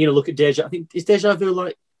 And look at Deja. I think is Deja Vu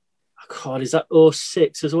like, oh God, is that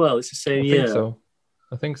 06 as well? It's the same year.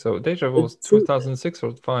 I think so. Deja Vu was 2006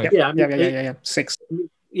 or 5. Yeah. 6.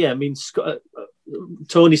 Yeah, I mean,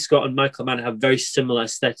 Tony Scott and Michael Mann have very similar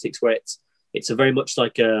aesthetics, where it's a very much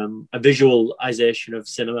like a visualization of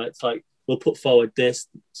cinema. It's like, we'll put forward this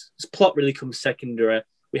plot really comes secondary.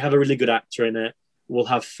 We have a really good actor in it. We'll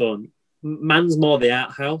have fun. Mann's more the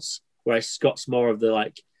art house, whereas Scott's more of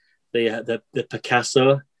the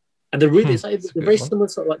Picasso. And they're really they're very similar,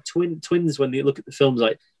 sort of like twins when they look at the films.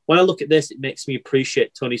 Like, when I look at this, it makes me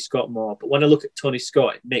appreciate Tony Scott more. But when I look at Tony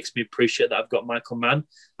Scott, it makes me appreciate that I've got Michael Mann.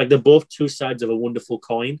 Like, they're both two sides of a wonderful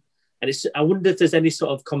coin. And I wonder if there's any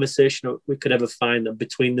sort of conversation we could ever find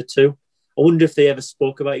between the two. I wonder if they ever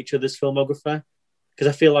spoke about each other's filmography, because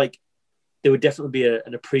I feel like there would definitely be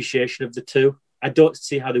an appreciation of the two. I don't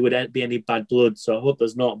see how there would be any bad blood, so I hope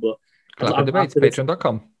there's not. But Clapper Debates,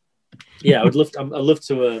 Patreon.com. Yeah, I'd love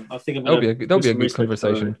to. I think that'll be a good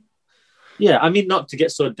conversation. Yeah, I mean, not to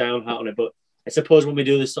get so down on it, but I suppose when we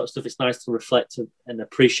do this sort of stuff, it's nice to reflect and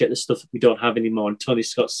appreciate the stuff that we don't have anymore. And Tony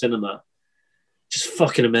Scott's cinema, just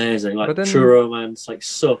fucking amazing. Like, True Romance, like,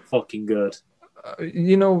 so fucking good.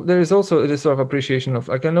 There is also this sort of appreciation of,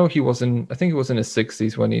 like, I know he was in his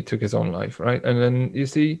 60s when he took his own life, right? And then you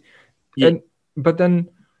see, but then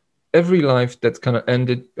every life that's kind of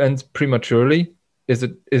ends prematurely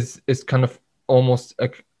is kind of almost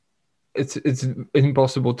like it's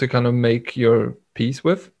impossible to kind of make your peace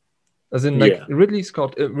with. As in, like, Ridley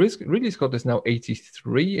Scott is now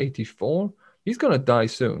 83, 84. He's gonna die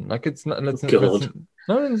soon. Like, it's not. Let's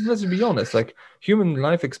be honest. Like, human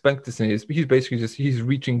life expectancy he's basically he's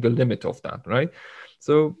reaching the limit of that, right?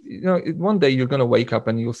 So, one day you're gonna wake up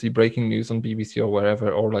and you'll see breaking news on BBC or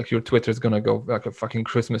wherever, or like your Twitter's gonna go like a fucking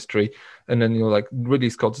Christmas tree, and then you're like, Ridley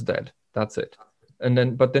Scott's dead. That's it.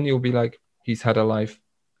 But then you'll be like, he's had a life,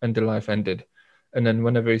 and the life ended. And then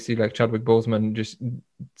whenever you see like Chadwick Boseman just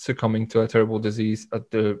succumbing to a terrible disease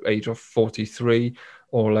at the age of 43,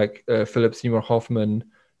 or like Philip Seymour Hoffman,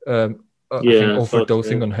 I think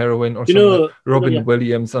overdosing on heroin, or something. Robin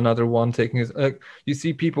Williams, another one taking his. You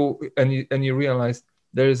see people, and you realize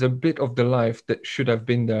there is a bit of the life that should have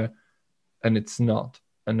been there, and it's not.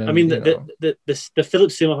 And then, I mean, the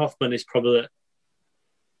Philip Seymour Hoffman is probably.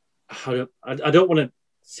 I don't want to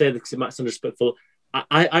say this because it might sound disrespectful.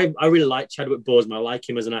 I really like Chadwick Boseman. I like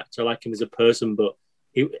him as an actor. I like him as a person, but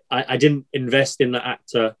I didn't invest in that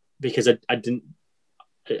actor because it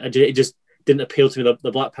just didn't appeal to me.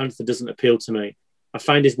 The Black Panther doesn't appeal to me. I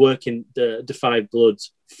find his work in the Defy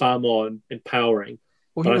Bloods far more empowering.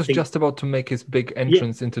 Well, he was just about to make his big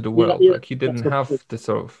entrance into the world. Like, he didn't have the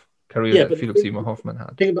sort of career that Philip Seymour Hoffman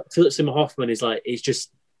had. The thing about Philip Seymour Hoffman is, like, he's just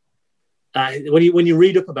when you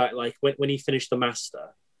read up about it, like when he finished The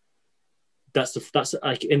Master. That's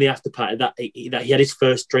like in the after party that he had his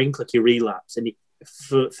first drink, like he relapsed, and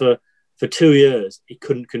for 2 years he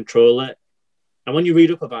couldn't control it. And when you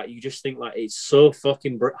read up about it, you just think, like, it's so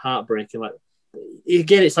fucking heartbreaking. Like,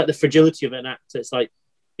 again, it's like the fragility of an actor. It's like,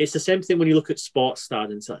 it's the same thing when you look at sports stars,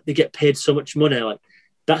 and it's like they get paid so much money. Like,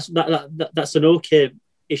 that's an okay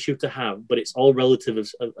issue to have, but it's all relative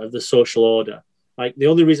of the social order. Like, the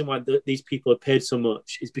only reason why these people are paid so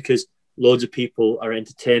much is because loads of people are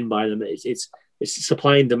entertained by them. It's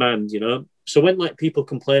supply and demand, So when, like, people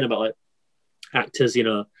complain about, like, actors,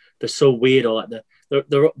 they're so weird, or like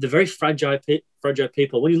they're very fragile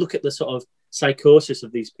people. When you look at the sort of psychosis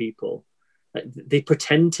of these people, like, they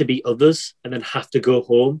pretend to be others and then have to go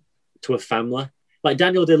home to a family. Like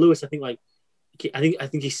Daniel Day-Lewis, I think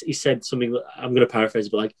he said something. I'm going to paraphrase,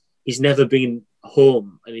 but like, he's never been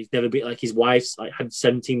home, and he's never been, like, his wife's like had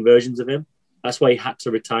 17 versions of him. That's why he had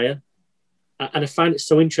to retire. And I find it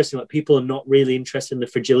so interesting, like, people are not really interested in the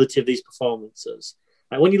fragility of these performances.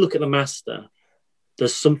 Like, when you look at The Master,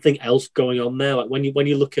 there's something else going on there. Like, when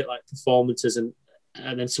you look at, like, performances and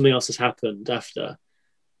then something else has happened after,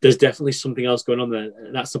 there's definitely something else going on there.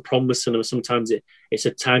 And that's the problem with cinema. Sometimes it's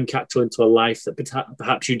a time capsule into a life that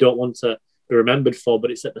perhaps you don't want to be remembered for,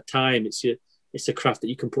 but it's at the time, it's a craft that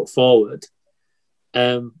you can put forward.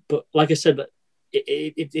 But like I said,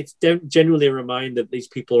 it's generally a reminder that these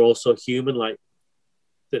people are also human. Like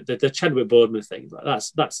the Chadwick Boseman thing, like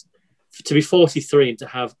that's to be 43 and to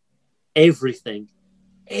have everything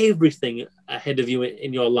ahead of you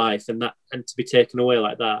in your life, and to be taken away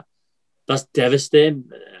like that, that's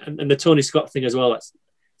devastating. And the Tony Scott thing as well,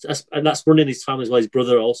 that's running his family as well. His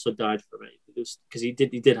brother also died from it because he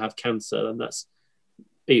did have cancer, and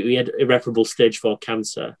he had irreparable stage 4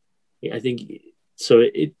 cancer. I think. So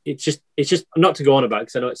it's just not to go on about,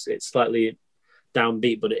 because I know it's slightly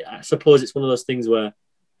downbeat, but I suppose it's one of those things where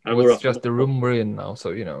And Well, we're it's off. just the room we're in now, so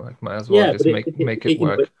like might as well just make it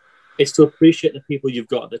work. It's to appreciate the people you've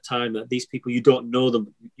got at the time. That these people, you don't know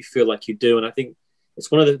them, you feel like you do. And I think it's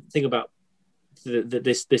one of the thing about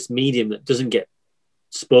this medium that doesn't get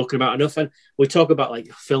spoken about enough. And we talk about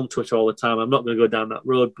like film Twitter all the time. I'm not going to go down that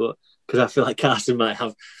road, but because I feel like Carson might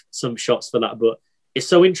have some shots for that. But it's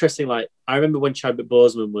so interesting. Like I remember when Chadwick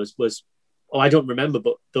Boseman was I don't remember,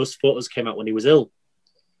 but those photos came out when he was ill.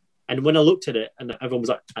 And when I looked at it, and everyone was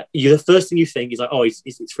like, the first thing you think is like, oh,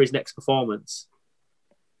 it's for his next performance.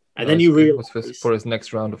 And then you realize it was for his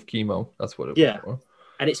next round of chemo. That's what it was for.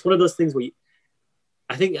 And it's one of those things where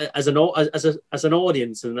I think as an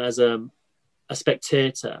audience and as a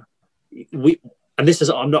spectator, and this is,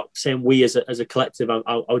 I'm not saying we as a collective,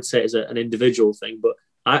 I would say as an individual thing, but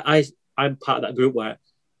I'm part of that group where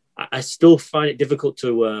I still find it difficult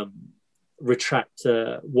to retract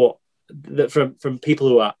from people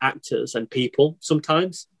who are actors and people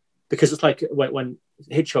sometimes, because it's like when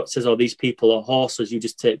Hitchcock says, "Oh, these people are horses. You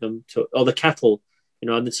just take them to, or the cattle," and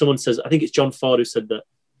then someone says, I think it's John Ford who said that,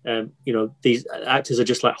 these actors are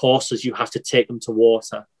just like horses. You have to take them to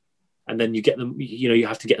water, and then you get them. You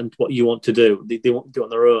have to get them to what you want to do. They won't do it on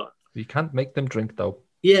their own. You can't make them drink though.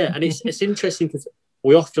 Yeah, and it's interesting because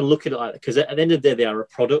we often look at it like that, because at the end of the day, they are a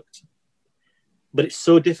product. But it's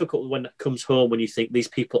so difficult when it comes home when you think these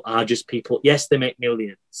people are just people. Yes, they make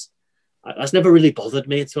millions. That's never really bothered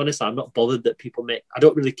me, to be honest. I'm not bothered that people make. I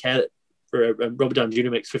don't really care that Robert Downey Jr.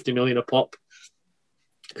 makes $50 million a pop,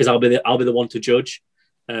 because I'll be the one to judge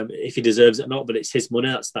if he deserves it or not. But it's his money.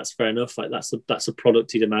 That's fair enough. Like that's a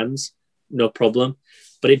product he demands, no problem.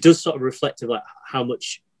 But it does sort of reflect of like how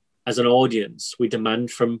much, as an audience, we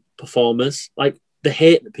demand from performers. Like the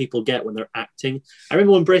hate that people get when they're acting. I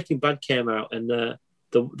remember when Breaking Bad came out, and I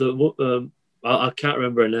can't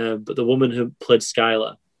remember her name, but the woman who played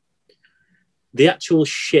Skylar, the actual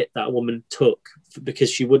shit that woman took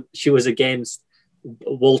because she was against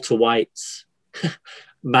Walter White's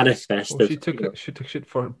manifest. Well, she took shit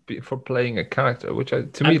for playing a character, which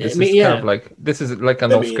to me this is kind of like, this is like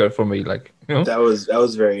an Oscar for me. Like, that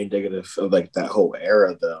was very indicative of like that whole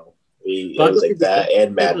era, though. It was like that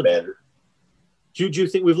and Mad Men. Do you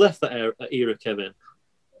think we've left that era, Kevin?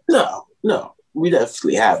 No, we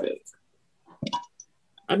definitely haven't.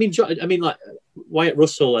 I mean, like Wyatt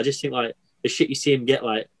Russell. I just think like the shit you see him get.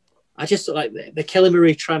 Like, I just like the Kelly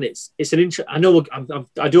Marie Tran. It's an intro. I know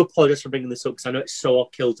I do apologize for bringing this up because I know it's so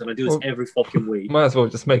off kilter, and I do this every fucking week. Might as well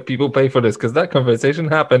just make people pay for this, because that conversation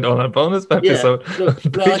happened on a bonus episode.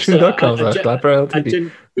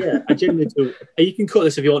 Patreon.com/GladBroLTD. I genuinely do. You can cut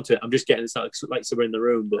this if you want to. I'm just getting this out like someone in the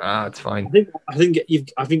room, but it's fine. I think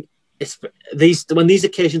it's when these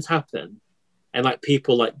occasions happen, and like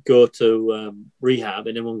people like go to rehab,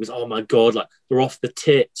 and everyone goes, "Oh my god, like they're off the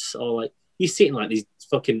tits," or like you see it in like these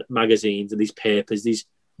fucking magazines and these papers, these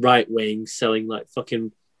right wings selling like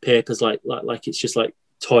fucking papers like it's just like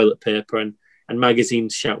toilet paper, and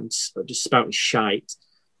magazines just spouting shite,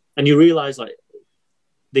 and you realize like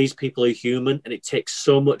these people are human, and it takes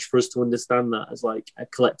so much for us to understand that as like a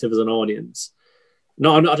collective, as an audience.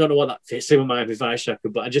 No, I don't know what that fits in with Miami Vice, Shaka,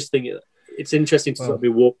 but I just think it's interesting to sort of be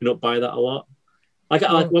woken up by that a lot. Like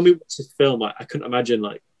when we watched this film, I couldn't imagine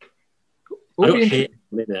like. I don't hate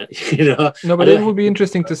it, No, but it would be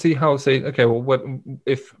interesting to see how, say, okay, well, what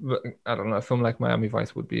if, I don't know, a film like Miami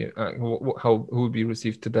Vice would be, how would be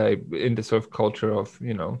received today in the sort of culture of,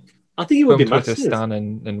 I think it would be massive. Stan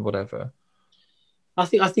and whatever. I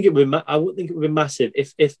think it would. I would think it would be massive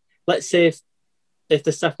if let's say if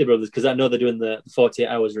the Safdie brothers, because I know they're doing the 48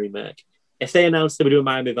 Hours remake, if they announced they were doing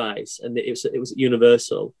Miami Vice and it was at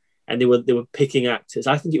Universal and they were picking actors,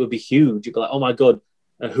 I think it would be huge. You'd be like, oh my god.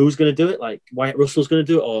 Who's going to do it? Like Wyatt Russell's going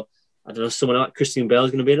to do it, or I don't know, someone like Christian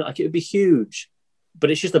Bale's going to be in it. Like it would be huge,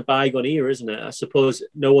 but it's just a bygone era, isn't it? I suppose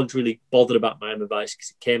no one's really bothered about Miami Vice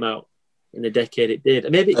because it came out in the decade it did.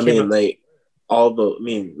 And maybe the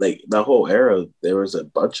whole era, there was a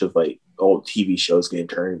bunch of like old TV shows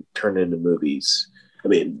getting turned into movies. I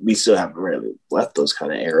mean, we still haven't really left those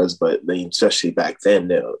kind of eras, but I mean, especially back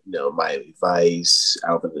then, Miami Vice,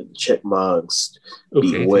 Alvin and the Chipmunks,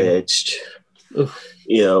 Bewitched. A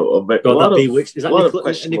lot of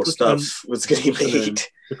questionable stuff was getting made.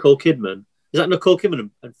 Nicole Kidman. Is that Nicole Kidman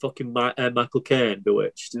and fucking Michael Caine,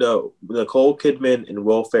 Bewitched? No, Nicole Kidman and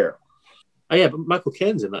Will Ferrell. Oh yeah, but Michael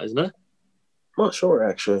Caine's in that, isn't he? I'm not sure,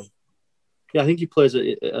 actually. Yeah, I think he plays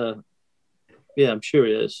yeah, I'm sure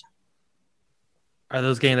he is. Are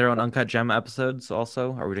those getting their own Uncut Gem episodes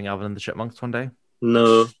also? Are we doing Alvin and the Chipmunks one day?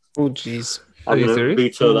 No. Oh, jeez. Are you serious?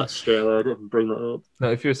 Veto that straight away. I didn't bring that up.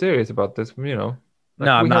 No, if you're serious about this,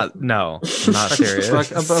 No, I'm not. No, I'm not serious.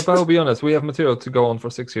 But I'll be honest, we have material to go on for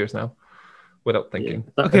 6 years now, without thinking.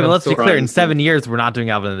 Yeah. Okay, but let's be clear. In surprising. 7 years, we're not doing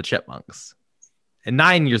Alvin and the Chipmunks. In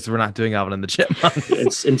 9 years, we're not doing Alvin and the Chipmunks.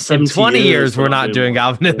 It's in In 70 20 years, we're not doing one.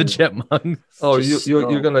 Alvin and the Yeah. Chipmunks. Oh, Just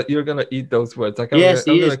you're gonna eat those words. Like, Yes,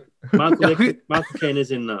 he I'm is. gonna- Michael Caine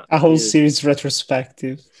is in that. A whole He is. series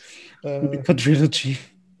retrospective. The quadrilogy.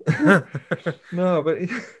 No, but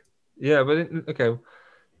okay.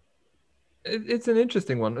 It's an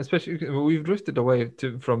interesting one, especially we've drifted away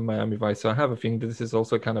from Miami Vice, so I have a feeling that this is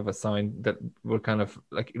also kind of a sign that we're kind of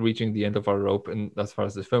like reaching the end of our rope, and as far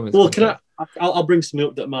as the film is Well, concerned. I'll bring some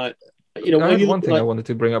up that might. I when had you one look thing I like- wanted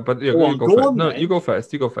to bring up, but yeah, Go on, you go go first. on, No, mate. you go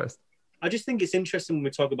first. You go first. I just think it's interesting when we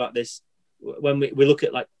talk about this, when we look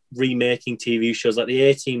at like remaking TV shows, like the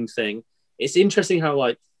A-Team thing. It's interesting how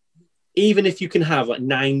like, even if you can have like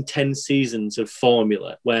 9-10 seasons of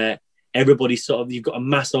formula where everybody's sort of, you've got a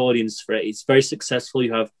mass audience for it, it's very successful,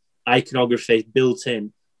 you have iconography built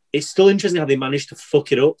in, it's still interesting how they managed to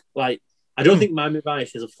fuck it up. Like, I don't think Miami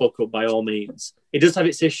Vice is a fuck up by all means. It does have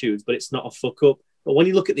its issues, but it's not a fuck up. But when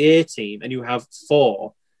you look at the A-Team and you have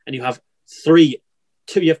 4 and you have 2,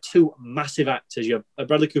 you have 2 massive actors. You have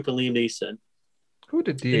Bradley Cooper and Liam Neeson. Who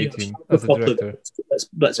did the And you A-Team have as a Poplar director?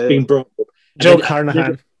 That's been brought up. Joe And then-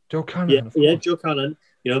 Carnahan. Joe Carnahan. of Yeah, course. Joe Carnahan.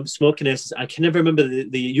 You know, Smoking Aces. I can never remember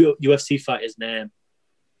the UFC fighter's name.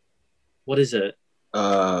 What is it?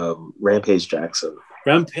 Rampage Jackson.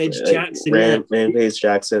 Rampage Jackson. Yeah. Rampage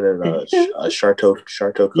Jackson and Sharto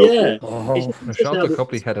Copley. Yeah. Oh, It's just Sharlto now that-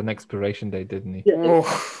 Copley had an expiration date, didn't he? Yeah.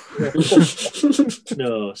 Oh.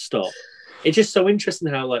 No, stop. It's just so interesting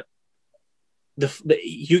how like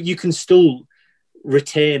you can still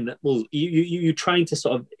retain. Well, you're trying to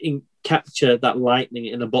sort of capture that lightning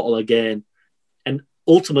in a bottle again, and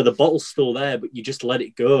ultimately the bottle's still there, but you just let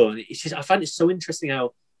it go. And it's just, I find it so interesting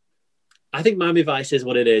how I think Miami Vice is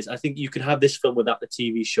what it is. I think you could have this film without the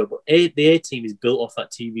TV show, but the A-Team is built off that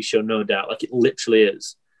TV show, no doubt. Like it literally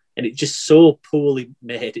is, and it's just so poorly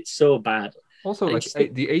made. It's so bad. Also, I like just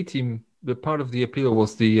think- the A-Team, the part of the appeal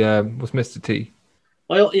was the was Mr. T.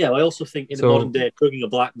 I also think in the So- modern day, drugging a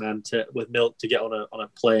black man with milk to get on a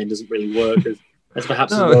plane doesn't really work as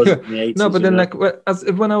perhaps No, it was yeah. in the 80s. No, but then you know?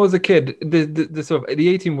 like when I was a kid, the sort of the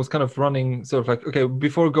A-Team was kind of running sort of like, okay,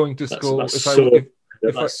 before going to school,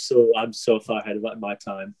 I'm so far ahead of my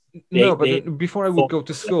time. Before I would go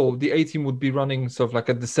to school, the A-Team would be running sort of like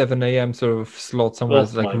at the 7 a.m. sort of slot somewhere Oh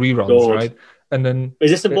as like my reruns, God. right? And then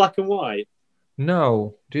Is this in black and white?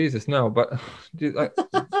 no, Jesus, no, but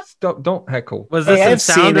stop, don't heckle, Was Hey, this in I've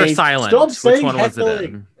sound seen or it. silent? Stop Which saying one was it heckling.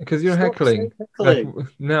 in? because you're Stop heckling. saying heckling.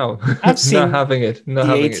 No, I've seen not having it. Not The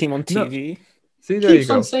having A-Team it. on No, TV. see, there you Keeps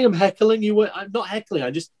go. on saying I'm heckling. I'm not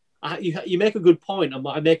heckling. You make a good point.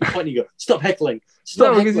 I make a point and you go, stop heckling.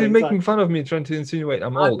 Stop No, because you're heckling. making It's fun of me, trying to insinuate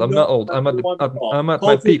I'm like, old. I'm not old. I'm at my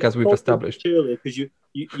Called peak, you- as we've called you established. Earlier, because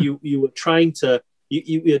you were trying to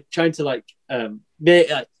you were trying to like make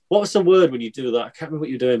what was the word when you do that? I can't remember what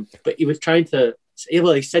you're doing, but he was trying to.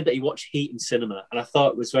 Well, he said that he watched Heat in cinema, and I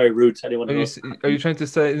thought it was very rude to anyone else. Are you trying to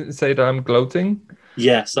say that I'm gloating?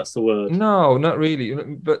 Yes, that's the word. No, not really.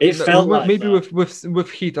 But It felt like maybe that.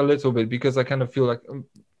 with Heat a little bit, because I kind of feel like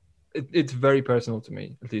it's very personal to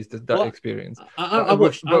me, at least that Well, experience. I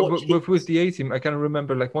watched With the A-Team, I kind of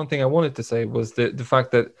remember like one thing I wanted to say was the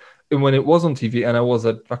fact that when it was on TV and I was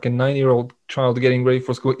a fucking 9-year-old child getting ready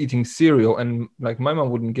for school, eating cereal, and like my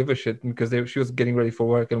mom wouldn't give a shit because she was getting ready for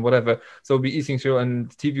work and whatever, so I'd be eating cereal and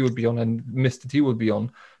TV would be on and Mr. T would be on.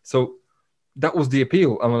 So that was the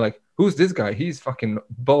appeal. I'm like, who's this guy? He's fucking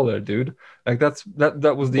baller, dude. Like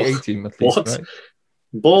that was the A-Team at least, What? right?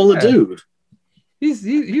 Baller Yeah. dude.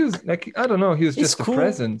 He was like, I don't know, he was He's just cool. a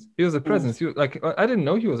presence. He was a presence. He was like, I didn't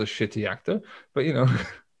know he was a shitty actor, but you know.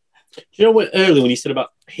 You know what? Earlier when you said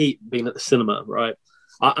about Heat being at the cinema, right?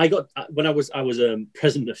 I got when I was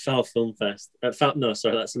president of Foul Film Fest. No,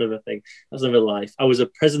 sorry, that's another thing. That's another life. I was a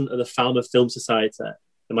president of the Falmouth Film Society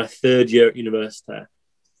in my 3rd year at university,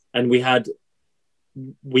 and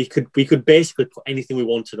we could basically put anything we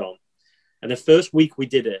wanted on. And the first week we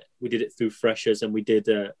did it through Freshers, and we did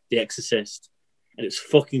The Exorcist, and it's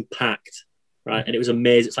fucking packed, right? And it was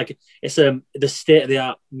amazing. It's the state of the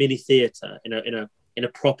art mini theater in a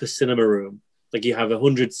proper cinema room. Like you have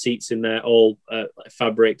 100 seats in there, all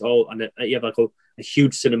fabric, and you have like a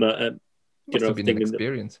huge cinema. Must have been an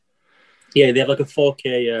experience. Yeah, they have like a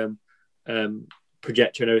 4K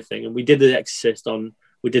projector and everything. And we did The Exorcist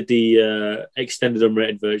we did the extended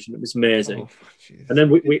unrated version. It was amazing. Oh, Jesus. And then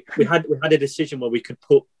we had a decision where we could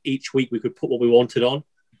put each week what we wanted on,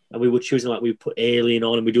 and we were choosing like we put Alien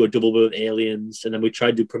on, and we do a double bill with Aliens, and then we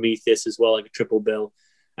tried to do Prometheus as well, like a triple bill.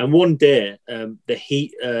 And one day, the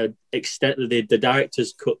Heat extent, the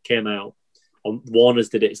director's cut came out. On Warner's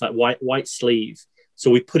did it. It's like white sleeve.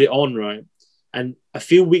 So we put it on, right? And a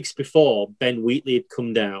few weeks before, Ben Wheatley had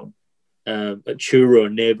come down at Truro, a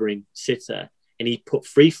neighbouring city, and he put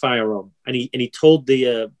Free Fire on, and he told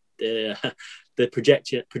the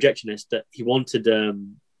projectionist that he wanted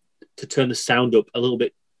to turn the sound up a little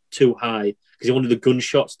bit too high because he wanted the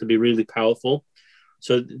gunshots to be really powerful.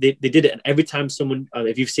 So they did it, and every time someone,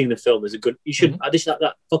 if you've seen the film, there's a gun. You should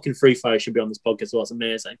that fucking Free Fire should be on this podcast as well. It's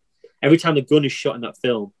amazing. Every time the gun is shot in that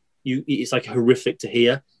film, it's like horrific to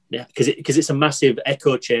hear, because it's a massive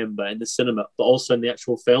echo chamber in the cinema, but also in the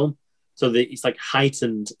actual film. So it's like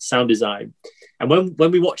heightened sound design. And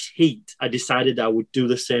when we watched Heat, I decided I would do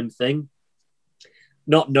the same thing,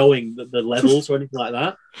 not knowing the levels or anything like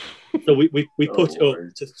that. So we put it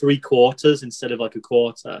up to 3/4 instead of like a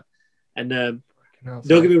quarter. And don't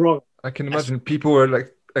get me wrong, I can imagine people were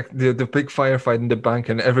like the big firefight in the bank,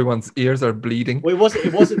 and everyone's ears are bleeding. Well,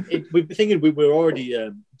 it wasn't. We were thinking we were already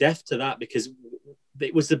deaf to that, because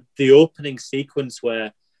it was the opening sequence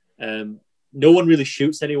where no one really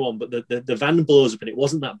shoots anyone, but the van blows up, and it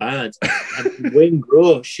wasn't that bad. And Wayne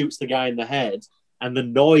Grow shoots the guy in the head, and the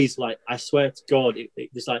noise, like, I swear to God,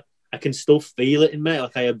 it's like I can still feel it in me,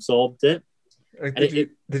 like I absorbed it.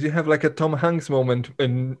 Did you have like a Tom Hanks moment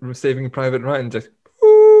in Saving Private Ryan? Just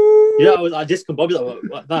I discombobulated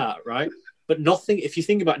like that, right? But nothing. If you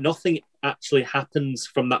think about it, nothing actually happens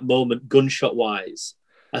from that moment, gunshot wise,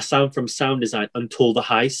 aside from sound design, until the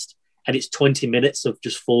heist, and it's 20 minutes of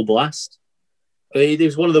just full blast. It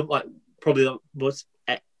was one of the probably the most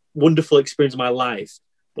wonderful experience of my life,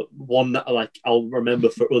 but one that I'll remember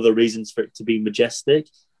for other reasons, for it to be majestic.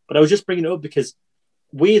 But I was just bringing it up because,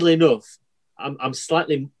 weirdly enough, I'm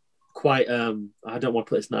slightly quite I don't want to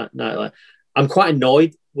put this like I'm quite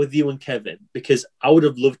annoyed with you and Kevin, because I would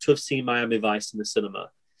have loved to have seen Miami Vice in the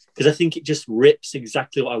cinema, because I think it just rips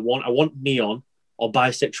exactly what I want. I want neon or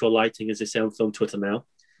bisexual lighting, as they say on film Twitter now.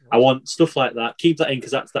 I want stuff like that. Keep that in,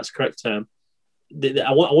 because that's the correct term.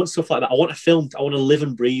 I want stuff like that. I want a film. I want to live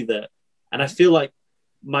and breathe it. And I feel like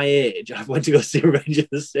my age, I went to go see Revenge of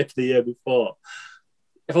the Sith the year before.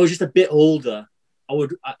 If I was just a bit older, I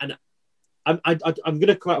would. And I'm going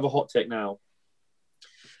to come out of a hot take now.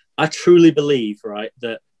 I truly believe, right,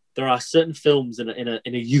 that there are certain films in a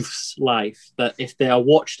youth's life that, if they are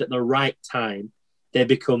watched at the right time, they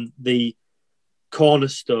become the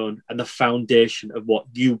cornerstone and the foundation of what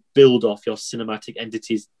you build off your cinematic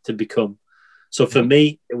entities to become. So for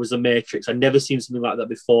me, it was The Matrix. I'd never seen something like that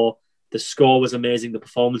before. The score was amazing. The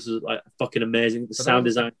performance was like fucking amazing. The sound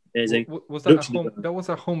design amazing. Was that that was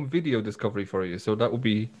a home video discovery for you? So that would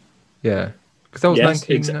be, because that was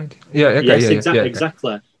 1990.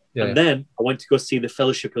 Exactly. Yeah. And then I went to go see The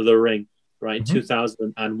Fellowship of the Ring, right, in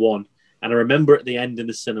 2001. And I remember at the end in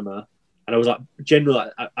the cinema, and I was like, generally,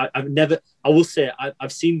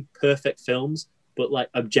 I've seen perfect films, but like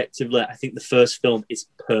objectively, I think the first film is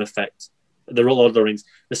perfect. The Lord of the Rings.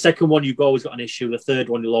 The second one, you've always got an issue. The third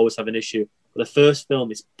one, you'll always have an issue. But the first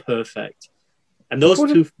film is perfect. And those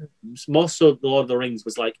two films, more so The Lord of the Rings,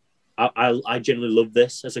 was like, I generally love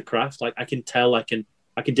this as a craft. Like, I can tell, I can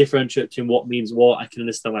differentiate between what means what. I can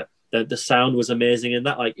understand, like, the sound was amazing in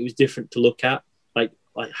that. Like, it was different to look at. Like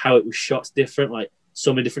how it was shot's different. Like,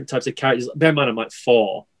 so many different types of characters. Bear in mind, I'm like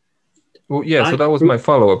 4. Well, yeah, so that was my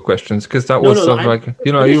follow-up questions, because that was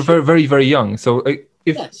you were very, very, very young. So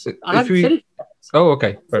if we... Oh,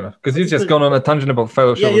 okay, fair enough. Because you've just gone on a tangent about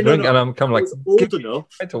Fellowship of the Ring, and I'm kind of like...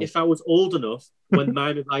 If I was old enough when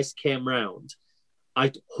Miami Vice came round,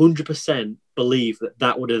 I'd 100% believe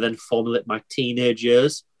that would have then formulated my teenage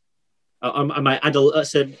years. My adult...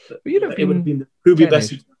 it would have been the Ruby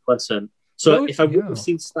Best lesson. So if I would have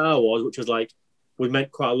seen Star Wars, which was like, would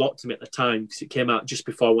meant quite a lot to me at the time, because it came out just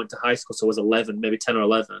before I went to high school, so I was 11, maybe 10 or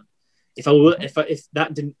 11. If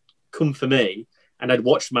that didn't come for me, and I'd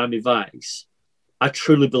watched Miami Vice, I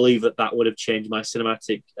truly believe that would have changed my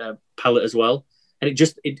cinematic palette as well. And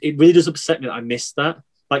it really does upset me that I missed that.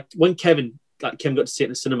 Like, when Kim got to see it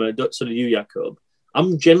in the cinema, so did you, Jakob.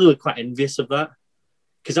 I'm genuinely quite envious of that,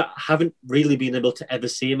 because I haven't really been able to ever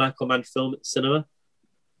see a Michael Mann film at the cinema.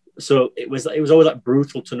 So it was always like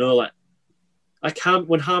brutal to know, like,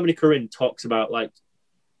 when Harmony Korine talks about like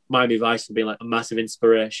Miami Vice being like a massive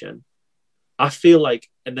inspiration, I feel like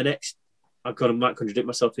in the next, I might contradict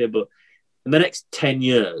myself here, but in the next 10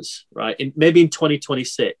 years, right, maybe in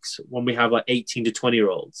 2026, when we have like 18 to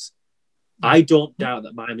 20-year-olds, I don't doubt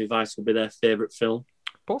that Miami Vice will be their favorite film.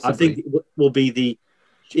 Possibly. I think it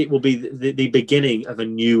will be the beginning of a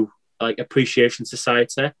new like appreciation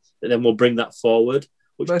society that then will bring that forward.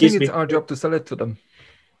 But I think it's our job to sell it to them.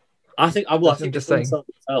 I think I think just the film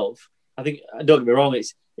itself. I think, don't get me wrong,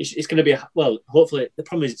 it's going to be hopefully the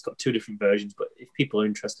problem is it's got two different versions, but if people are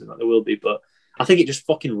interested in that, there will be. But I think it just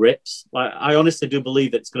fucking rips. Like, I honestly do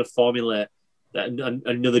believe that it's going to formulate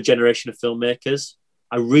another generation of filmmakers.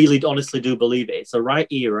 I really honestly do believe it. It's the right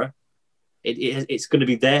era. It's going to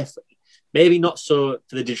be there. Maybe not so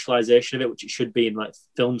for the digitalization of it, which it should be in like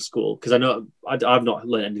film school. Because I know I've not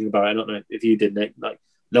learned anything about it. I don't know if you did, Nick. Like,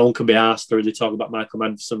 no one can be asked to really talk about Michael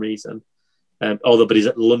Mann for some reason. But he's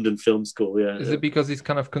at London Film School. Yeah. Is it because he's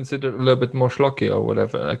kind of considered a little bit more schlocky or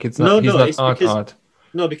whatever? Like it's not. He's not art.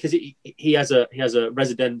 No, because he has a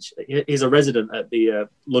resident at the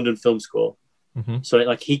London Film School. Mm-hmm. So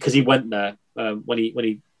like he went there when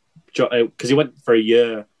he because he went for a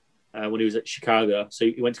year when he was at Chicago. So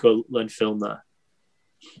he went to go learn film there,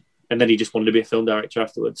 and then he just wanted to be a film director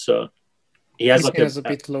afterwards. So he has a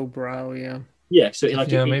bit lowbrow, yeah. Yeah, so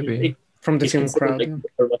maybe from the film crowd,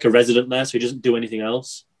 like a resident there, so he doesn't do anything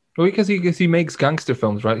else. Well, because he makes gangster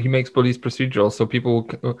films, right? He makes police procedurals, so people,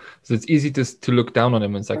 so it's easy to look down on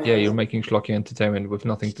him. And it's like, yeah, you're making schlocky entertainment with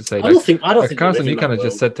nothing to say. I don't think Carson, you kind of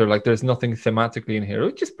just said there, like, there's nothing thematically in here,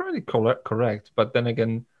 which is probably correct. But then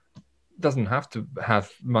again, it doesn't have to have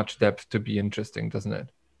much depth to be interesting, doesn't it?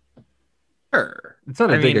 Sure. It's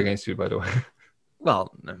not a dig against you, by the way.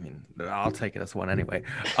 Well, I mean, I'll take it as one anyway.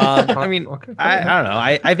 I mean, okay. I don't know.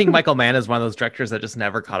 I think Michael Mann is one of those directors that just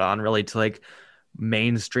never caught on really to like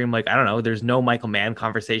mainstream. Like, I don't know. There's no Michael Mann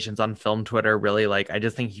conversations on film Twitter really. Like, I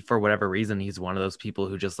just think for whatever reason, he's one of those people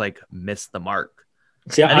who just like missed the mark.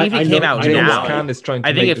 See, I think if he came out now, Khan is trying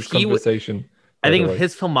to make this conversation. I think if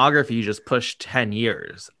his filmography just pushed 10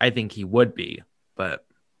 years, I think he would be. But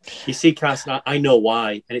you see, Carson, I know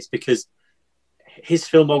why, and it's because his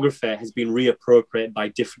filmography has been reappropriated by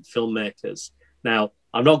different filmmakers. Now,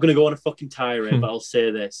 I'm not going to go on a fucking tirade, but I'll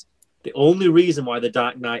say this. The only reason why The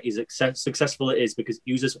Dark Knight is successful is because it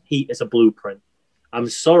uses heat as a blueprint. I'm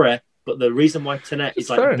sorry, but the reason why Tenet is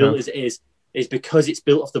like built as it is because it's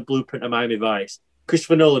built off the blueprint of Miami Vice.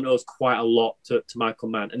 Christopher Nolan owes quite a lot to Michael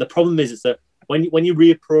Mann. And the problem is that when you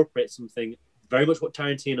reappropriate something, very much what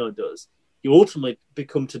Tarantino does, you ultimately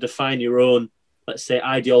become to define your own, let's say,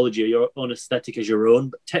 ideology or your own aesthetic as your own,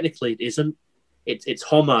 but technically it isn't. It's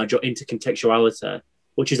homage or intercontextuality,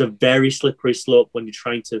 which is a very slippery slope when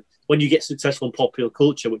you get successful in popular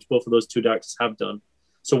culture, which both of those two directors have done.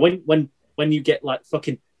 So when you get like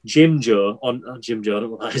fucking Jim Joe, I don't know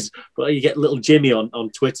what that is, but you get little Jimmy on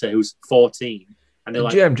Twitter who's 14, and they're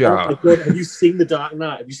like, Jim Joe. Oh my God, have you seen The Dark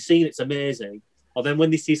Knight? Have you seen It's amazing? Or then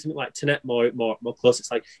when they see something like Tenet more close,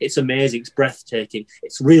 it's like, it's amazing, it's breathtaking,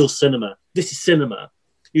 it's real cinema. This is cinema.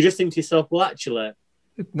 You just think to yourself, well, actually,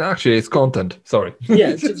 it's content. Sorry.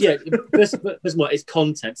 Yeah. First of all, it's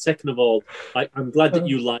content. Second of all, I'm glad that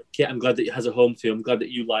you like it. I'm glad that it has a home for you. I'm glad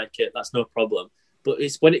that you like it. That's no problem. But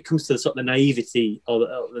it's when it comes to sort of the naivety or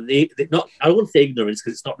the not, I don't want to say ignorance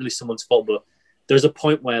because it's not really someone's fault, but there's a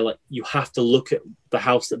point where like you have to look at the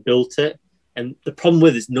house that built it. And the problem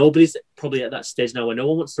with it is nobody's probably at that stage now where no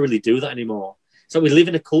one wants to really do that anymore. So we live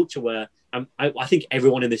in a culture where I think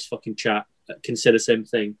everyone in this fucking chat can say the same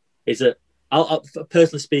thing, is that I'll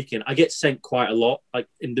personally speaking, I get sent quite a lot, like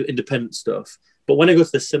independent stuff. But when I go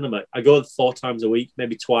to the cinema, I go 4 times a week,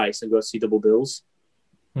 maybe twice, and go see double bills.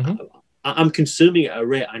 Mm-hmm. I'm consuming at a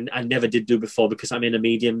rate I never did do before because I'm in a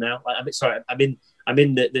medium now. I'm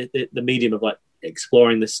in the medium of like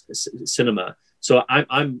exploring this cinema. So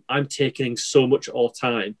I'm taking so much all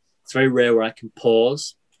time. It's very rare where I can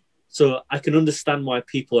pause. So I can understand why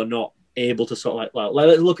people are not able to sort of like,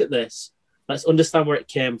 let's look at this. Let's understand where it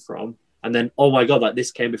came from. And then, oh my God, like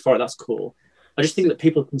this came before it. That's cool. I just think that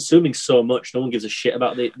people are consuming so much. No one gives a shit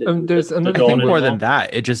about the there's another thing more than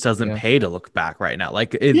that. It just doesn't pay to look back right now.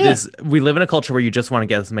 Like we live in a culture where you just want to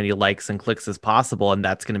get as many likes and clicks as possible, and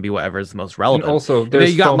that's going to be whatever is most relevant. And also,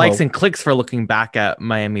 you got likes and clicks for looking back at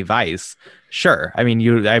Miami Vice. Sure. I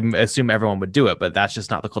mean, I assume everyone would do it, but that's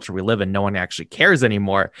just not the culture we live in. No one actually cares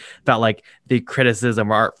anymore about like the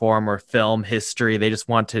criticism or art form or film history. They just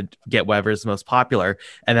want to get whatever's most popular.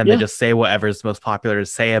 And then they just say whatever's most popular to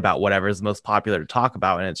say about whatever's most popular to talk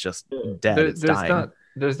about. And it's just dead. It's dying.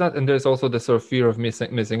 There's that. And there's also the sort of fear of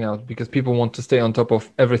missing out because people want to stay on top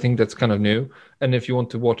of everything that's kind of new. And if you want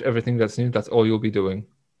to watch everything that's new, that's all you'll be doing.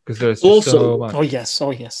 Because there's just so much. Oh, yes.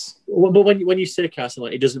 But when you say, Carson,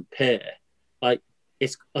 like it doesn't pay, like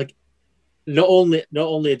it's like not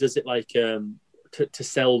only does it like to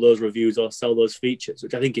sell those reviews or sell those features,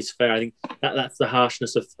 which I think is fair. I think that's the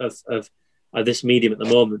harshness of this medium at the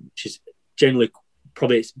moment, which is generally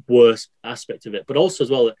probably its worst aspect of it. But also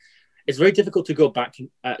as well, it's very difficult to go back and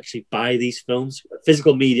actually buy these films.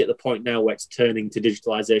 Physical media at the point now where it's turning to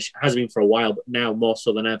digitalization has been for a while, but now more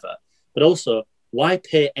so than ever. But also, why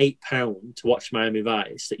pay £8 to watch Miami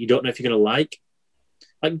Vice that you don't know if you're going to like?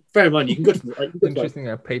 Like, bear in mind, you can go to. Interesting.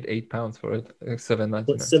 I paid £8 for it.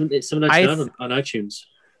 $7.99. It's $7.99 on iTunes.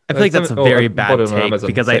 I feel like that's a very bad take Amazon,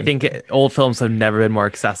 because same. I think old films have never been more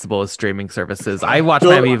accessible as streaming services. I watched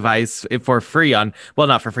Miami Vice for free on, well,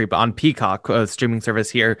 not for free, but on Peacock, a streaming service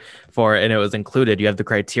here and it was included. You have the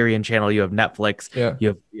Criterion channel, you have Netflix, you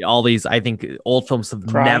have all these. I think old films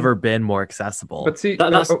have never been more accessible. But see,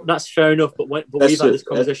 that's fair enough. But we've had this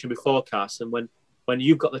conversation before, Cass, and when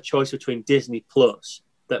you've got the choice between Disney Plus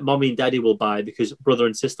that mommy and daddy will buy because brother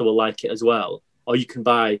and sister will like it as well, or you can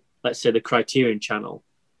buy, let's say, the Criterion channel.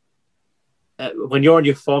 When you're on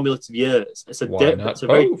your formative years, it's a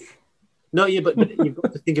very no, yeah, but you've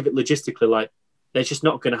got to think of it logistically. Like, it's just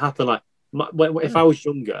not going to happen. Like, if I was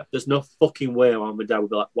younger, there's no fucking way mom and dad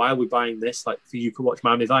would be like, "Why are we buying this? Like, for you can watch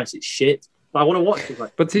Miami Vice. It's shit." But I want to watch it.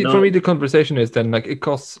 Like, but see, for me, the conversation is then like it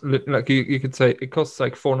costs like you could say it costs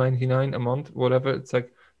like $4.99 a month, whatever. It's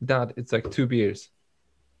like, Dad, it's like 2 beers.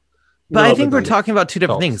 But I think we're talking about two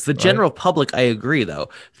different things. The general public, I agree, though.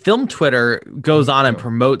 Film Twitter goes on and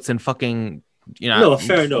promotes and fucking,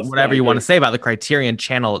 fair enough. Whatever you want to say about the Criterion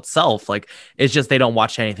channel itself. Like, it's just they don't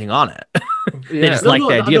watch anything on it. They just like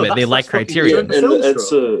the idea of it. They like Criterion. And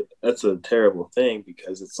that's a terrible thing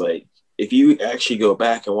because it's like, if you actually go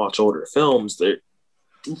back and watch older films, they're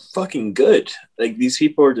fucking good. Like, these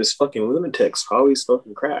people are just fucking lunatics, probably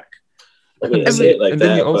smoking crack. I'm gonna say it like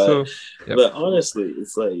that, but honestly,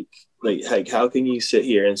 it's like how can you sit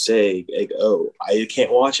here and say like, oh, I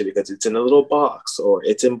can't watch it because it's in a little box or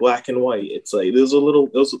it's in black and white? It's like those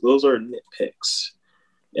are nitpicks,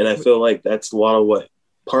 and I feel like that's a lot of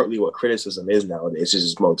partly what criticism is nowadays. It's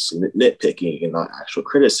just mostly nitpicking and not actual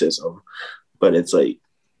criticism. But it's like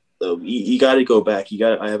you got to go back.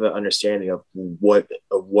 I have an understanding of what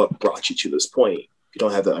brought you to this point. If you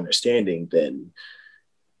don't have the understanding, then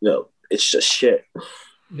it's just shit.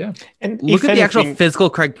 Yeah. And look at the actual physical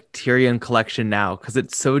Criterion collection now, because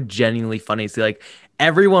it's so genuinely funny. See, like,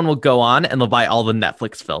 everyone will go on and they'll buy all the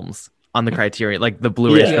Netflix films on the Criterion, like the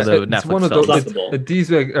Blu-rays for the Netflix films.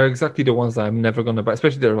 These are exactly the ones that I'm never going to buy,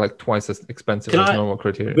 especially they're like twice as expensive as normal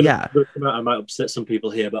Criterion. I might upset some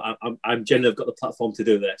people here, but I'm genuinely got the platform to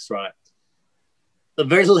do this, right?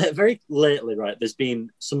 Very lately, right, there's been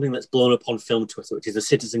something that's blown up on film Twitter, which is the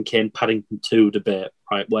Citizen Kane Paddington 2 debate,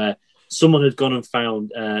 right, where someone had gone and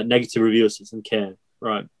found negative review of Citizen Kane,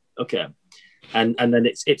 right? Okay, and then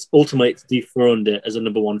it's ultimately dethroned it as a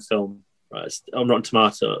number one film, right? On Rotten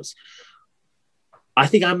Tomatoes. I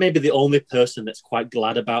think I may be the only person that's quite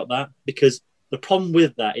glad about that, because the problem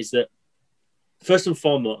with that is that, first and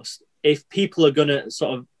foremost, if people are going to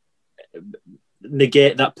sort of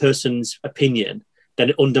negate that person's opinion, then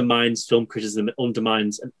it undermines film criticism. It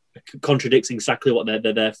undermines and contradicts exactly what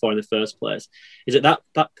they're there for in the first place. Is that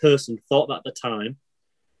person thought that at the time,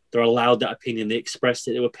 they're allowed that opinion, they expressed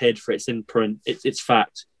it, they were paid for it, it's in print, it's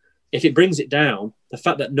fact. If it brings it down, the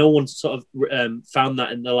fact that no one sort of found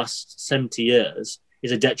that in the last 70 years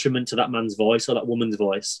is a detriment to that man's voice or that woman's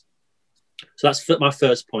voice. So that's my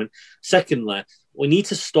first point. Secondly, we need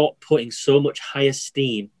to stop putting so much high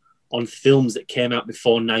esteem on films that came out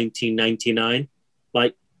before 1999.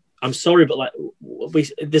 Like, I'm sorry, but like,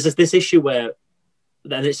 there's this issue where,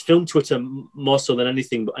 and it's film Twitter more so than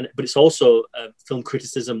anything, but it's also film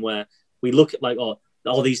criticism where we look at like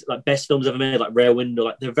all these like best films ever made, like Rear Window,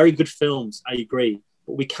 like they're very good films. I agree,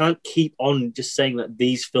 but we can't keep on just saying that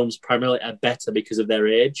these films primarily are better because of their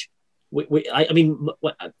age. I mean,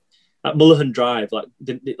 at Mulholland Drive, like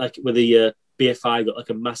with the BFI got like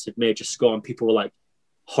a massive major score, and people were like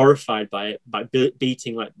horrified by it, by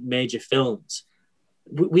beating like major films.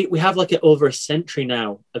 We have like over a century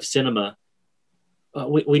now of cinema.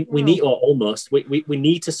 We need, or almost, we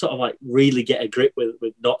need to sort of like really get a grip with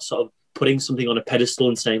not sort of putting something on a pedestal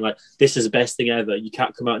and saying like, this is the best thing ever. You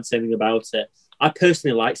can't come out and say anything about it. I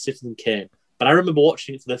personally like Citizen Kane, but I remember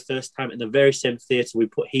watching it for the first time in the very same theatre we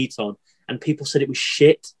put Heat on, and people said it was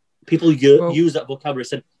shit. People use that vocabulary,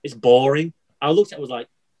 said it's boring. I looked at it, was like,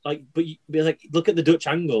 but you be like, look at the Dutch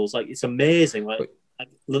angles, like it's amazing. Like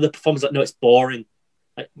the performance, like, no, it's boring.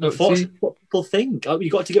 Like, unfortunately, what people think. You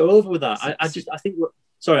got to get over with that. I think we're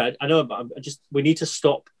sorry. I know, but we need to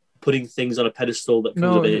stop putting things on a pedestal that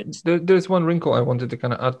comes of age. There's one wrinkle I wanted to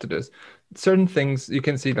kind of add to this. Certain things you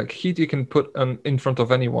can see, like Heat, you can put in front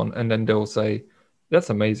of anyone, and then they'll say, "That's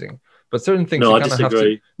amazing." But certain things you kind of have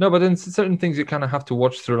to. No, but then certain things you kind of have to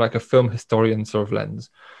watch through like a film historian sort of lens.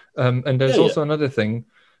 And there's also another thing.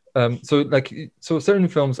 So certain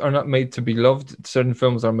films are not made to be loved, certain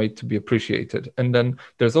films are made to be appreciated. And then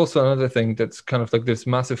there's also another thing that's kind of like this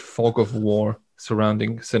massive fog of war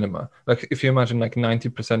surrounding cinema. Like if you imagine like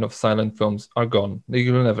 90% of silent films are gone,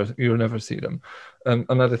 you'll never see them.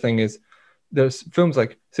 Another thing is there's films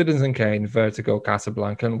like Citizen Kane, Vertigo,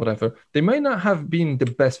 Casablanca, and whatever. They might not have been the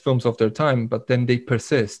best films of their time, but then they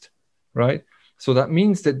persist, right? So that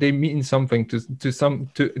means that they mean something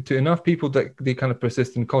to enough people that they kind of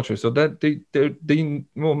persist in culture. So that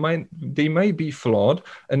they may be flawed,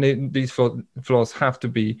 and these flaws have to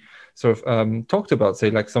be sort of talked about. Say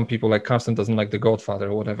like some people like Carson doesn't like The Godfather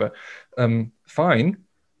or whatever. Fine,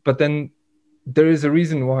 but then there is a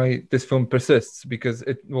reason why this film persists, because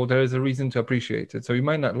there is a reason to appreciate it. So you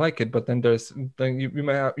might not like it, but then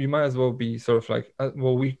you might as well be sort of like,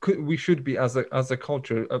 we should be as a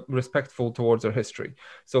culture respectful towards our history.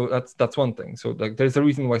 So that's one thing. So like there's a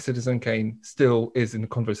reason why Citizen Kane still is in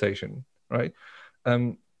conversation, right?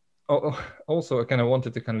 Also, I kind of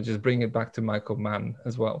wanted to kind of just bring it back to Michael Mann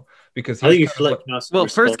as well, because I think you should let well,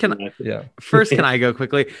 first can I go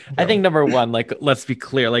quickly? Yeah. I think number one, like, let's be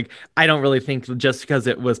clear, like, I don't really think just because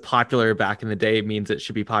it was popular back in the day means it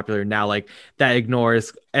should be popular now. Like, that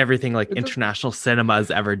ignores everything like international cinema has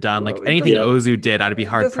ever done. Like anything Ozu did, I'd be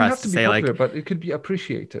hard pressed to say popular, like, but it could be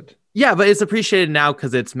appreciated. Yeah, but it's appreciated now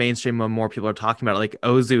because it's mainstream and more people are talking about it. Like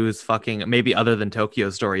Ozu's fucking, maybe other than Tokyo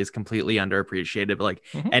Story, is completely underappreciated, but like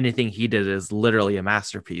anything he did is literally a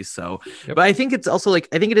masterpiece. So, but I think it's also like,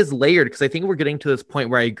 I think it is layered, because I think we're getting to this point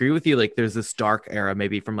where I agree with you. Like there's this dark era,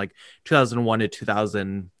 maybe from like 2001 to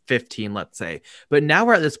 2015, let's say. But now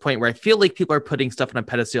we're at this point where I feel like people are putting stuff on a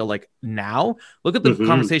pedestal. Like now, look at the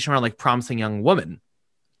conversation around like Promising Young Woman.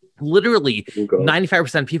 Literally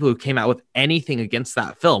 95% of people who came out with anything against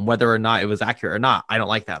that film, whether or not it was accurate or not, I don't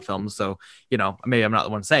like that film, so maybe I'm not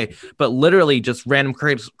the one to say, but literally just random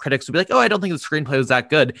critics would be like, oh, I don't think the screenplay was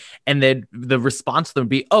that good, and then the response to them would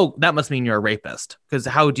be, oh, that must mean you're a rapist, because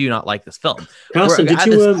how do you not like this film? Carson, did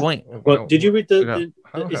you read the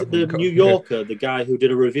New Yorker, the guy who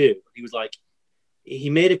did a review? He was like,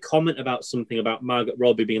 he made a comment about something about Margot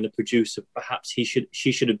Robbie being the producer. Perhaps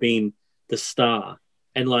she should have been the star.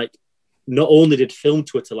 And like, not only did film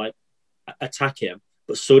Twitter like attack him,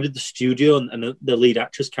 but so did the studio and the lead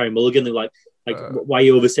actress Carey Mulligan. They're like, why are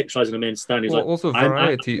you over sexualizing a main star? He's like, also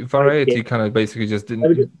Variety kind of basically just didn't.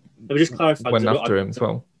 Let me just clarify. Went after him as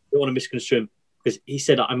well. I don't want to misconstrue him, because he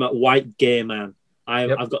said, I'm a white gay man.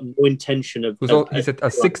 I've got no intention of. He said a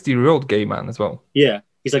 60-year-old gay man as well. Yeah,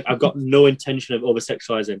 he's like, I've got no intention of over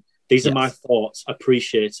sexualizing. These are my thoughts.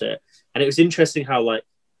 Appreciate it. And it was interesting how like.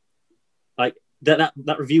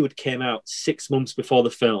 That review had came out 6 months before the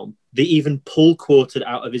film. They even pull quoted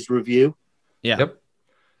out of his review. Yeah. Yep.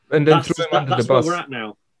 And then threw him under the bus. That's where we're at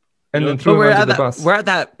now. And then threw him under the bus. We're at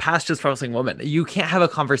that past Just Promising Woman. You can't have a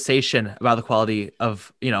conversation about the quality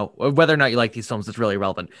of, whether or not you like these films is really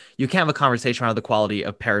irrelevant. You can't have a conversation around the quality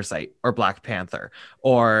of Parasite or Black Panther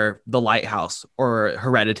or The Lighthouse or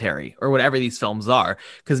Hereditary or whatever these films are.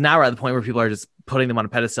 Because now we're at the point where people are just putting them on a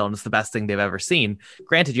pedestal and it's the best thing they've ever seen.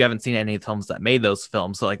 Granted, you haven't seen any of the films that made those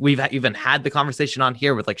films. So like we've even had the conversation on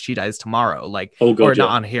here with like She Dies Tomorrow, like, not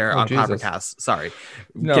on here on Coppercast. Sorry.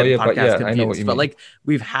 I know what you mean. But like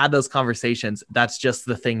we've had those conversations. That's just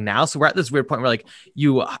the thing now. So we're at this weird point where like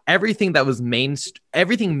everything that was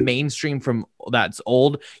everything mainstream from that's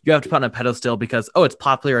old, you have to put on a pedestal because, oh, it's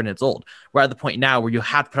popular and it's old. We're at the point now where you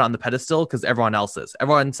have to put it on the pedestal because everyone else is.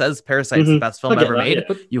 Everyone says Parasite's the best film ever made.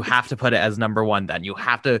 Yeah. You have to put it as number one. Then you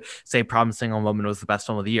have to say Promising Young Woman was the best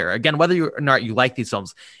film of the year. Again, whether or not you like these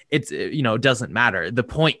films, it's doesn't matter. The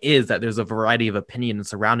point is that there's a variety of opinions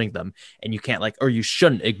surrounding them, and you can't or you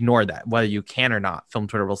shouldn't ignore that, whether you can or not. Film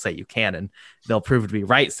Twitter will say you can, and they'll prove to be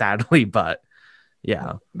right, sadly. But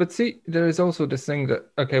yeah. But see, there is also this thing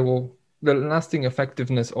that the lasting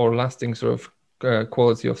effectiveness or lasting sort of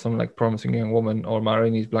quality of something like Promising Young Woman or Ma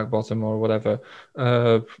Rainey's Black Bottom or whatever,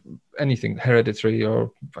 anything, Hereditary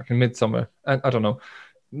or fucking Midsummer, and I don't know.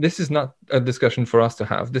 This is not a discussion for us to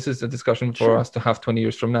have. This is a discussion for us to have 20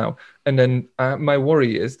 years from now. And then my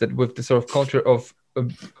worry is that with the sort of culture of a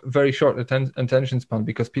very short attention span,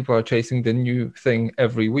 because people are chasing the new thing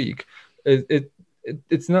every week,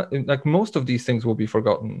 it's not like most of these things will be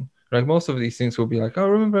forgotten. Right? Most of these things will be like, oh,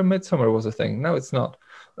 remember Midsummer was a thing. Now it's not.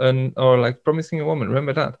 Or like Promising Young Woman,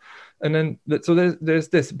 remember that? And then so there's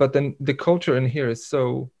this, but then the culture in here is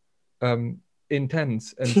so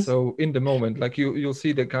intense and so in the moment. Like you'll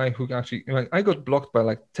see the guy who actually, like, I got blocked by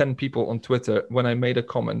like 10 people on Twitter when I made a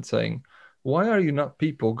comment saying, why are you not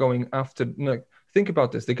people going after, like, think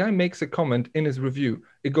about this. The guy makes a comment in his review.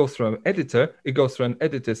 It goes through an editor. It goes through an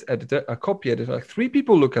editor's editor, a copy editor. Like 3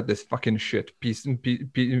 people look at this fucking shit piece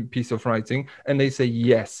of writing, and they say,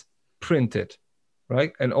 yes, print it,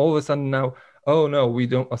 right? And all of a sudden now, oh no, we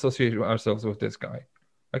don't associate ourselves with this guy.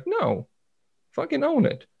 Like, no, fucking own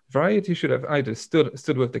it. Variety should have either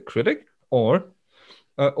stood with the critic or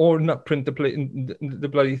not print the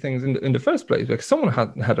bloody things in the first place. Like, someone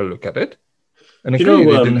had a look at it, and clearly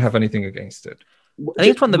they didn't have anything against it. I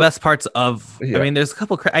think it's one of the best parts of. Yeah. I mean, there's a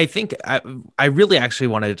couple. I think I really actually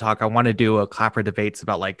wanted to talk. I want to do a Clapper debates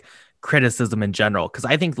about like criticism in general, because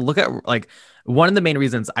I think look at like one of the main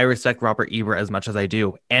reasons I respect Robert Ebert as much as I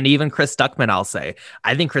do, and even Chris Stuckman. I'll say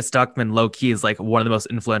I think Chris Stuckman low key is like one of the most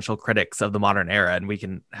influential critics of the modern era, and we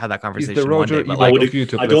can have that conversation. He's the Roger one day, but like,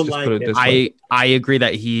 YouTube, I don't like it. I agree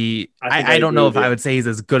that he. I don't know if I would say he's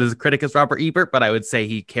as good as a critic as Robert Ebert, but I would say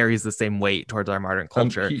he carries the same weight towards our modern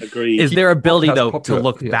culture. Is their ability though to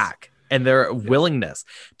look back and their willingness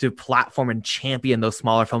to platform and champion those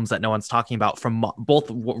smaller films that no one's talking about from both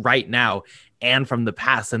right now and from the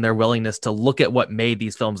past, and their willingness to look at what made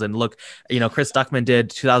these films and look, Chris Stuckman did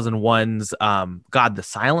 2001's The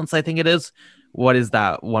Silence, I think it is. What is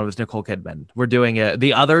that one with Nicole Kidman? We're doing it.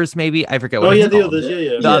 The Others, maybe? I forget what it's called. The Others,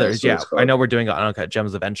 yeah. The Others, yeah. I know we're doing it on Uncut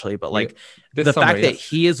Gems eventually, but like the fact that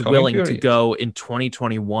he is willing to go in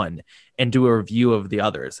 2021 and do a review of The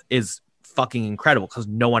Others is fucking incredible, because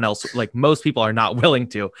no one else, like most people are not willing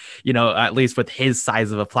to, at least with his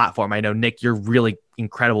size of a platform. I know, Nick, you're really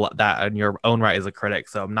incredible at that in your own right as a critic,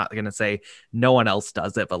 so I'm not going to say no one else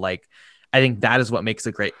does it, but like I think that is what makes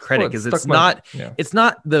a great critic. It's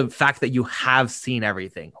not the fact that you have seen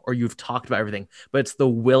everything or you've talked about everything, but it's the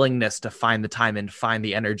willingness to find the time and find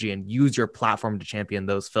the energy and use your platform to champion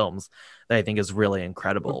those films that I think is really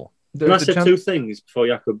incredible. Can I say 2 things before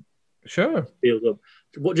Jakob builds up?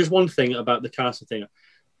 Just one thing about the Carson thing.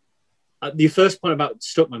 The first point about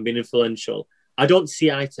Stuckman being influential, I don't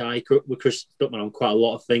see eye to eye with Chris Stuckman on quite a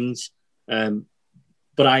lot of things,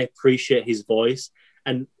 but I appreciate his voice.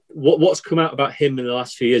 And what's come out about him in the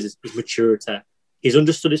last few years is maturity. He's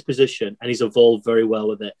understood his position and he's evolved very well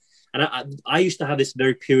with it. And I used to have this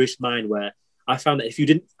very purist mind where I found that if you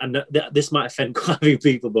didn't, and this might offend quite a few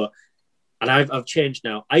people, I've changed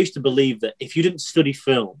now. I used to believe that if you didn't study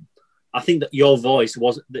film, I think that your voice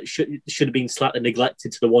should have been slightly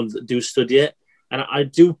neglected to the ones that do study it. And I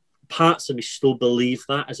do, parts of me still believe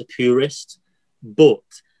that as a purist, but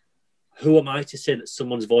who am I to say that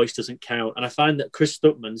someone's voice doesn't count? And I find that Chris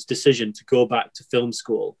Stuckman's decision to go back to film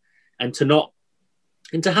school and to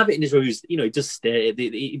have it in his reviews, he does state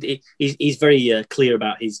it. He's very clear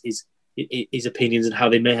about his opinions and how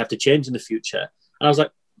they may have to change in the future. And I was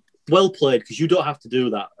like, well played, because you don't have to do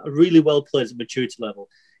that. Really well played at maturity level.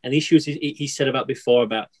 And the issues he said about before,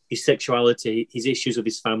 about his sexuality, his issues with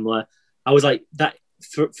his family, I was like, that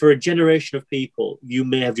for a generation of people, you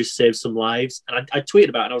may have just saved some lives. And I tweeted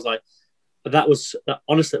about it, and I was like,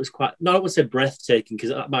 honestly, it was quite, no, I wouldn't say breathtaking, because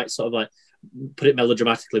that might sort of like put it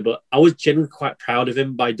melodramatically, but I was genuinely quite proud of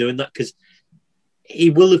him by doing that, because he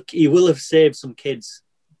will have saved some kids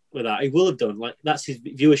with that. He will have done, like, that's his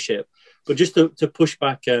viewership. But just to push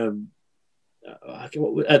back, not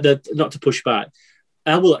to push back,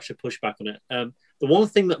 I will actually push back on it. The one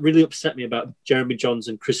thing that really upset me about Jeremy Jahns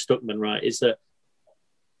and Chris Stuckman, right, is that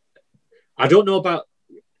I don't know about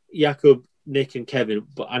Jakob, Nick and Kevin,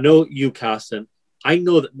 but I know you, Carson. I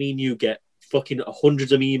know that me and you get fucking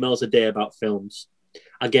hundreds of emails a day about films.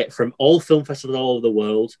 I get from all film festivals all over the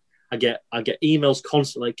world. I get emails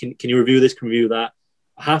constantly. Can you review this? Can you review that?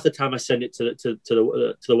 Half the time I send it to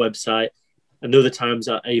the website, and the other times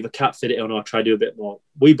I either cat fit it on or try to do a bit more.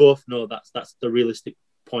 We both know that's the realistic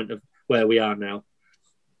point of where we are now.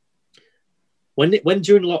 When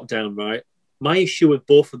during lockdown, right, my issue with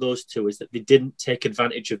both of those two is that they didn't take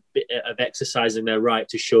advantage of exercising their right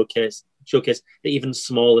to showcase the even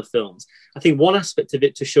smaller films. I think one aspect of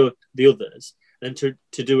it to show the others, and to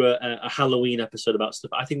do a Halloween episode about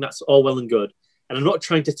stuff, I think that's all well and good. And I'm not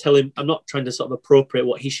trying to tell him, I'm not trying to sort of appropriate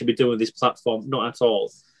what he should be doing with this platform, not at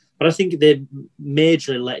all. But I think they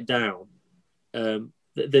majorly let down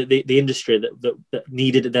the industry that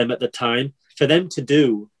needed them at the time. For them to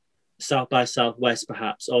do South by Southwest,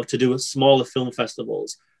 perhaps, or to do smaller film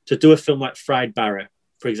festivals, to do a film like Fried Barry,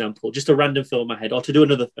 for example, just a random film in my head, or to do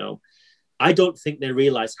another film, I don't think they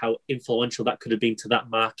realised how influential that could have been to that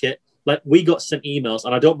market. Like, we got sent emails,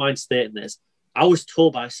 and I don't mind stating this, I was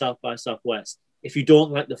told by Southwest, if you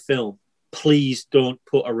don't like the film, please don't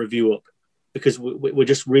put a review up, because we're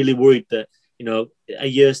just really worried that, a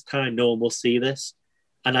year's time, no one will see this.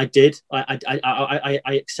 And I did. I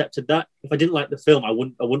accepted that. If I didn't like the film, I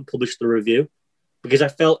wouldn't publish the review. because I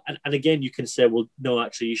felt, and again, you can say, well, no,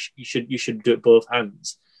 actually, you should do it both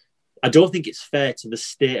hands. I don't think it's fair to the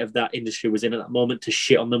state of that industry was in at that moment to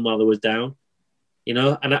shit on them while they was down, you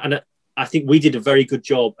know. And I think we did a very good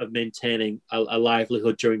job of maintaining a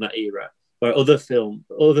livelihood during that era, where other film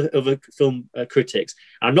critics,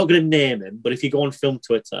 I'm not going to name him, but if you go on Film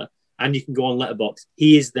Twitter and you can go on Letterboxd,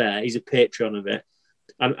 he is there. He's a patron of it.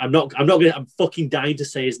 I'm fucking dying to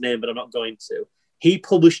say his name, but I'm not going to. He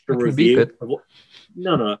published a review.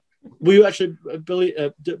 No. Will you actually, Billy?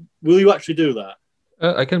 Will you actually do that?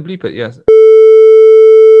 I can bleep it. Yes.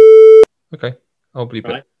 Okay, I'll bleep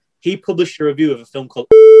it. He published a review of a film called.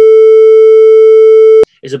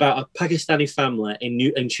 It's about a Pakistani family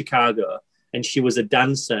in Chicago, and she was a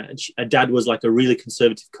dancer, and her dad was like a really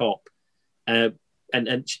conservative cop. And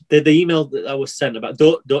the email that I was sent about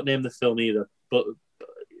don't name the film either, but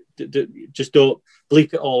just don't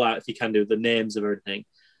bleep it all out if you can do the names of everything.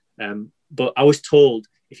 But I was told,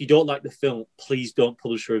 if you don't like the film, please don't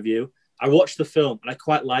publish a review. I watched the film and I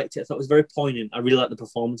quite liked it. I thought it was very poignant. I really liked the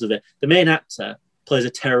performance of it. The main actor plays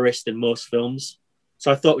a terrorist in most films,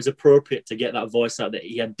 so I thought it was appropriate to get that voice out, that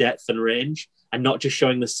he had depth and range, and not just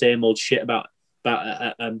showing the same old shit about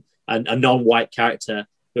a non-white character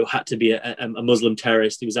who had to be a Muslim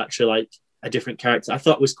terrorist. He was actually like a different character. I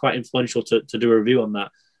thought it was quite influential to do a review on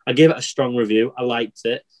that. I gave it a strong review. I liked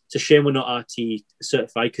it. It's a shame we're not RT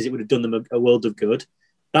certified, because it would have done them a world of good.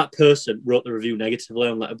 That person wrote the review negatively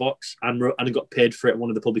on Letterboxd and got paid for it in one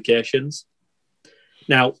of the publications.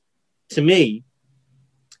 Now, to me,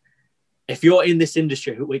 if you're in this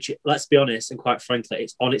industry, which, let's be honest, and quite frankly,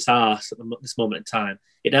 it's on its arse at this moment in time.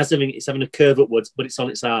 It's having a curve upwards, but it's on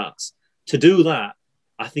its arse. To do that,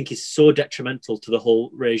 I think, is so detrimental to the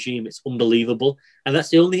whole regime. It's unbelievable. And that's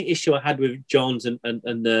the only issue I had with Jones and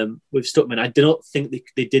with Stuckman. I do not think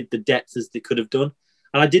they did the depth as they could have done.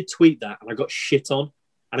 And I did tweet that, and I got shit on.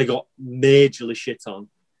 And I got majorly shit on.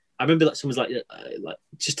 I remember that someone was like,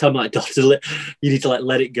 just tell me, like, doctor, you need to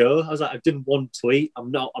let it go. I was like, I've done one tweet.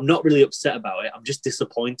 I'm not really upset about it. I'm just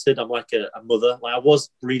disappointed. I'm like a mother. Like, I was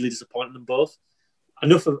really disappointed in them both. I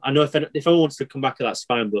know if anyone wants to come back, that's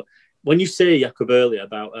fine. But when you say, Jakob, earlier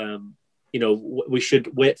about we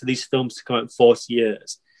should wait for these films to come out in 40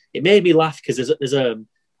 years, it made me laugh, because there's a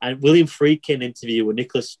William Friedkin interview with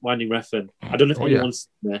Nicholas Winding Refn. I don't know if anyone's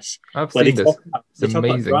seen this. I've seen this. It's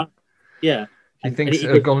amazing. Yeah. He thinks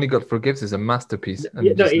Only God Forgives is a masterpiece,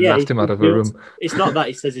 and laughed him out of a room. It's not that.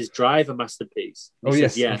 He says his Drive a masterpiece.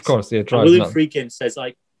 Yes, of course. Yeah, Drive. William Friedkin says,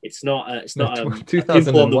 like, it's not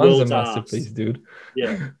 2001's a masterpiece, dude.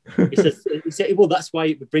 Yeah. He said, well, that's why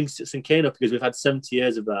it brings Citizen Kane up, because we've had 70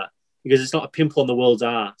 years of that, because it's not a pimple on the world's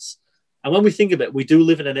arse. And when we think of it, we do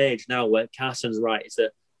live in an age now where Carson's right, is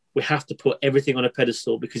that we have to put everything on a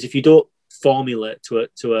pedestal, because if you don't formulate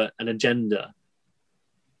to an agenda,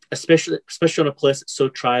 especially on a place that's so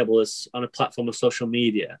tribal as on a platform of social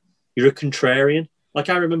media, you're a contrarian. Like,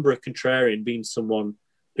 I remember a contrarian being someone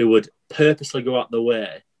who would purposely go out the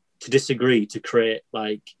way to disagree, to create,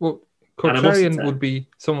 like... Well, contrarian would be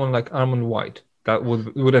someone like Armand White. That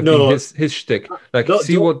would have been his shtick. Like,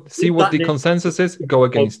 see what the consensus is, go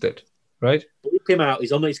against it, right? Bleep him out.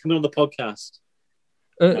 He's coming on the podcast.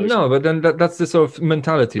 No, but then that's the sort of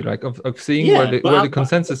mentality, like of seeing where the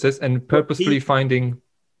consensus is and purposefully finding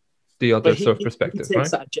the other sort of perspective, he takes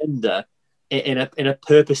that agenda in a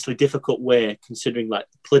purposely difficult way, considering, like,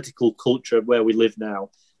 the political culture of where we live now.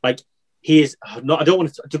 Like, he is not. I don't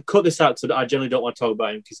want to cut this out, because I generally don't want to talk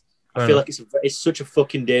about him, because I feel like it's such a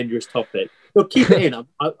fucking dangerous topic. No, keep it in.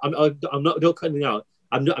 I'm not. Don't cut anything out.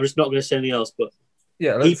 I'm just not going to say anything else. But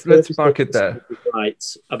yeah, let's park it there. Right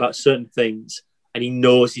about certain things, and he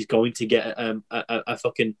knows he's going to get a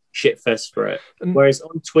fucking shit fest for it. Whereas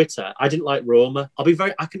on Twitter, I didn't like Roma. I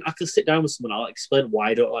can sit down with someone. I'll explain why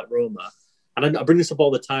I don't like Roma, and I bring this up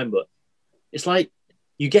all the time. But it's like,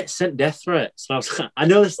 you get sent death threats. And I was like, I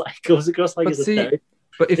know this, like, goes across like it's a therapy.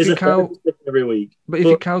 But if you count every week, if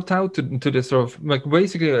you count out to this sort of, like,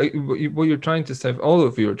 basically what you're trying to say, all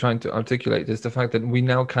of you are trying to articulate, is the fact that we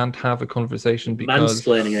now can't have a conversation because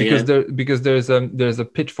there's a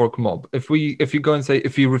pitchfork mob. If you go and say,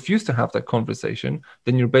 if you refuse to have that conversation,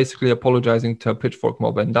 then you're basically apologizing to a pitchfork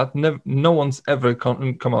mob, and that no one's ever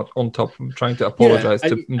come out on top trying to apologize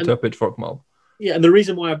to a pitchfork mob. Yeah, and the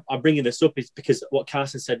reason why I'm bringing this up is because what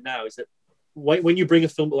Carson said now is that when you bring a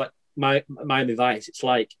film like Miami Vice, it's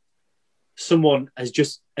like someone has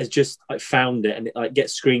just like found it, and it, like,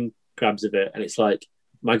 gets screen grabs of it, and it's like,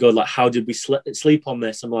 my God, like, how did we sleep on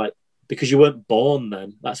this? I'm like, because you weren't born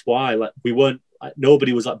then. That's why. Like, we weren't. Like,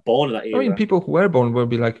 nobody was, like, born in that era. I mean, people who were born will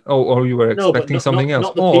be like, oh, or you were expecting something else,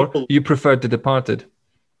 or you preferred The Departed.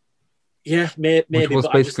 Yeah, maybe. Which was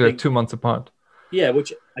but basically like 2 months apart. Yeah,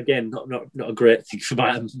 which again, not a great thing for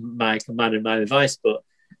my command and my advice, but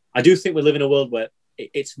I do think we live in a world where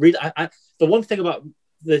it's really. The one thing about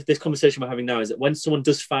this conversation we're having now is that when someone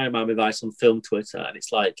does find my advice on film Twitter, and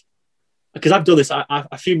it's like, because I've done this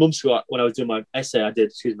a few months ago when I was doing my essay, I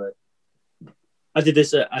did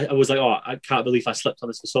this. I was like, oh, I can't believe I slept on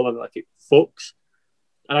this for so long. Like, it fucks,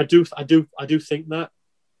 and I do think that,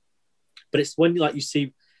 but it's when you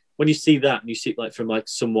see that and you see like from like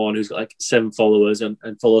someone who's got like 7 followers and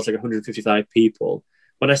follows like 155 people.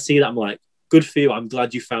 When I see that, I'm like, good for you. I'm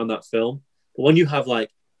glad you found that film. But when you have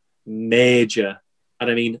like major,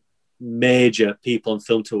 and I mean major people on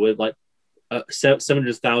film tour with like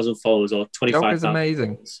 700,000 followers or 25,000.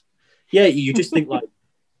 Amazing. Yeah, you just think like,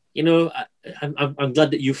 I'm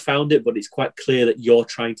glad that you found it, but it's quite clear that you're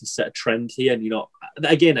trying to set a trend here, and you're not.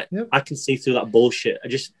 Again, yep. I can see through that bullshit. I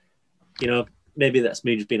just, maybe that's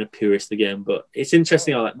me just being a purist again, but it's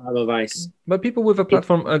interesting. I like my advice. But people with a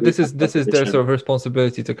platform, this is their sort of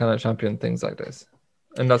responsibility to kind of champion things like this,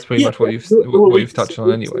 and that's pretty much what you've touched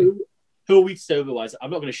on anyway. Who are we to say otherwise?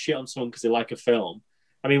 I'm not going to shit on someone because they like a film.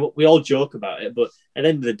 I mean, we all joke about it, but at the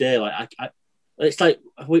end of the day, like it's like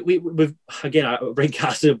we've again. I bring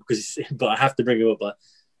Carson up but I have to bring him up. But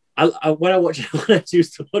when I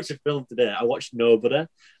choose to watch a film today, I watched Nobody and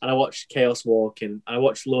I watched Chaos Walking. I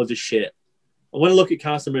watched loads of shit. And when I look at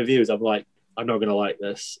Carson reviews, I'm like, I'm not gonna like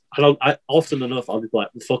this. I often enough I'll be like,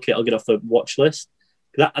 fuck it, I'll get off the watch list.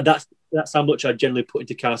 That's how much I generally put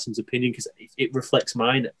into Carson's opinion, because it reflects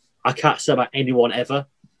mine. I can't say about anyone ever,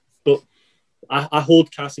 but I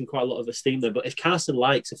hold Carson quite a lot of esteem there. But if Carson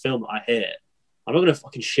likes a film that I hate, I'm not going to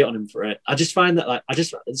fucking shit on him for it. I just find that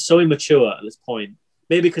it's so immature at this point.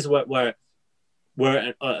 Maybe because we're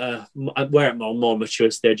at a more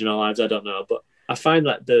mature stage in our lives. I don't know, but I find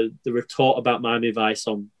that the retort about Miami Vice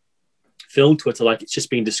on film Twitter, like it's just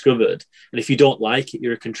been discovered, and if you don't like it,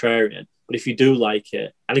 you're a contrarian. But if you do like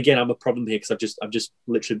it, and again, I'm a problem here because I've just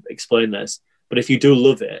literally explained this. But if you do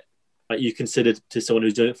love it, like you consider to someone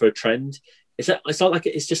who's doing it for a trend, it's not like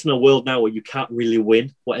it's just in a world now where you can't really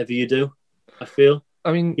win whatever you do. I feel.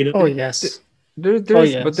 I mean, Oh yes. But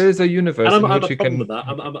there's a universe in which you can. With that.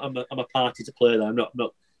 I'm a party to play there. I'm not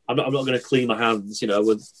going to clean my hands,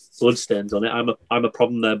 with bloodstains on it. I'm a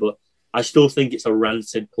problem there, but I still think it's a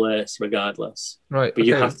rancid place, regardless. Right. But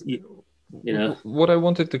you have to, What I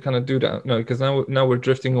wanted to kind of do that, because now we're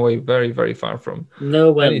drifting away very, very far from.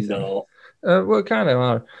 No, we're not. Well, kind of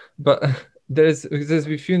are, but there's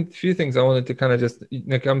a few things I wanted to kind of just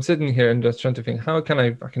like. I'm sitting here and just trying to think, how can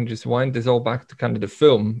I can just wind this all back to kind of the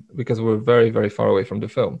film, because we're very, very far away from the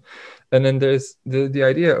film. And then there's the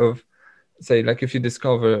idea of, say, like if you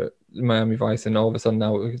discover Miami Vice and all of a sudden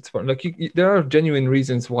now it's like there are genuine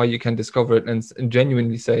reasons why you can discover it and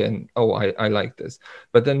genuinely say, and I like this.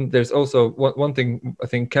 But then there's also one thing, I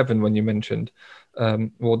think, Kevin, when you mentioned,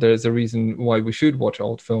 there's a reason why we should watch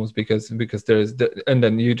old films because there's and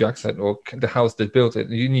then you, Jack, said, the house that built it,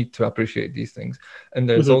 you need to appreciate these things. And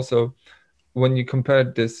there's also, when you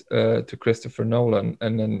compared this to Christopher Nolan,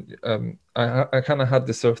 and then I kind of had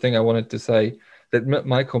this sort of thing I wanted to say, that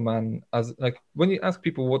Michael Mann, as like when you ask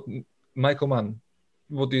people what Michael Mann,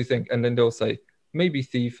 what do you think? And then they'll say, maybe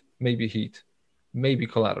Thief, maybe Heat, maybe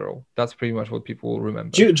Collateral. That's pretty much what people will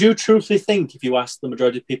remember. Do you truthfully think if you ask the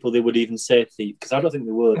majority of people, they would even say Thief? Because I don't think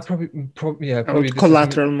they would. Probably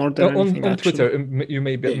Collateral more than anything, on Twitter, you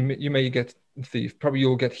may get Thief. Probably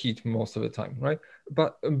you'll get Heat most of the time, right?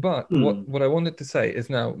 But what I wanted to say is,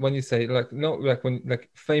 now when you say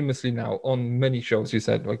famously now on many shows you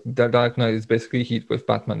said like The Dark Knight is basically Heat with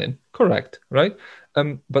Batman in, correct, right?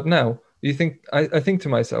 But now you think I think to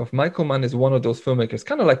myself, Michael Mann is one of those filmmakers,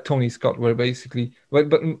 kind of like Tony Scott, where basically,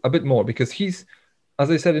 but a bit more, because he's, as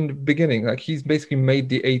I said in the beginning, like he's basically made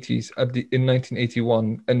the 80s in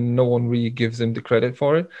 1981, and no one really gives him the credit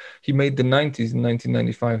for it. He made the 90s in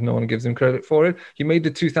 1995, no one gives him credit for it. He made the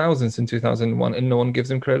 2000s in 2001, and no one gives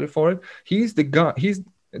him credit for it. He's the guy.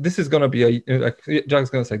 This is gonna be like Jack's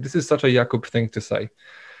gonna say, this is such a Jakub thing to say.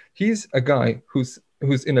 He's a guy who's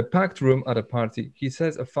in a packed room at a party. He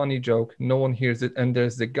says a funny joke, no one hears it, and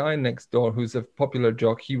there's the guy next door who's a popular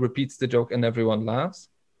joke. He repeats the joke and everyone laughs.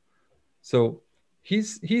 So he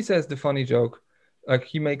says the funny joke, like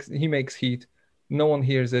he makes Heat, no one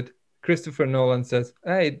hears it. Christopher Nolan says,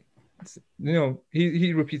 hey,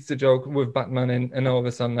 he repeats the joke with Batman in, and all of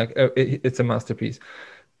a sudden, like it's a masterpiece.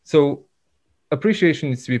 So appreciation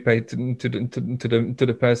needs to be paid to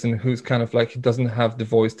the person who's kind of like doesn't have the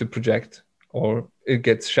voice to project, or it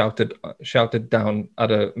gets shouted down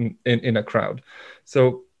at in a crowd.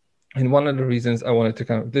 So And one of the reasons I wanted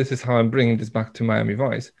to this is how I'm bringing this back to Miami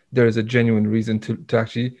Vice. There is a genuine reason to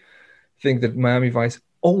actually think that Miami Vice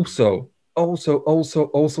also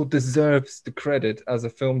deserves the credit as a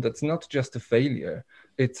film that's not just a failure.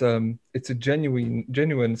 It's a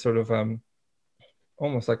genuine sort of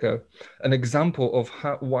almost like an example of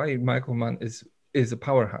why Michael Mann is a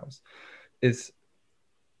powerhouse. It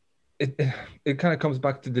kind of comes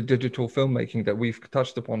back to the digital filmmaking that we've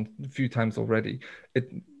touched upon a few times already.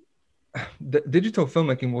 The digital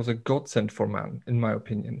filmmaking was a godsend for Mann, in my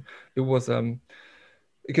opinion. It was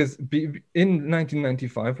because in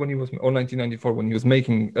 1995 when he was, or 1994 when he was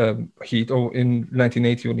making Heat, or in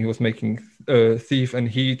 1980 when he was making Thief and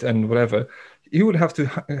Heat and whatever, he would have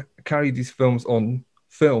to carry these films on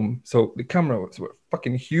film. So the cameras were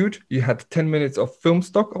fucking huge. You had 10 minutes of film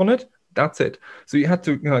stock on it. That's it. So you had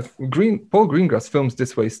to, Paul Greengrass films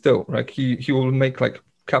this way still, right? He will make like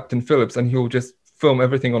Captain Phillips and he will just film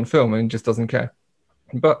everything on film and just doesn't care.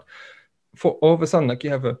 But for all of a sudden, like,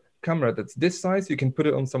 you have a camera that's this size, you can put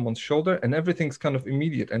it on someone's shoulder and everything's kind of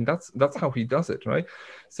immediate, and that's how he does it, right?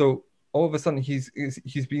 So all of a sudden he's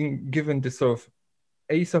being given this sort of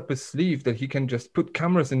ace up his sleeve that he can just put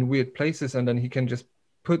cameras in weird places, and then he can just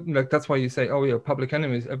put, like, that's why you say, oh yeah, Public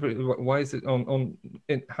Enemies, why is it on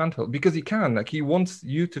in handheld? Because he can, like, he wants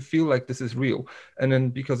you to feel like this is real. And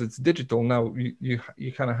then because it's digital now, you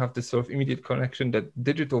kind of have this sort of immediate connection that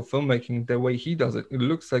digital filmmaking, the way he does it, it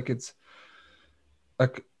looks like it's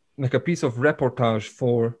like a piece of reportage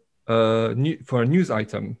for a news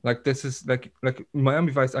item. Like, this is like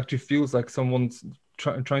Miami Vice actually feels like someone's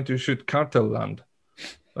trying to shoot Cartel Land,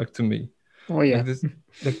 like, to me. Oh yeah.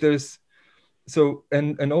 There's so,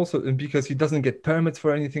 and also, and because he doesn't get permits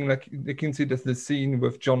for anything, like you can see that the scene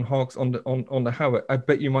with John Hawkes on the highway, I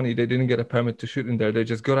bet you money they didn't get a permit to shoot in there. They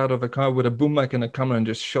just got out of a car with a boom mic and a camera and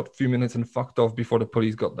just shot a few minutes and fucked off before the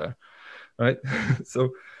police got there, right?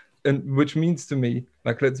 So, and which means to me,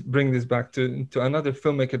 like, let's bring this back to another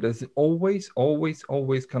filmmaker that's always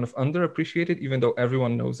kind of underappreciated, even though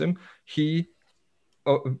everyone knows him. He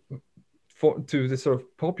to the sort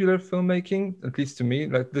of popular filmmaking, at least to me,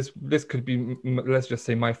 like, this could be, let's just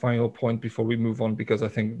say, my final point before we move on, because I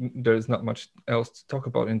think there's not much else to talk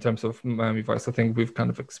about in terms of Miami Vice. I think we've kind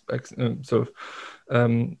of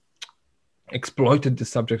exploited the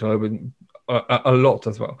subject a little bit, a lot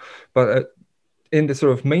as well. But in the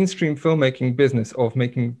sort of mainstream filmmaking business of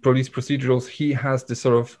making police procedurals,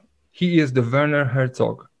 he is the Werner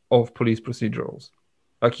Herzog of police procedurals.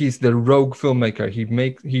 Like, he's the rogue filmmaker. He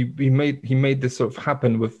made this sort of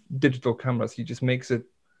happen with digital cameras. He just makes it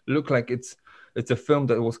look like it's a film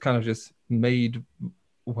that was kind of just made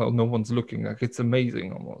while no one's looking. Like, it's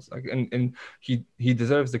amazing almost. Like, and he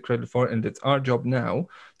deserves the credit for it. And it's our job now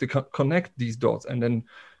to connect these dots. And then,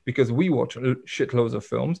 because we watch shitloads of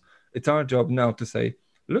films, it's our job now to say,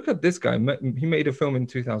 look at this guy. He made a film in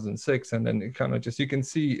 2006, and then it kind of just, you can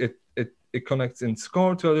see it connects in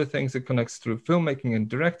score to other things. It connects through filmmaking and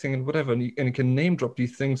directing and whatever, and it can name drop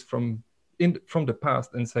these things from the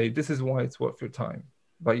past and say, this is why it's worth your time.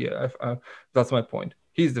 But yeah, that's my point.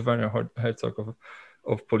 He's the Werner Herzog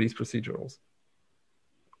of police procedurals.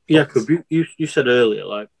 Yeah, you said earlier,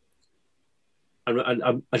 like,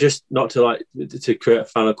 I just, not to create a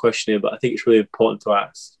final question here, but I think it's really important to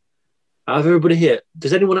ask. Out of everybody here,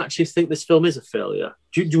 does anyone actually think this film is a failure?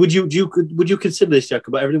 Would you consider this, Jack,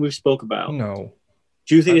 about everything we've spoke about? No.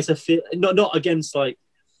 Do you think it's a failure? Not against, like,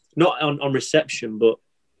 not on reception, but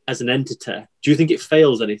as an entity. Do you think it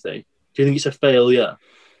fails anything? Do you think it's a failure?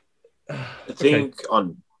 I think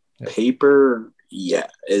on paper, yeah,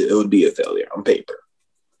 it would be a failure on paper.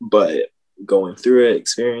 But going through it,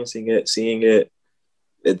 experiencing it, seeing it,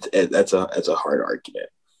 that's a hard argument.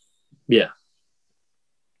 Yeah.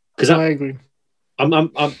 Because I agree. I'm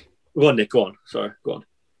go on, Nick. Go on. Sorry. Go on.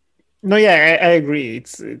 No, yeah, I agree.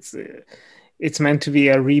 It's meant to be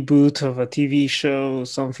a reboot of a TV show,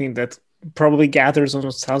 something that probably gathers on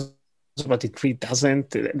nostalgia, but it really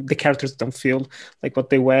doesn't. The characters don't feel like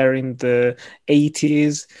what they were in the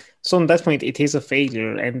 80s. So on that point, it is a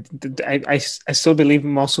failure. And I still believe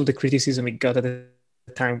most of the criticism it got at the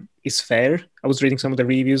time is fair. I was reading some of the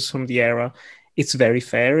reviews from the era. It's very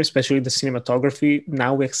fair, especially the cinematography.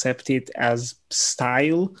 Now we accept it as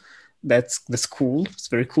style. That's cool. It's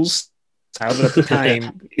very cool style. But at the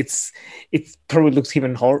time, it probably looks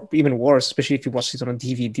even worse, especially if you watch it on a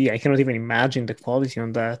DVD. I cannot even imagine the quality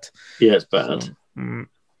on that. Yeah, it's bad. So,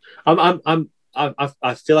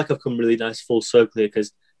 I feel like I've come really nice full circle here,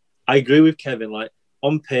 because I agree with Kevin. Like,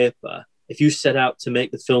 on paper, if you set out to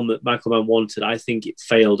make the film that Michael Mann wanted, I think it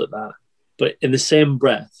failed at that. But in the same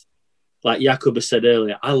breath, like Jakob has said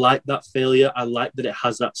earlier, I like that failure. I like that it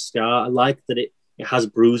has that scar. I like that it has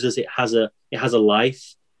bruises. It has a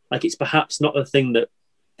life. Like it's perhaps not the thing that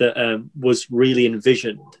was really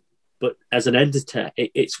envisioned, but as an entity,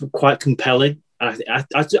 it's quite compelling. I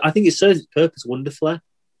think it serves its purpose wonderfully.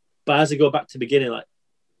 But as I go back to the beginning, like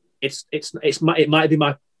it might be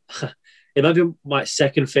my it might be my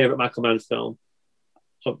second favorite Michael Mann film,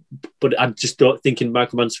 but I just don't think in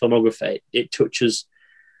Michael Mann's filmography it touches.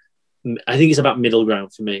 I think it's about middle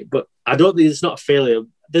ground for me, but I don't think it's not a failure.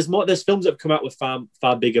 There's films that have come out with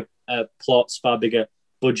far bigger plots, far bigger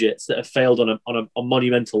budgets that have failed on a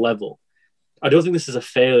monumental level. I don't think this is a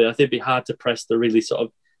failure. I think it'd be hard to press to really sort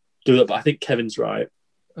of do that, but I think Kevin's right.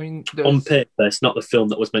 I mean, on paper, it's not the film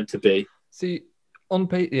that was meant to be. See, on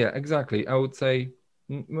paper, yeah, exactly. I would say,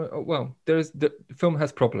 well, the film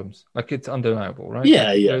has problems. Like it's undeniable, right?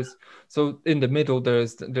 Yeah, yeah. So in the middle,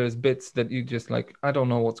 there's bits that you just like, I don't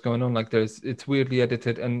know what's going on. Like it's weirdly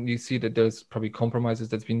edited, and you see that there's probably compromises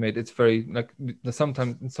that's been made. It's very like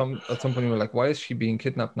sometimes at some point you're like, why is she being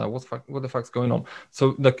kidnapped now? What the fuck's going on?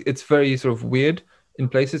 So like it's very sort of weird in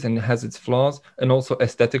places, and it has its flaws. And also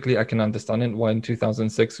aesthetically, I can understand it. Why in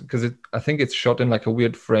 2006? Because I think it's shot in like a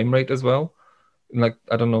weird frame rate as well. Like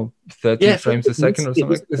I don't know, 30 frames a second or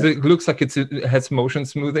something. It looks like it has motion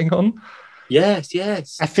smoothing on. Yes.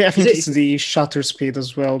 I think it's the shutter speed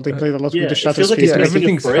as well. They played a lot with the shutter speed. Like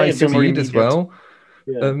everything's high speed as well.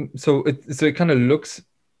 Yeah. So it kind of looks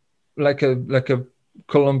like a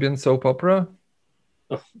Colombian soap opera.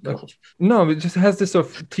 Oh, God. No, it just has this sort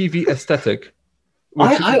of TV aesthetic.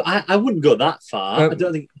 I wouldn't go that far. I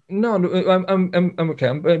don't think. No, I'm okay.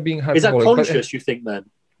 I'm being hyperbolic. Is that conscious? You think then?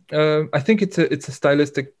 I think it's a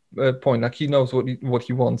stylistic point. Like he knows what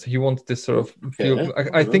he wants. He wants this sort of feel.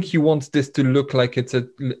 I think he wants this to look like it's a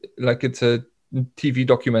TV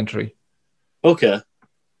documentary. Okay.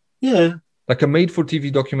 Yeah. Like a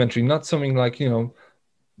made-for-TV documentary, not something like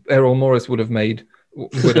Errol Morris would have made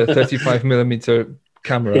with a 35 millimeter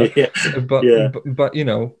camera. Yeah. But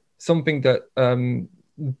something that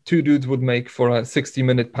two dudes would make for a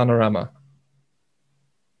 60-minute panorama.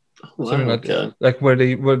 Wow, something like where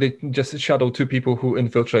they just shadow two people who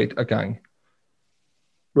infiltrate a gang.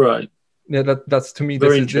 Right. Yeah, that's to me.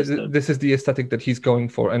 This is the aesthetic that he's going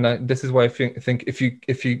for, and this is why I think if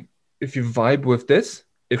you vibe with this,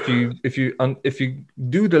 if you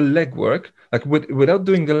do the legwork, like without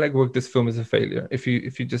doing the legwork, this film is a failure. If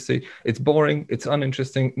you just say it's boring, it's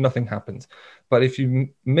uninteresting, nothing happens. But if you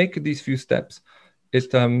make these few steps,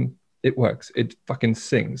 it works. It fucking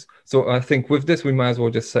sings. So I think with this, we might as well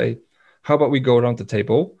just say, how about we go around the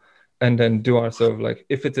table and then do our sort of like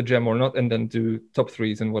if it's a gem or not, and then do top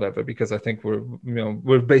threes and whatever, because I think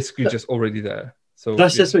we're basically just already there. So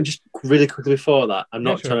that's just really quickly before that. I'm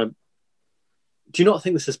not trying to. Do you not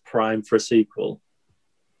think this is prime for a sequel?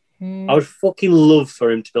 I would fucking love for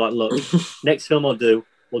him to be like, look, next film I'll do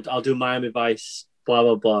Miami Vice, blah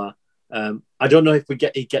blah blah. I don't know if he'd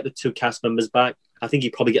get the two cast members back. I think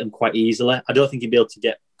he'd probably get them quite easily. I don't think he'd be able to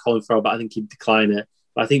get Colin Farrell, but I think he'd decline it.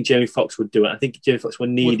 But I think Jamie Foxx would do it. I think Jamie Foxx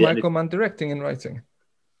would need it. Would Michael Mann directing and writing?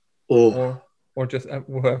 Or just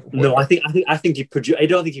no? I think he'd produce. I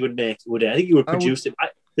don't think he would make it, would he? I think he would produce it.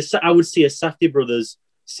 I would see a Safdie Brothers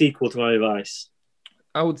sequel to Miami Vice.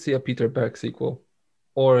 I would see a Peter Berg sequel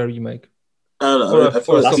or a remake. I don't know. That's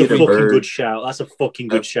a fucking good shout. That's a fucking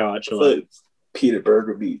good shout, actually. Like Peter Berg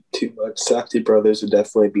would be too much. Safdie Brothers would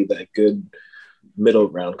definitely be that good middle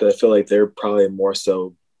ground, because I feel like they're probably more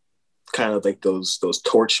so kind of like those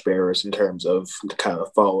torchbearers in terms of kind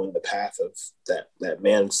of following the path of that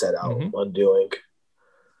man set out on doing.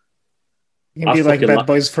 You can be like Bad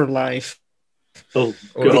Boys for Life. Oh,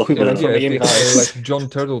 God. Like John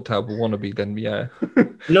Turteltaub wannabe, then yeah.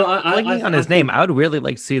 No, I on his name, I would really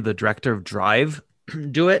like to see the director of Drive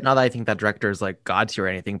do it. Not that I think that director is like God tier or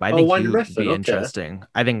anything, but I think he would be interesting.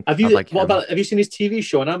 I think. Have you seen his TV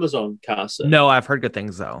show on Amazon, Carson? No, I've heard good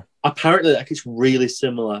things though. Apparently, like it's really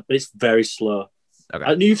similar, but it's very slow. Okay,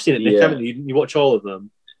 I know you've seen it, Nick, haven't you? You watch all of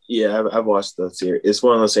them. Yeah, I've watched the series. It's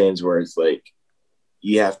one of those things where it's like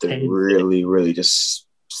you have to really, really just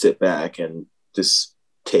sit back and just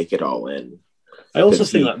take it all in. I also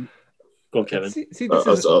think that. Go on, Kevin.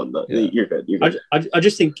 You're good. You're good.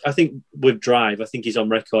 I think with Drive, I think he's on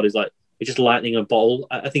record. Is like it's just lightning a bottle.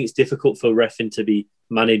 I think it's difficult for Refn to be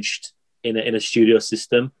managed in a studio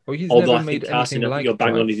system. Well, although I think Carson, you're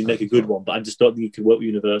bang on, he'd make a good one, but I just don't think he could work with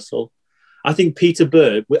Universal. I think Peter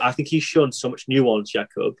Berg. I think he's shown so much nuance,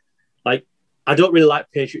 Jacob. Like I don't really like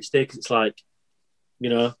Patriots Day because it's like,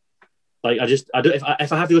 like I don't.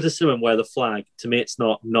 If I have to go to cinema and wear the flag, to me it's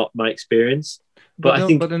not my experience. But I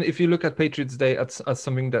think, but then if you look at Patriots Day as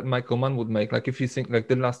something that Michael Mann would make, like if you think like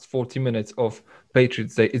the last 40 minutes of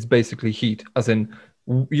Patriots Day is basically heat, as in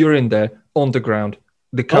you're in there on the ground,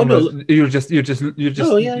 the cameras, you're just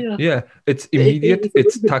yeah, it's immediate,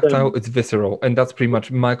 it's tactile, it's visceral, and that's pretty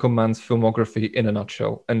much Michael Mann's filmography in a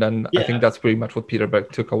nutshell. And then I think that's pretty much what Peter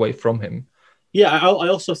Berg took away from him. Yeah, I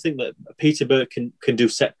also think that Peter Berg can do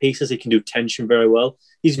set pieces. He can do tension very well.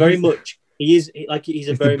 He's very much. He's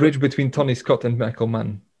the bridge between Tony Scott and Michael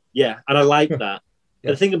Mann. Yeah, and I like that.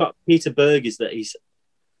 The thing about Peter Berg is that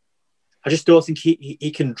I just don't think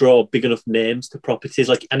he can draw big enough names to properties.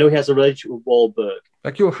 Like, I know he has a relationship with Wahlberg.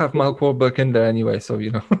 Like, you'll have Mark Wahlberg in there anyway, so you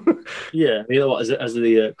know. Yeah, you know what? As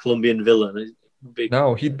the Colombian villain.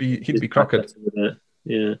 No, he'd be Crockett.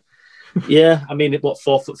 Yeah, yeah. I mean, what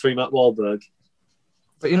 4'3" Mark Wahlberg?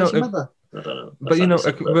 But you know. I don't know. But you know,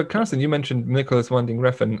 but Carson, you mentioned Nicholas Winding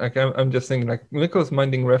Refn. Like, I'm just thinking, like, Nicholas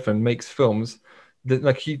Winding Refn makes films that,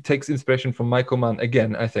 like, he takes inspiration from Michael Mann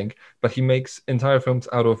again, I think, but he makes entire films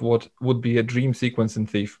out of what would be a dream sequence in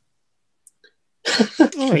Thief.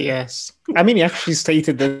 Oh yes, I mean, he actually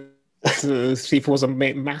stated that Thief was a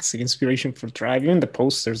massive inspiration for Drive. Even the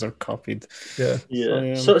posters are copied.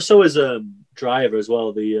 Yeah. So is Driver as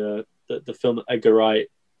well. The film that Edgar Wright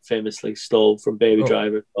famously stole from Baby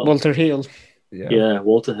Driver. Walter Hill. Yeah,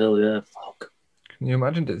 Walter Hill. Yeah, fuck. Can you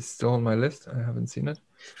imagine that it's still on my list? I haven't seen it.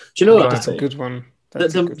 Do you know what? That's a good one.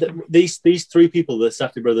 These three people, the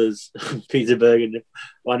Safdie brothers, Peter Berg and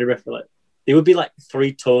Winding Refn, like, they would be like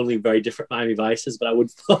three totally very different Miami Vices, but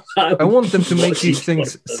I want them to make these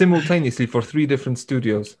things simultaneously for three different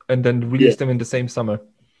studios and then release them in the same summer.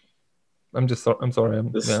 I'm sorry.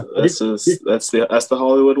 That's the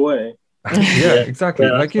Hollywood way. Yeah, exactly.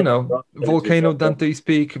 Like, you know, Volcano, Dante's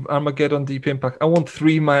Peak, Armageddon, Deep Impact. I want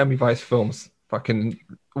 3 Miami Vice films, fucking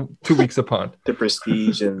 2 weeks apart. The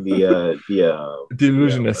Prestige and the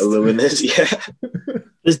Illusionist. Illuminist, yeah.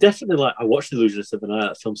 There's definitely, like, I watched The Illusionist the other night.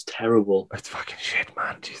 That film's terrible. It's fucking shit,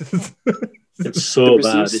 man. Jesus. It's so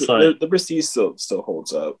bad. It's like the Prestige still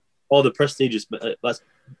holds up. Oh, The Prestige is that's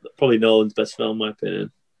probably Nolan's best film, in my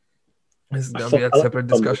opinion. That'll be a separate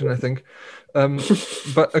discussion, I think.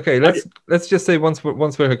 But okay, let's just say once we're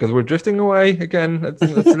here, because we're drifting away again.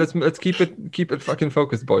 Let's keep it fucking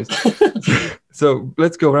focused, boys. So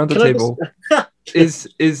let's go around the table.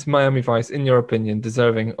 Is Miami Vice, in your opinion,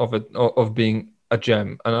 deserving of being a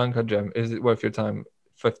gem, an uncut gem? Is it worth your time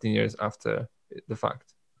 15 years after the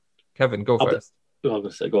fact? Kevin, go first. Go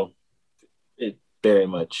on. It very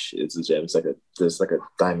much is a gem. It's there's like a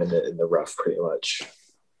diamond in the rough, pretty much.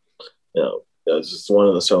 You know, it's just one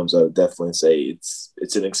of those films I would definitely say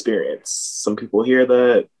it's an experience. Some people hear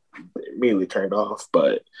that immediately turned off,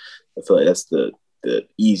 but I feel like that's the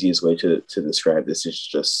easiest way to describe this. Is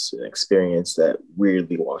just an experience that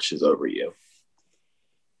weirdly washes over you.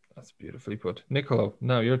 That's beautifully put. Nicolo,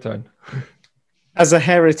 now your turn. As a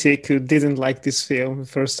heretic who didn't like this film the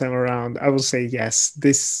first time around, I will say yes,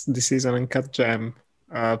 this is an uncut gem.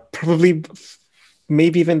 Probably,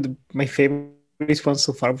 maybe even my favorite one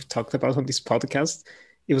so far we've talked about on this podcast.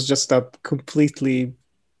 It was just a completely,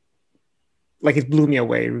 like, it blew me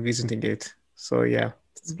away revisiting it. So yeah,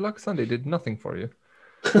 Black Sunday did nothing for you.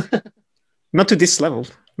 Not to this level.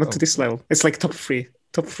 To this level. It's like top three.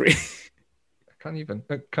 I can't even.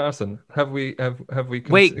 Carson, have we?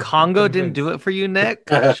 Wait, Congo didn't do it for you, Nick?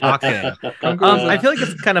 Shocking. I feel like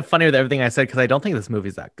it's kind of funny with everything I said because I don't think this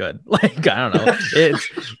movie's that good. Like, I don't know.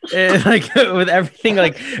 It's like with everything,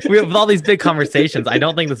 like with all these big conversations, I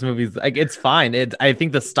don't think this movie's like, it's fine. I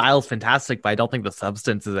think the style's fantastic, but I don't think the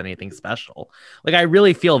substance is anything special. Like, I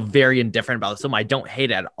really feel very indifferent about this film. I don't hate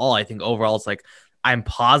it at all. I think overall it's like I'm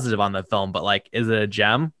positive on the film, but like, is it a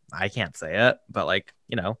gem? I can't say it, but like,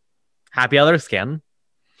 you know. Happy others can.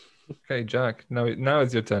 Okay, Jack. Now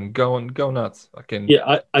it's your turn. Go nuts.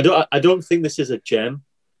 Yeah, I don't think this is a gem,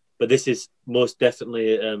 but this is most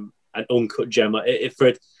definitely an uncut gem.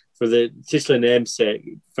 For the titular namesake,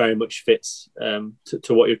 it very much fits to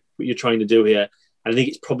what you're trying to do here. And I think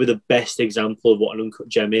it's probably the best example of what an uncut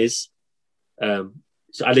gem is. And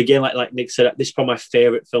again, like Nick said, this is probably my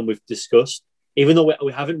favorite film we've discussed, even though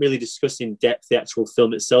we haven't really discussed in depth the actual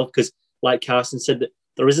film itself, because like Carson said, that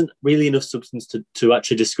there isn't really enough substance to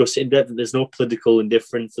actually discuss it in depth. There's no political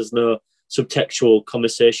indifference. There's no subtextual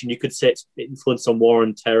conversation. You could say it's influenced on war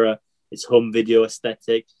and terror. It's home video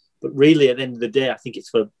aesthetic. But really, at the end of the day, I think it's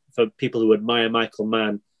for people who admire Michael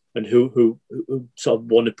Mann and who sort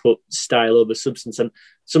of want to put style over substance. And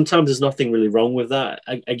sometimes there's nothing really wrong with that.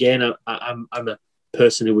 I'm a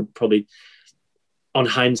person who would probably, on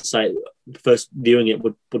hindsight, first viewing it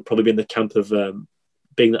would probably be in the camp of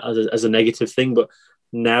being that as a negative thing. But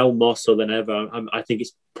now more so than ever. I think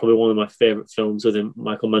it's probably one of my favorite films within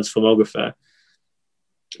Michael Mann's filmography.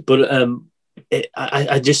 But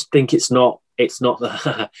I just think it's not it's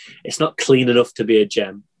not clean enough to be a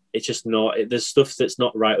gem. It's just not. There's stuff that's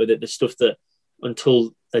not right with it. There's stuff that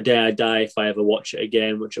until the day I die, if I ever watch it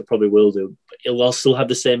again, which I probably will do, I'll still have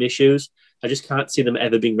the same issues. I just can't see them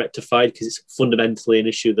ever being rectified because it's fundamentally an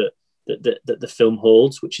issue that the film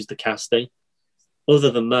holds, which is the casting.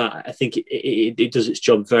 Other than that, I think it does its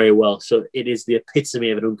job very well. So it is the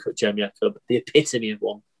epitome of an uncut gem, Jakob. The epitome of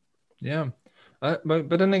one. Yeah, but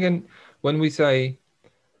then again, when we say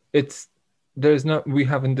we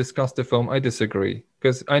haven't discussed the film, I disagree,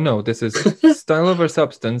 because I know this is style over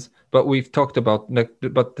substance, but we've talked about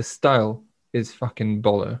but the style is fucking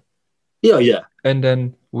baller. Yeah. And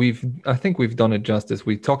then I think we've done it justice.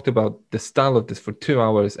 We talked about the style of this for 2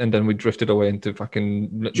 hours, and then we drifted away into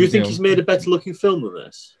fucking. Do you think he's made a better looking film than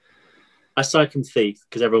this? Aside from Thief,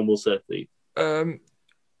 because everyone will say Thief.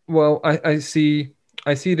 Well, I see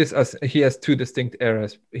this as he has two distinct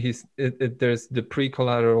eras. There's the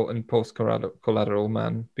pre-Collateral and post-Collateral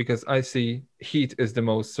Man, because I see Heat is the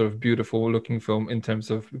most sort of beautiful looking film in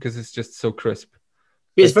terms of, because it's just so crisp.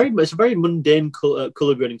 Yeah, it's a very mundane color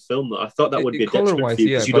grading film. Though I thought that would be a detriment for you,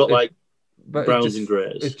 because you don't like browns and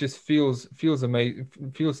greys. It just feels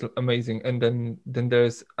amazing. And then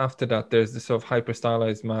there's, after that, there's this sort of hyper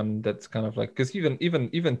stylized man that's kind of like, because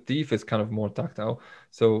even Thief is kind of more tactile.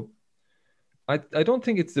 So I don't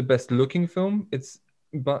think it's the best looking film.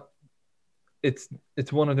 But it's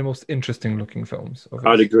one of the most interesting looking films.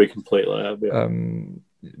 I'd agree completely.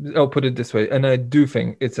 I'll put it this way, and I do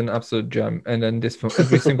think it's an absolute gem. And then this film,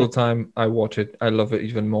 every single time I watch it, I love it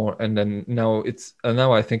even more. And then now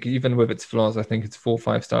I think, even with its flaws, I think it's 4 or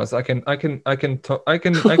 5 stars. I can spend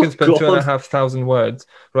 2,500 words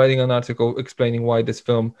writing an article explaining why this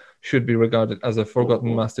film should be regarded as a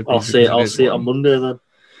forgotten masterpiece. I'll see it on Monday then.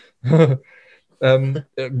 I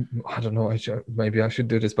don't know. Maybe I should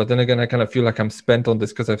do this, but then again, I kind of feel like I'm spent on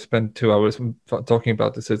this because I've spent 2 hours talking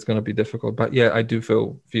about this. So it's going to be difficult. But yeah, I do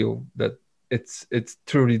feel that it's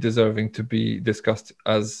truly deserving to be discussed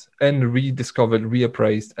and rediscovered,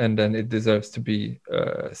 reappraised, and then it deserves to be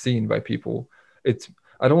seen by people. I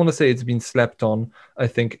don't want to say it's been slept on. I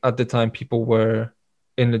think at the time people were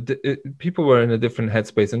in a different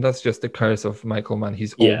headspace, and that's just the curse of Michael Mann.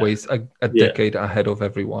 He's always a decade ahead of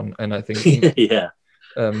everyone, and I think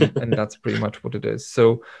and that's pretty much what it is.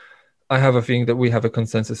 So I have a feeling that we have a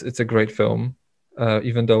consensus. It's a great film,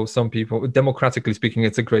 even though some people, democratically speaking,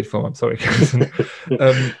 it's a great film. I'm sorry.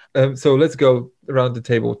 So let's go around the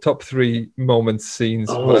table. Top 3 moments,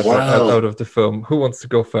 scenes, out of the film. Who wants to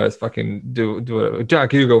go first? Fucking do it.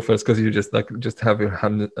 Jack, you go first, because you just have your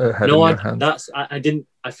head in your hand.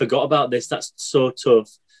 I forgot about this. That's so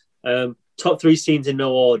tough. Top 3 scenes in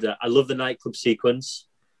no order. I love the nightclub sequence.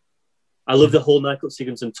 I love the whole nightclub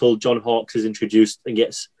sequence until John Hawkes is introduced and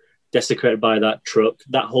gets desecrated by that truck.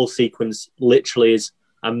 That whole sequence literally is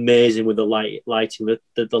amazing, with the lighting,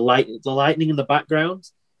 the lightning in the background,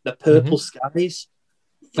 the purple skies.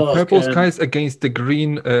 The purple skies against the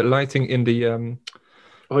green lighting in the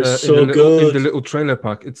it's so good in the little trailer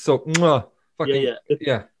park. It's so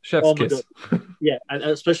chef's kiss. Yeah, and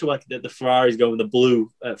especially like the Ferrari's going with the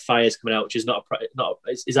blue fires coming out, which is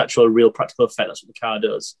is actually a real practical effect. That's what the car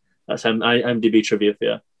does. That's IMDb trivia for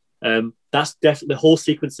you. That's definitely, the whole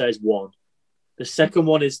sequence there is one. The second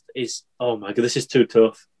one is oh my god, this is too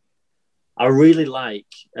tough. I really like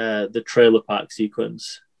the trailer park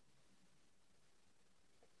sequence,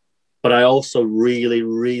 but I also really,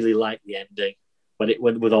 really like the ending when it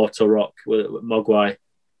went with Auto Rock with Mogwai.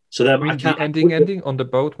 So then the ending on the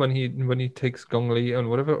boat when he takes Gong Li and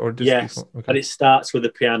whatever, or just yes, okay. And it starts with the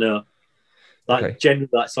piano. Generally,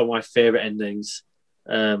 that's one of my favorite endings.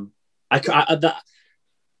 I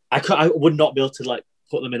would not be able to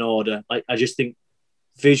put them in order. I just think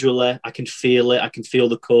visually, I can feel it. I can feel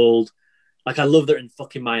the cold. I love that in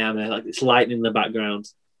fucking Miami. It's lightning in the background.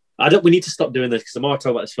 We need to stop doing this, because the more I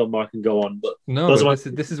talk about this film, the more I can go on. But no,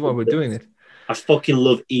 this is why we're doing it. I fucking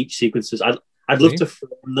love each sequences. I'd love to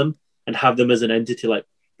frame them and have them as an entity,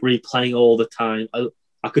 replaying all the time.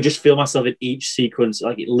 I could just feel myself in each sequence,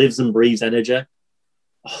 it lives and breathes energy.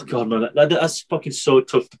 Oh god, man, that's fucking so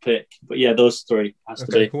tough to pick. But yeah, those 3 has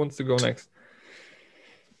to be. Who wants to go next?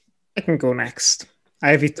 I can go next.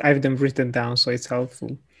 I have them written down, so it's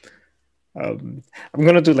helpful. I'm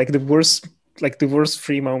gonna do the worst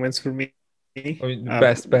 3 moments for me.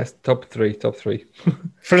 Best top three.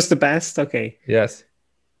 First, the best. Okay. Yes.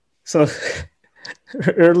 So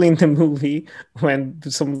early in the movie, when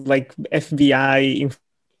some FBI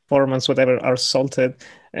informants, whatever, are assaulted,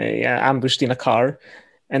 ambushed in a car,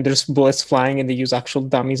 and there's bullets flying, and they use actual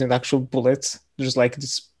dummies and actual bullets. There's like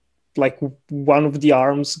this, like one of the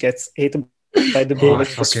arms gets hit by the bullet,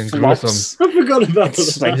 just fucking flops. gruesome. I forgot about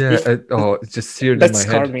It's that. like It's just seared in that my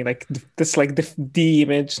scarred head. me. Like that's like the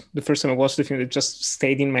image. The first time I watched the film, it just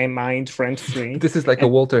stayed in my mind rent free. This is like a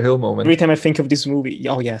Walter Hill moment. Every time I think of this movie,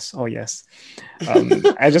 oh yes.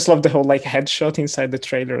 I just love the whole like headshot inside the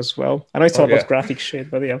trailer as well. I know it's all about graphic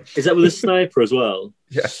shit, but yeah. Is that with a sniper as well?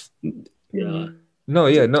 Yes. Yeah. No,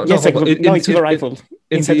 Yes, hold on. it's with a rifle.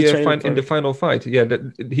 In inside the trailer in the final fight,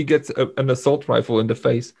 he gets an assault rifle in the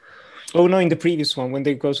face. Oh no, in the previous one when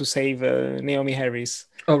they go to save Naomi Harris.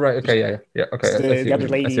 Oh right, okay, yeah, okay. It's the other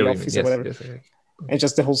lady officer, whatever. Yes, okay. And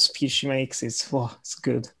just the whole speech she makes is it's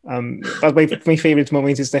good. But my favorite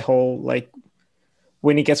moment is the whole like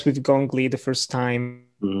when he gets with Gong Li the first time.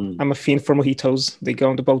 I'm a fiend for mojitos. They go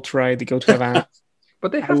on the boat ride. They go to Havana.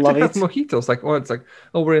 But they have to have mojitos. Like, it's like,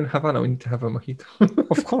 we're in Havana. We need to have a mojito.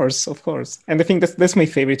 Of course. And I think that's my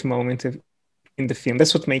favorite moment in the film.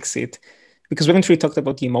 That's what makes it. Because we haven't really talked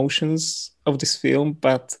about the emotions of this film.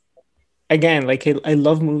 But again, like I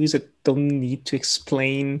love movies that don't need to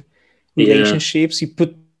explain relationships. You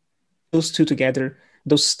put those two together,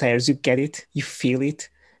 those stairs, you get it. You feel it.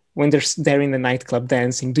 When they're there in the nightclub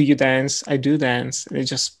dancing. Do you dance? I do dance. They're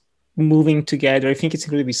just moving together. I think it's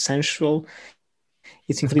incredibly sensual.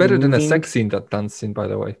 It's better than a sex scene, that dance scene, by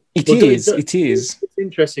the way. It is. It's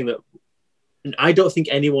interesting that I don't think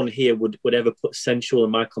anyone here would ever put sensual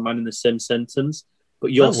and Michael Mann in the same sentence,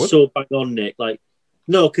 but you're so bang on, Nick. Like,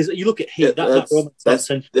 no, because you look at Heat, that's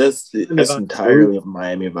entirely of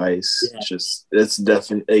Miami Vice. Yeah. It's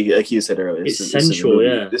definitely, like you said earlier, it's sensual.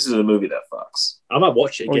 This is a movie that fucks. I might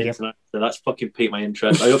watch it again tonight. So that's fucking piqued my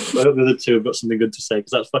interest. I hope the other two have got something good to say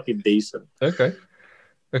because that's fucking decent.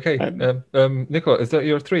 Okay, Nicola, is that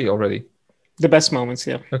your 3 already? The best moments,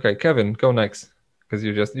 yeah. Okay, Kevin, go next because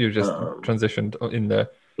you just transitioned in there.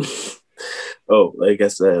 I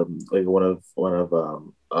guess like one of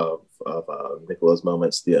Nicola's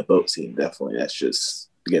moments, the boat scene, definitely. That's just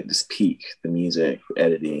get this peak, the music,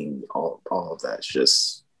 editing, all of that's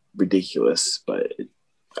just ridiculous. But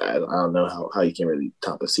I don't know how you can really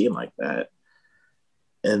top a scene like that.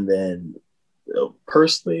 And then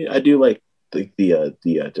personally, I do like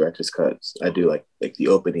the director's cuts. I do like the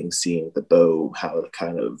opening scene with the bow, how it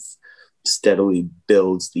kind of steadily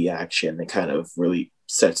builds the action and kind of really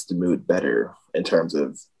sets the mood better in terms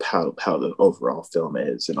of how the overall film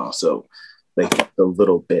is, and also like the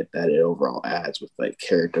little bit that it overall adds with like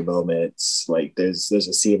character moments. Like there's a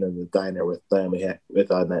scene in the diner with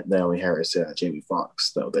Naomi Harris and Jamie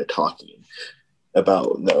Foxx. They're talking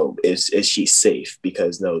about is she safe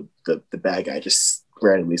because the bad guy just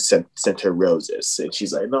randomly sent her roses, and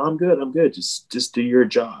she's like, no, I'm good, just do your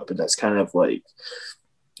job. And that's kind of like,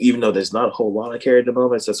 even though there's not a whole lot of character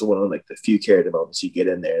moments, that's one of like the few character moments you get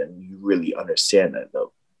in there and you really understand that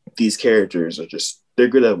these characters are they're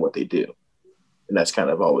good at what they do. And that's kind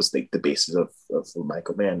of always like the basis of a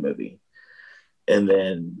Michael Mann movie. And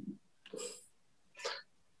then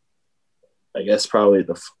I guess probably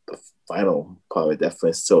the final, probably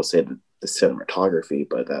definitely still say the cinematography,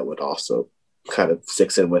 but that would also kind of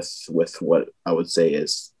sticks in with what I would say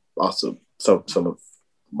is also some of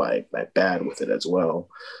my bad with it as well.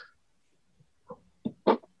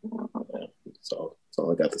 So that's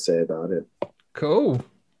all I got to say about it. Cool.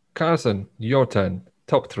 Carson, your turn.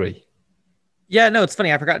 Top 3. Yeah, no, it's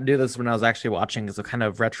funny. I forgot to do this when I was actually watching, so kind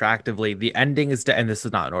of retroactively. The ending is, and this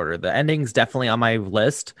is not in order. The ending's definitely on my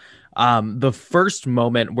list. The first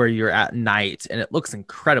moment where you're at night, and it looks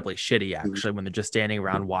incredibly shitty, actually, when they're just standing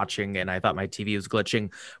around watching, and I thought my TV was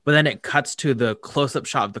glitching. But then it cuts to the close-up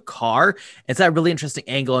shot of the car. It's that really interesting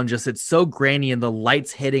angle, and just it's so grainy, and the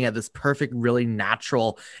lights hitting at this perfect, really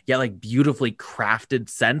natural, yet like beautifully crafted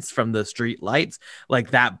sense from the street lights.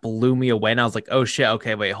 Like that blew me away, and I was like, oh shit,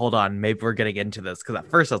 okay, wait, hold on, maybe we're getting into this, because at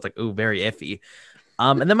first I was like, ooh, very iffy.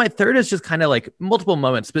 And then my third is just kind of like multiple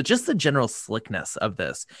moments, but just the general slickness of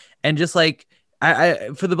this. And just like, I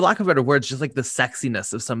for the lack of better words, just like the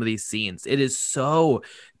sexiness of some of these scenes. It is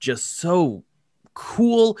just so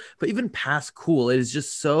cool, but even past cool, it is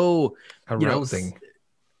just so arousing.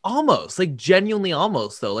 Almost, like genuinely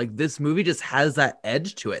almost though. Like this movie just has that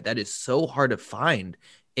edge to it that is so hard to find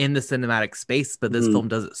in the cinematic space, but this film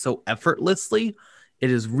does it so effortlessly. It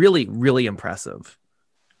is really, really impressive.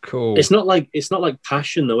 Cool. It's not like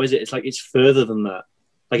passion though, is it? It's like it's further than that.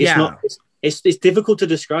 Like it's not. It's difficult to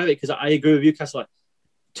describe it because I agree with you, Cass. Like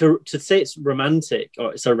to say it's romantic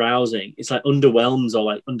or it's arousing, it's like underwhelms or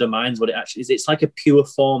like undermines what it actually is. It's like a pure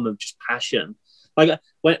form of just passion. Like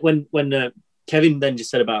when Kevin then just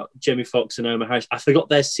said about Jamie Foxx and Naomi Harris, I forgot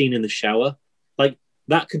their scene in the shower. Like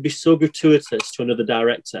that could be so gratuitous to another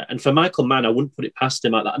director. And for Michael Mann, I wouldn't put it past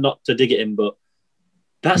him like that, not to dig at him, but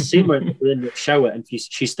that scene where they're in the shower and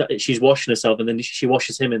she's washing herself and then she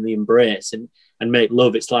washes him in the embrace and make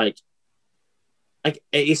love. It's like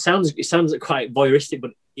it sounds quite voyeuristic,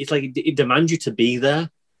 but it's like it demands you to be there.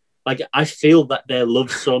 Like I feel that their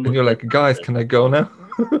love so much. And you're like, guys, can I go now?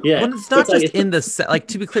 Yeah, well, it's not just in the like,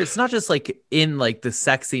 to be clear, it's not just like in like the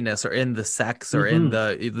sexiness or in the sex or in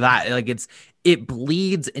the that, like it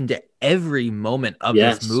bleeds into every moment of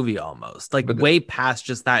this movie almost, like way past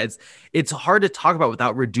just that. It's hard to talk about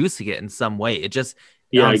without reducing it in some way. It just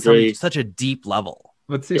I agree. Such a deep level.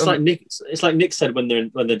 But see, it's like Nick said when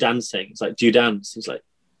they're dancing. It's like, do you dance? It's like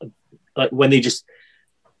when they just.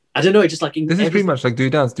 I don't know. It's just like this is pretty much like, do you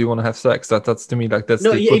dance? Do you want to have sex? That's to me like that's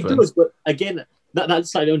no, the yeah, it does. But again, that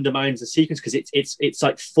slightly undermines the sequence because it's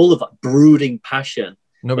like full of like brooding passion.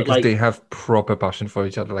 No, because like, they have proper passion for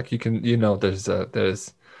each other. Like there's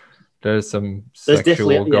some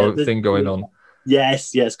sexual thing going on.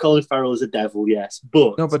 Yes. Colin Farrell is a devil. Yes,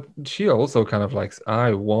 but no, but she also kind of likes.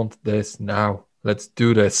 I want this now. Let's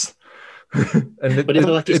do this.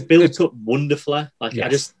 It's built up wonderfully. Like I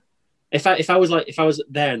just. If I was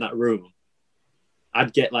there in that room,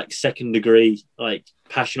 I'd get like second degree like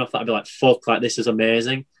passion off that. I'd be like, fuck, like this is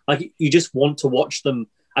amazing. Like you just want to watch them.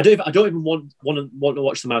 I don't even want to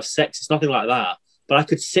watch them have sex. It's nothing like that. But I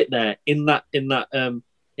could sit there in that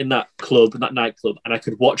club, in that nightclub, and I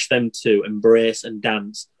could watch them two embrace and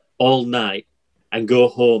dance all night and go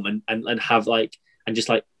home and have like and just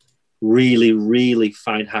like really, really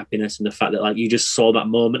find happiness in the fact that like you just saw that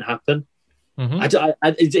moment happen. Mm-hmm.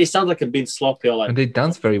 It sounds like I'm being sloppy or like, and they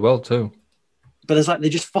dance very well too. But it's like they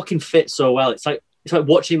just fucking fit so well. It's like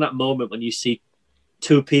watching that moment when you see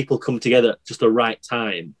two people come together at just the right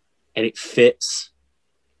time and it fits.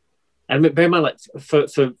 And bear in mind, like for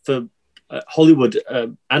Hollywood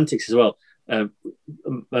antics as well. Colin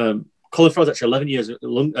Farrell's actually 11 years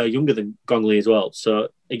younger than Gong Li as well. So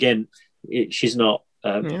again, she's not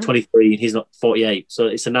 23 and he's not 48. So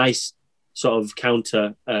it's a nice sort of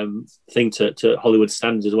counter thing to Hollywood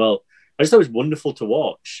standards as well. I just thought it was wonderful to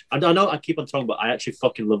watch. I know I keep on talking, but I actually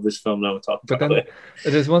fucking love this film now we're talking about it.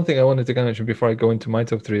 There's one thing I wanted to mention before I go into my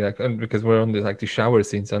top three, because we're on the shower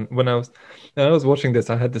scenes. And when I was watching this,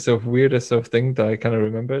 I had this sort of weirdest sort of thing that I kind of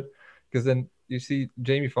remembered. Because then you see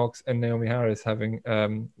Jamie Foxx and Naomi Harris having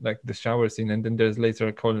like the shower scene, and then there's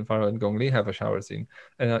later Colin Farrell and Gong Li have a shower scene,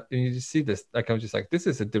 and you just see this. Like I was just like, this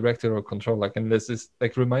is a directorial control. Like, and this is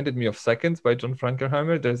like reminded me of Seconds by John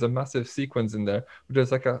Frankenheimer. There's a massive sequence in there where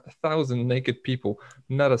there's like 1,000 naked people,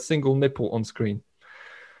 not a single nipple on screen.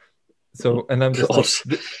 So, and I'm just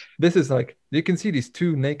like, this is like, you can see these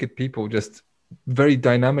two naked people just very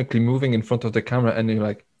dynamically moving in front of the camera, and you're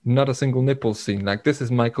like, not a single nipple scene. Like, this is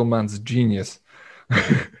Michael Mann's genius.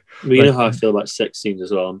 Well, you know how I feel about sex scenes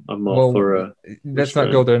as well. I'm more for let's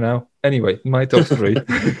not go there now. Anyway, my top three.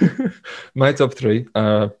 My top three,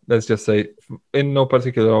 let's just say, in no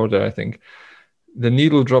particular order, I think. The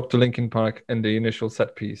needle drop to Linkin Park and the initial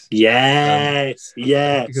set piece. Yes.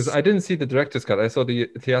 Because I didn't see the director's cut. I saw the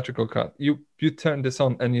theatrical cut. You turn this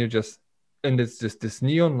on and and it's just this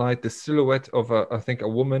neon light, the silhouette of I think a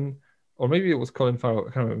woman, or maybe it was Colin Farrell.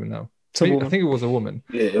 I can't remember now. I think it was a woman.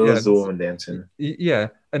 Yeah, it was the woman dancing. Yeah,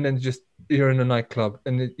 and then just you're in a nightclub,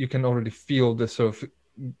 and you can already feel the sort of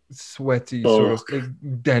sweaty, sort of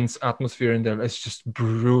like, dense atmosphere in there. It's just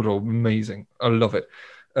brutal, amazing. I love it.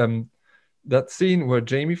 That scene where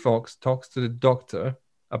Jamie Foxx talks to the doctor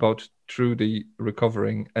about Trudy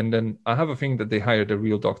recovering, and then I have a feeling that they hired a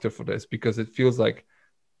real doctor for this, because it feels like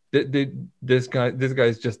this guy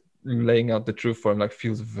is just laying out the truth for him. Like,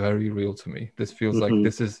 feels very real to me. This feels like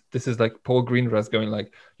this is like Paul Greengrass going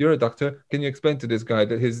like, you're a doctor, can you explain to this guy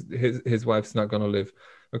that his wife's not gonna live?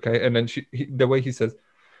 Okay, and then the way he says,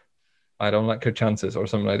 I don't like her chances, or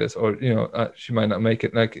something like this, or she might not make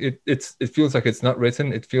it. Like it feels like it's not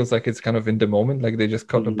written. It feels like it's kind of in the moment. Like they just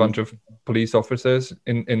cut a bunch of police officers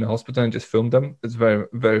in the hospital and just filmed them. It's very,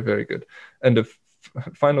 very, very good. And the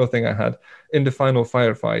final thing I had in the final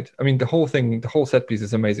firefight, I mean, the whole set piece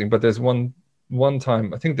is amazing, but there's one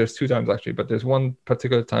time, I think there's two times actually, but there's one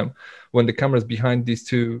particular time when the camera's behind these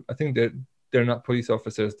two. I think they're not police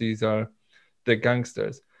officers, these are the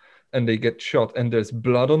gangsters, and they get shot, and there's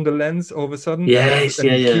blood on the lens all of a sudden. Yes, and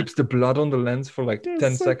he keeps the blood on the lens for like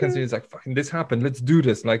 10 seconds. And he's like, fucking, this happened, let's do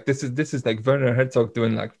this. Like, this is like Werner Herzog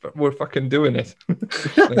doing, like, we're fucking doing it.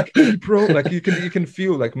 Like, like you can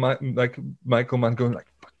feel like Michael Mann going like,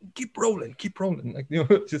 keep rolling, like,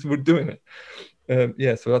 just we're doing it.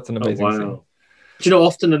 Yeah, so that's an amazing scene. Do you know,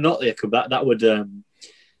 often than not, Jacob, that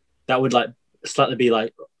would like slightly be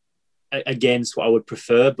like against what I would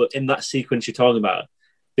prefer. But in that sequence you're talking about,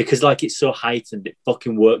 because like it's so heightened, it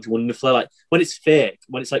fucking worked wonderfully. Like when it's fake,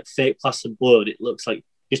 when it's like fake plastered blood, it looks like it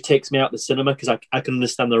just takes me out the cinema because I can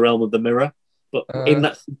understand the realm of the mirror. But in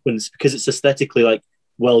that sequence, because it's aesthetically like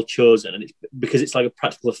well chosen, and it's because it's like a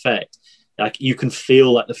practical effect, like you can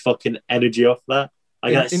feel like the fucking energy off that.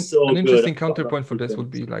 Like that's so an good. Interesting counterpoint for this would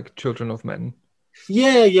be like Children of Men.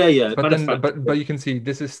 Yeah. But you can see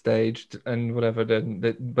this is staged and whatever.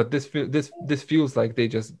 But this feels like they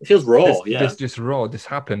just it feels raw. This just raw. This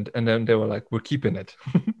happened, and then they were like, we're keeping it.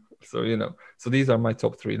 So so these are my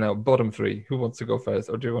top three. Now bottom three. Who wants to go first,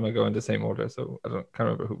 or do you want to go in the same order? So can't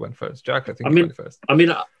remember who went first. Jack, I think you went first. I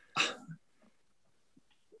mean,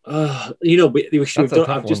 we should have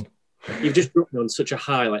done. You've just brought me on such a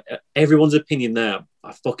high. Like everyone's opinion there,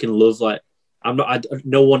 I fucking love. Like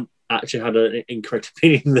no one actually had an incorrect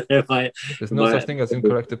opinion there. There's no such thing as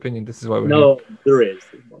incorrect opinion. This is why we're here. There is.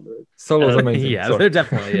 Solo's amazing. Yeah, there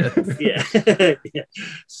definitely is. Yeah.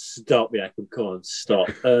 Stop. Yeah, come on, stop.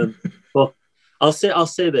 Well, I'll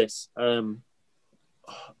say this. I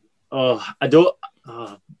don't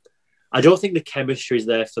think the chemistry is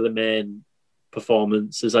there for the main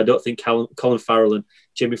performances. I don't think Colin Farrell and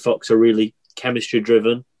Jamie Foxx are really chemistry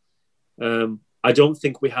driven. I don't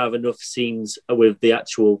think we have enough scenes with the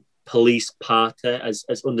actual police party as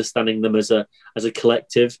understanding them as a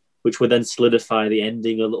collective, which would then solidify the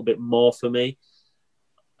ending a little bit more for me.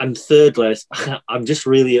 And thirdly, I'm just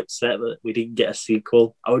really upset that we didn't get a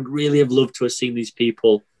sequel. I would really have loved to have seen these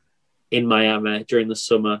people in Miami during the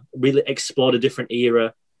summer, really explored a different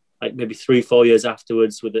era, like maybe 3-4 years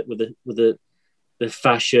afterwards with the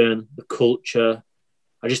fashion, the culture.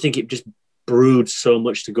 I just think it just brewed so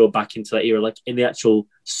much to go back into that era, like in the actual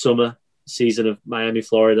summer season of Miami,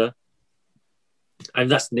 Florida. And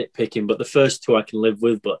that's nitpicking, but the first two I can live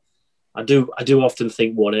with. But I do often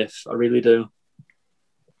think, what if? I really do.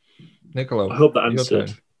 Nicola, I hope that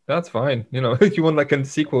answered. That's fine. If you want like a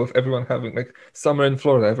sequel of everyone having like summer in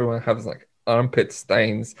Florida, everyone has like armpit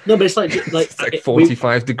stains. No, but it's like it's like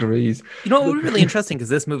 45 degrees. What would be really interesting because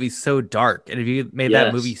this movie's so dark, and if you made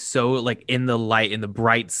that movie so like in the light, in the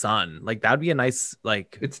bright sun, like that would be a nice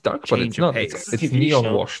like. It's dark, but it's not. It's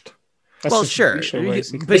neon washed. Well, sure,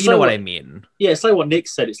 but you know what I mean. Yeah, it's like what Nick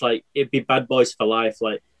said. It's like it'd be Bad Boys for life.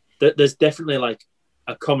 Like there's definitely like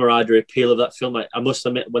a camaraderie appeal of that film. Like I must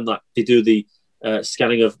admit, when like they do the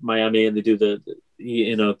scanning of Miami and they do the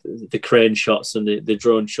crane shots and the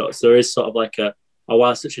drone shots, there is sort of like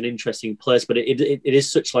wow, it's such an interesting place, but it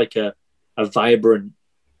is such like a vibrant,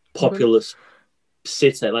 populous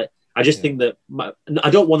city. Like I just think that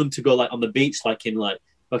I don't want them to go like on the beach like in like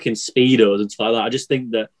fucking speedos and stuff like that. I just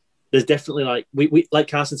think that there's definitely like we like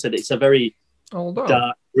Carson said, it's a very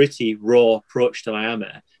dark, gritty, raw approach to Miami.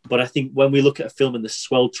 But I think when we look at a film in the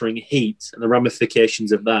sweltering heat and the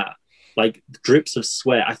ramifications of that, like drips of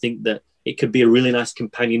sweat, I think that it could be a really nice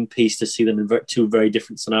companion piece to see them in two very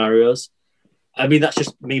different scenarios. I mean, that's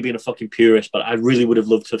just me being a fucking purist, but I really would have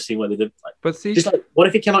loved to have seen where they did. Like, but see, just like, what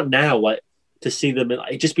if it came out now, like to see them? Like,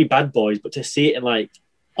 it'd just be Bad Boys, but to see it in like,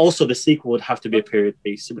 also the sequel would have to be a period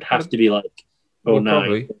piece. It would have to be like,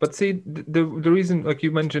 probably. But see, the reason, like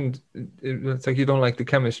you mentioned, it's like you don't like the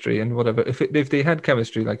chemistry and whatever. If they had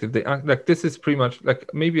chemistry, like if they act like this is pretty much like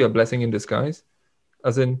maybe a blessing in disguise,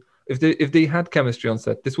 as in. If they had chemistry on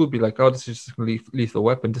set, this would be like, this is just Lethal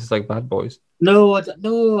Weapon. This is like Bad Boys. No, I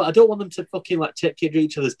don't want them to fucking like take care of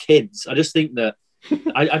each other's kids. I just think that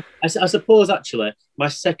I suppose actually my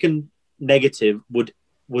second negative would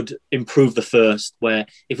improve the first, where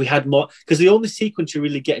if we had more, because the only sequence you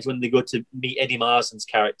really get is when they go to meet Eddie Marsan's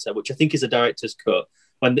character, which I think is a director's cut.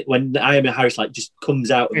 When Naomi Harris like just comes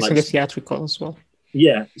out, it's like, in the theatrical as well.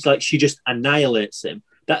 Yeah, it's like she just annihilates him.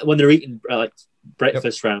 That when they're eating like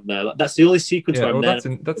breakfast round there, like, that's the only sequence where I'm there.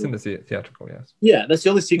 That's in the theatrical, yes. Yeah, that's the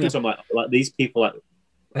only sequence I'm like these people like.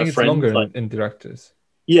 I think it's friends, longer like, in directors.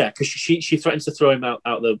 Yeah, because she threatens to throw him out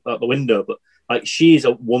the window, but like she's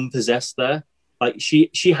a one possessed there. Like she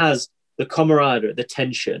has the camaraderie, the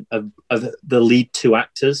tension of the lead two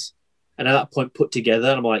actors, and at that point put together,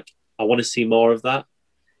 and I'm like, I want to see more of that.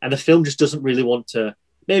 And the film just doesn't really want to.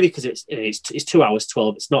 Maybe because it's 2 hours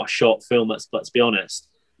 12. It's not a short film. Let's be honest.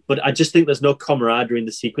 But I just think there's no camaraderie in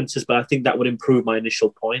the sequences. But I think that would improve my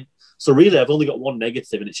initial point. So really, I've only got one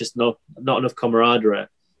negative, and it's just not enough camaraderie.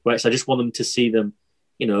 Whereas I just want them to see them.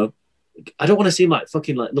 I don't want to see them like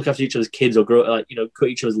fucking like look after each other's kids or grow like cut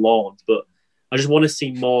each other's lawns. But I just want to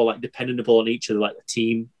see more like dependable on each other, like a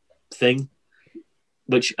team thing.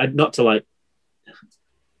 Which not to like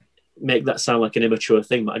make that sound like an immature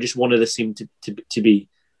thing, but I just wanted the scene to be,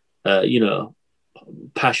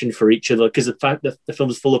 passion for each other, because the fact that the film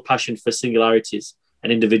is full of passion for singularities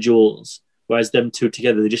and individuals, whereas them two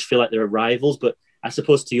together, they just feel like they're rivals. But I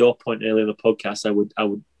suppose to your point earlier in the podcast,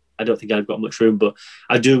 I don't think I've got much room, but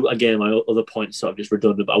I do. Again, my other point sort of just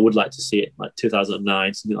redundant, but I would like to see it like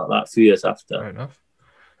 2009, something like that, a few years after. Fair enough.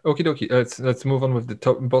 Okie dokie. Let's move on with the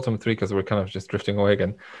bottom three, because we're kind of just drifting away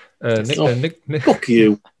again. Nick, fuck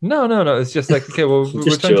you. No. It's just like, okay, well,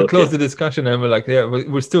 we're trying to close the discussion, and we're like, yeah,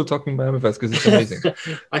 we're still talking about MFS because it's amazing.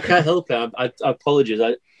 I can't help it. I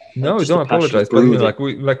apologize. No, don't apologize. But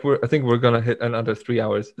I think we're gonna hit another 3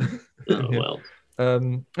 hours. Oh well.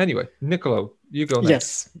 Anyway, Nicolo, you go next.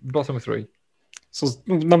 Yes. Bottom three. So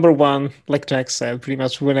number one, like Jack said, pretty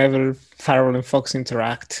much whenever Farrell and Fox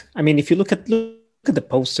interact. I mean, if you look at the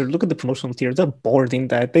poster, look at the promotional material, they're bored in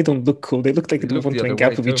that. They don't look cool. They look like they want to hang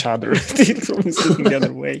out with each other. They're always looking the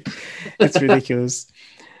other way. It's ridiculous.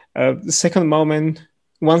 The second moment,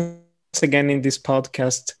 once again in this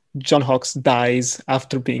podcast, John Hawkes dies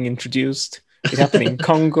after being introduced. It happened in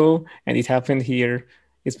Congo, and it happened here.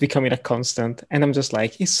 It's becoming a constant. And I'm just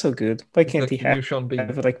like, he's so good. Why can't he have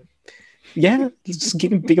just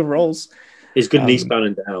give him bigger roles. He's good in Eastbound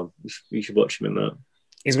and Down. You should watch him in that.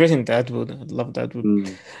 He's great in Deadwood. I love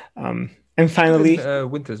Deadwood. And finally,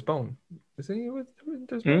 Winter's Bone. Is he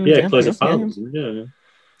Winter's Bone? Yeah, he plays a farm. Yeah.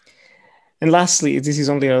 And lastly, this is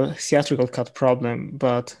only a theatrical cut problem,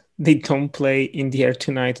 but they don't play In the Air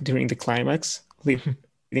Tonight during the climax,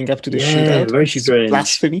 leading up to the shootout, which is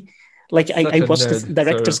blasphemy. Like I watched the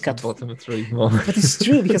director's cut, but it's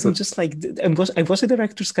true because I'm just like I watched the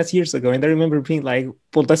director's cut years ago, and I remember being like,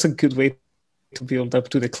 "Well, that's a good way to build up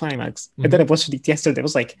to the climax." Mm-hmm. And then I watched it yesterday. I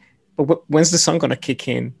was like, "But when's the song gonna kick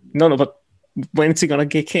in?" No, but when's it gonna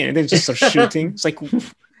kick in? And they just start shooting. It's like,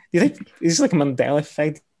 is this like a Mandela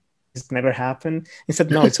effect? It's never happened.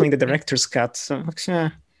 Instead, no, it's only the director's cut. So, yeah.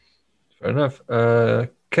 Fair enough.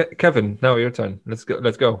 Kevin, now your turn. Let's go.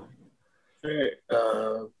 All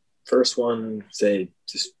right. First one, say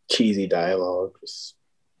just cheesy dialogue, just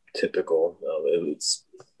typical.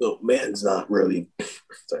 Man's not really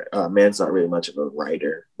much of a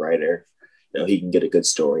writer. He can get a good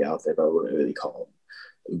story out there, but I wouldn't really call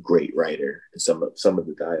him a great writer. And some of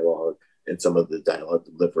the dialogue and some of the dialogue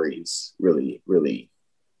deliveries really, really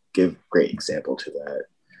give great example to that.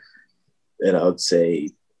 And I would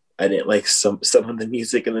say I didn't like some of the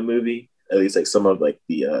music in the movie, at least like some of like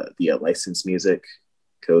the licensed music.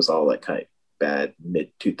 It was all like kind of bad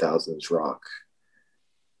mid-2000s rock.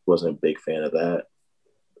 Wasn't a big fan of that.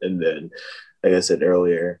 And then, like I said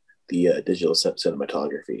earlier, the digital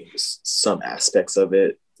cinematography, some aspects of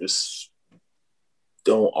it just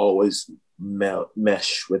don't always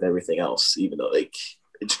mesh with everything else, even though like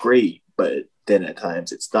it's great, but then at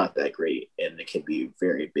times it's not that great, and it can be a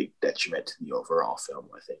very big detriment to the overall film,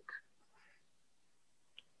 I think.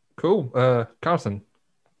 Cool. Carson,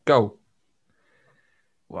 go.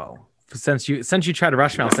 Well, since you tried to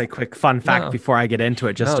rush me, I'll say a quick fun fact before I get into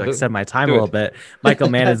it, just to extend my time a little bit. Michael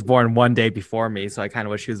Mann is born one day before me, so I kind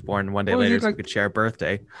of wish he was born one day later so we could share a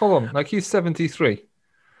birthday. Hold on, like he's 73.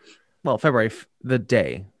 Well, February, the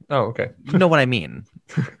day. Oh, okay. You know what I mean.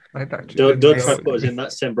 Don't try to put us in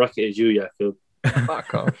that same bracket as you, Jakob.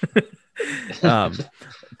 Fuck off.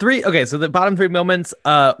 Three. Okay, so the bottom three moments,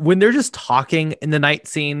 when they're just talking in the night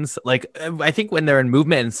scenes, like I think when they're in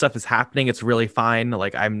movement and stuff is happening, it's really fine.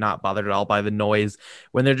 Like I'm not bothered at all by the noise.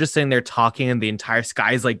 When they're just sitting there talking and the entire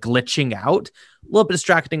sky is like glitching out, a little bit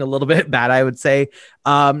distracting, a little bit bad, I would say.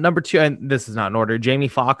 Number two, and this is not in order, Jamie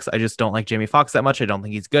Foxx. I just don't like Jamie Foxx that much. I don't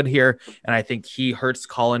think he's good here, and I think he hurts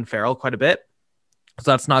Colin Farrell quite a bit. So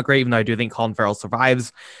that's not great, even though I do think Colin Farrell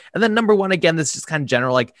survives. And then number one, again, this is just kind of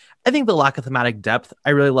general. Like, I think the lack of thematic depth,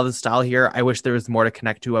 I really love the style here. I wish there was more to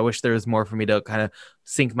connect to. I wish there was more for me to kind of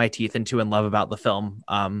sink my teeth into and love about the film.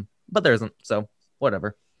 But there isn't. So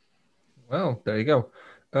whatever. Well, there you go.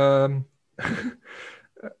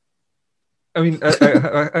 I mean,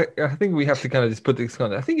 I think we have to kind of just put this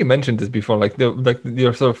on. I think you mentioned this before, like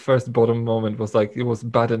your sort of first bottom moment was like it was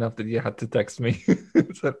bad enough that you had to text me.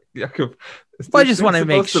 So, Jakob, I just want to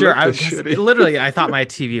make sure. Literally, I thought my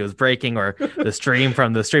TV was breaking, or the stream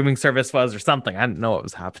from the streaming service was, or something. I didn't know what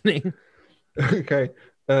was happening. Okay,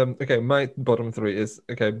 my bottom three is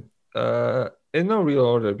in no real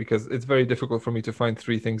order because it's very difficult for me to find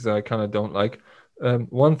three things that I kind of don't like.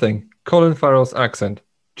 One thing, Colin Farrell's accent.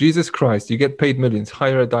 Jesus Christ, you get paid millions.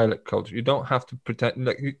 Hire a dialect coach. You don't have to pretend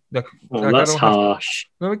that's harsh.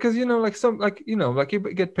 No, because you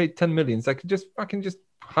get paid 10 millions. Like just fucking just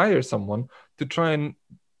hire someone to try and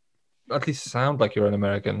at least sound like you're an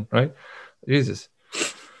American, right? Jesus.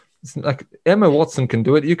 It's like Emma Watson can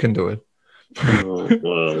do it, you can do it. Oh,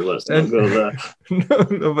 well, let's not go there.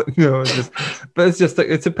 It's just like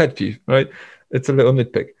it's a pet peeve, right? It's a little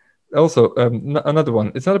nitpick. Also, another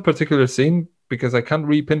one. It's not a particular scene because I can't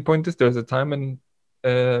pinpoint this. There's a time and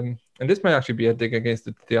this might actually be a dig against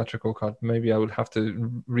the theatrical cut. Maybe I would have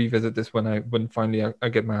to revisit this when finally I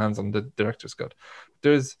get my hands on the director's cut.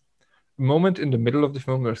 There's moment in the middle of the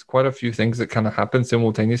film, there's quite a few things that kind of happen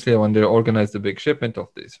simultaneously when they organize the big shipment of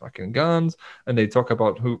these fucking guns, and they talk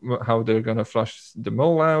about how they're gonna flush the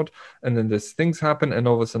mole out, and then these things happen, and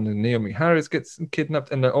all of a sudden Naomi Harris gets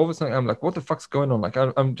kidnapped, and then all of a sudden I'm like, what the fuck's going on? Like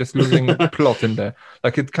I'm just losing plot in there.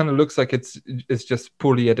 Like it kind of looks like it's just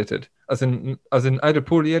poorly edited, as in either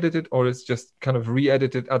poorly edited or it's just kind of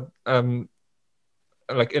re-edited at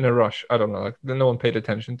like in a rush. I don't know, like no one paid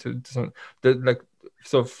attention to some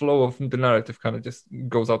so flow of the narrative kind of just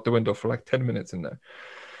goes out the window for like 10 minutes in there.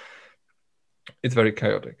 It's very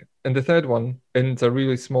chaotic. And the third one, and it's a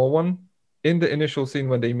really small one, in the initial scene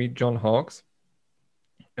when they meet John Hawkes,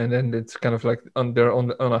 and then it's kind of like on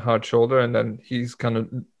a hard shoulder, and then he's kind of,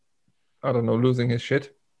 I don't know, losing his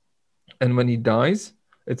shit. And when he dies,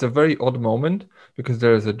 it's a very odd moment because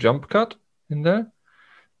there is a jump cut in there,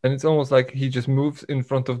 and it's almost like he just moves in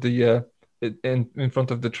front of the in front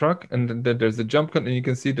of the truck, and then there's a jump cut, and you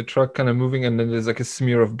can see the truck kind of moving, and then there's like a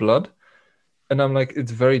smear of blood, and I'm like,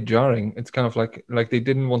 it's very jarring. It's kind of like they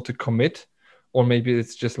didn't want to commit, or maybe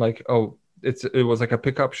it's just like, oh, it was like a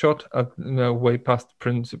pickup shot at way past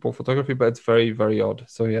principal photography, but it's very, very odd.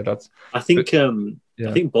 So yeah, that's. I think body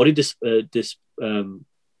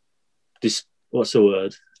what's the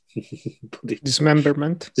word?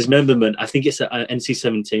 Dismemberment. I think it's at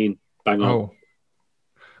NC-17. Bang on. Oh.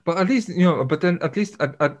 But at least, but then at least,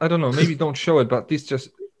 I don't know, maybe don't show it, but at least just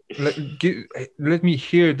let me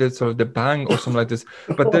hear the sort of the bang or something like this.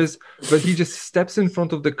 But he just steps in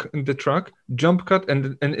front of the truck, jump cut,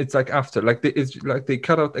 and it's like after, like they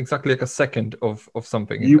cut out exactly like a second of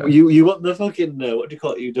something. You want the fucking what do you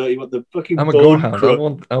call it? You want the fucking. I'm a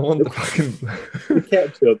gorehound. I want the fucking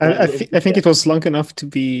ketchup. I think it was long enough to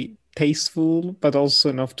be tasteful, but also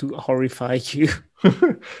enough to horrify you.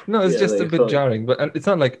 No, it's just a bit jarring, but it's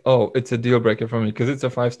not like, oh, it's a deal breaker for me because it's a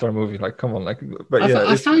 5-star movie. Like, come on, like, but yeah,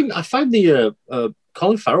 I find the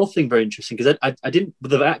Colin Farrell thing very interesting because I didn't,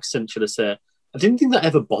 with the accent, should I say, I didn't think that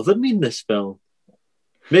ever bothered me in this film.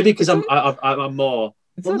 Maybe because I'm more.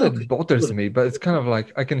 It's not that it bothers me, but it's kind of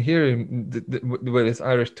like I can hear him with his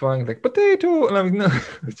Irish twang, like potato, and I'm like, no,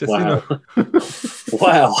 it's just wow.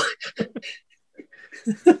 Wow.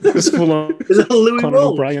 It's full on Conan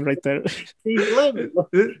O'Brien right there.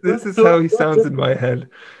 This is how he sounds in my head.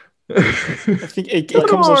 I think it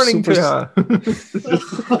comes off super.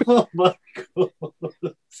 Oh my god!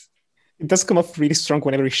 It does come off really strong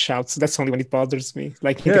whenever he shouts. That's only when it bothers me.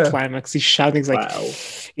 Like in the climax, he's shouting. It's like, wow.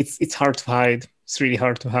 It's hard to hide. It's really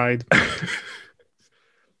hard to hide.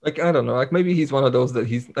 Like, I don't know. Like maybe he's one of those that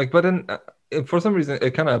he's like, but then. For some reason,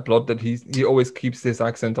 it kind of applaud that he always keeps this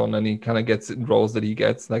accent on, and he kind of gets roles that he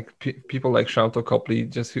gets. Like people like Sharlto Copley,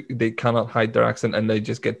 they cannot hide their accent, and they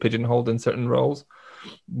just get pigeonholed in certain roles.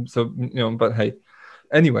 So but hey,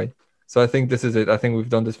 anyway. So I think this is it. I think we've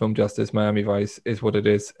done this film justice. Miami Vice is what it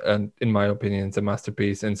is, and in my opinion, it's a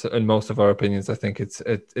masterpiece. And so, in most of our opinions, I think it's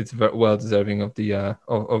very well deserving of the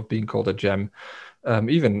of being called a gem.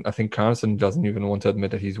 Even I think Carson doesn't even want to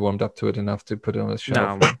admit that he's warmed up to it enough to put it on his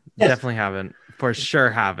shelf. No, definitely haven't. For sure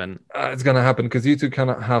haven't. It's gonna happen because you two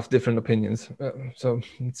cannot have different opinions. So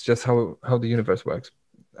it's just how the universe works.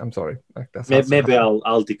 I'm sorry. Like, maybe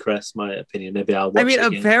I'll decrease my opinion. Maybe I'll. I mean,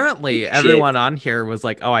 apparently everyone on here was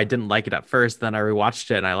like, "Oh, I didn't like it at first. Then I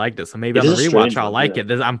rewatched it and I liked it. So maybe on the rewatch I'll like it."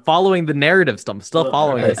 I'm following the narrative still. I'm still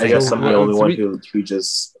following it. I guess I'm the only one who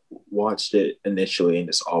just watched it initially and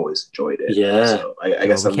just always enjoyed it. Yeah. So I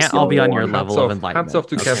guess we can't all be on your level of enlightenment. Hats off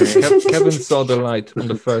to Kevin. Kevin saw the light on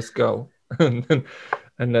the first go, and then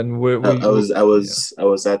I was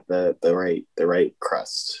at the right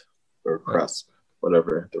crust or crust,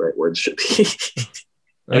 whatever the right word should be.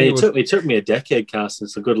 I mean, it took me a decade, Carson.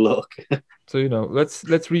 So good luck. So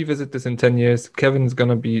let's revisit this in 10 years. Kevin's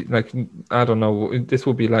gonna be like, I don't know. This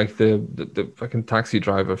will be like the fucking taxi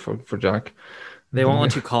driver for Jack. They won't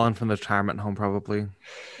let you call in from the retirement home, probably.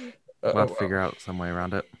 We'll have to figure out some way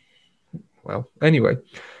around it. Well, anyway.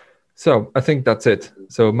 So I think that's it.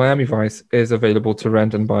 So Miami Vice is available to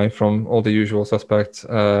rent and buy from all the usual suspects.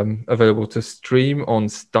 Available to stream on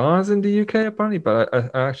Stars in the UK, apparently. But I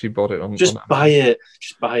actually bought it on... Just buy it.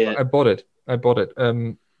 I bought it.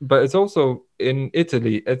 But it's also in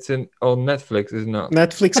Italy. It's on Netflix, isn't it?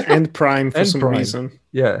 Netflix and Prime for some reason.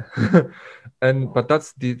 Yeah. But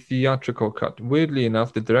that's the theatrical cut. Weirdly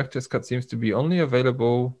enough, the director's cut seems to be only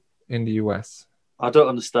available in the US. I don't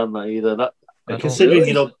understand that either.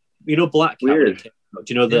 Considering Black Cat, Weird. do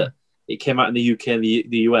you know that it came out in the UK and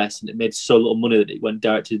the US and it made so little money that it went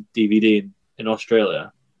direct to DVD in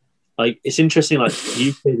Australia. Like, it's interesting. Like, the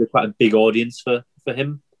UK is quite a big audience for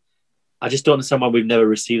him. I just don't understand why we've never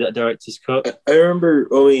received that director's cut. I remember.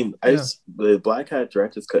 The Black Cat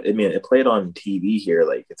director's cut. I mean, it played on TV here,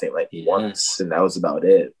 like I think, once, and that was about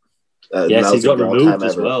it. Yes, it got removed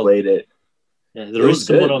as well. Played it. Yeah, there is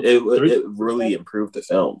someone on. It really improved the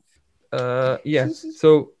film. So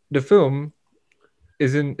the film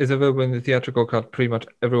is available in the theatrical cut pretty much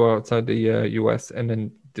everywhere outside the US, and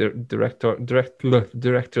then director's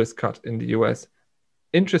cut in the US.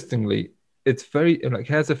 Interestingly, it's very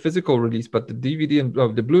has a physical release, but the DVD and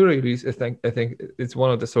the Blu-ray release, I think it's one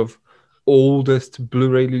of the sort of oldest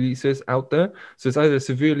Blu-ray releases out there. So it's either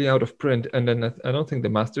severely out of print, and then I don't think the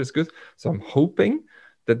master is good. So I'm hoping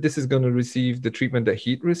that this is going to receive the treatment that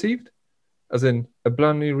Heat received, as in a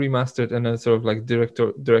brand new remastered and a sort of like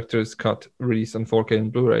director's cut release on 4K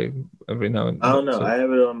and Blu-ray every now and then. I don't know. So, I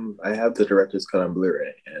have it. I have the director's cut on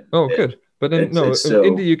Blu-ray. Good. But then in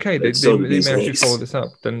the UK they may actually follow this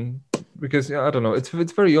up then. Because I don't know, it's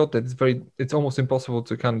very odd that it's almost impossible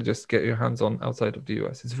to kind of just get your hands on outside of the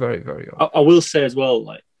US. It's very, very odd. I will say as well,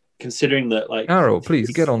 like, considering that, like, Arrow,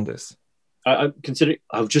 please get on this. I'm just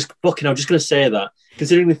going to say that,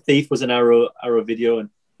 considering The Thief was an Arrow video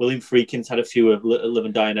and William Friedkin's had a few of Live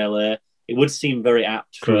and Die in LA, it would seem very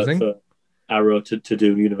apt for Arrow to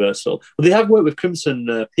do Universal. Well, they have worked with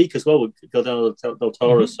Crimson Peak as well with Guillermo del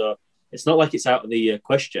Toro, so it's not like it's out of the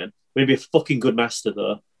question. Maybe a fucking good master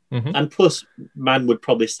though. Mm-hmm. And plus, Man would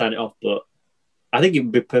probably sign it off, but I think it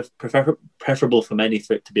would be preferable for many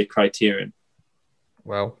for it to be a Criterion.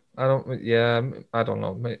 Well, I don't know. I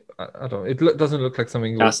don't. It doesn't look like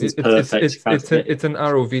something. It's an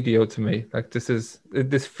Arrow video to me. Like this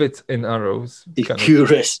fits in Arrow's. The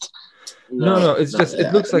purist. No. It's just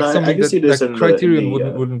it looks like something that Criterion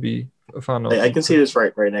wouldn't be a fan of. I can see this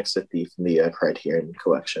right next to the Criterion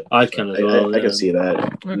collection. I can as well. I can see that.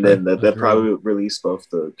 Okay. And then they'll probably release both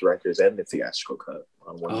the director's and the theatrical cut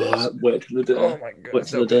on one day. Wait till the day. Oh my god,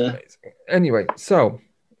 that's amazing. Anyway, so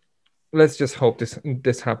let's just hope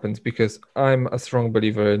this happens, because I'm a strong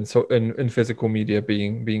believer in physical media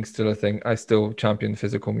being still a thing. I still champion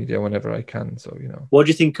physical media whenever I can. So What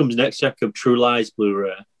do you think comes next, Jacob? True Lies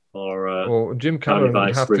Blu-ray? Or Jim Cameron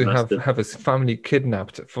would have to have his family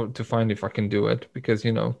kidnapped to find if I can do it, because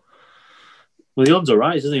Well, he owns the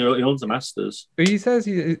rights, doesn't he? He owns the masters. He says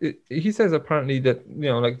apparently that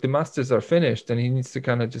like the masters are finished and he needs to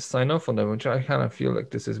kind of just sign off on them, which I kind of feel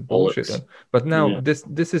like this is bullshit. But now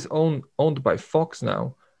this is owned by Fox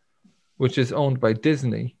now, which is owned by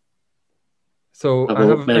Disney. So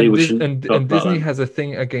Disney has a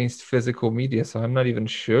thing against physical media, so I'm not even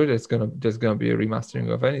sure there's gonna be a remastering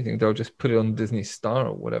of anything. They'll just put it on Disney Star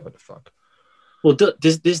or whatever the fuck. Well,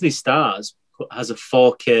 Disney Stars has a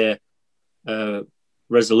 4K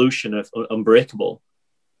resolution of Unbreakable,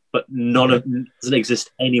 but doesn't exist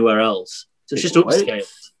anywhere else. So it's just upscaled.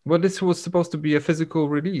 Well, this was supposed to be a physical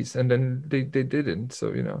release, and then they didn't.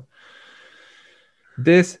 So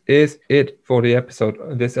This is it for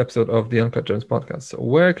this episode of the Uncut Gems podcast. So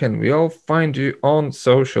where can we all find you on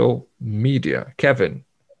social media? Kevin?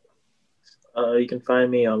 You can find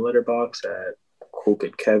me on Letterboxd at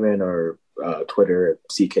CoolKidKevin or Twitter at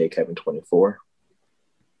CKKevin24.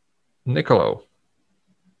 Nicolo?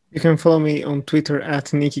 You can follow me on Twitter at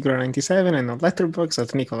Nikigro97 and on Letterboxd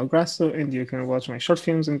at Nicolo Grasso, and you can watch my short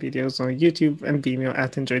films and videos on YouTube and Vimeo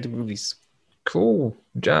at Enjoy the Movies. Cool.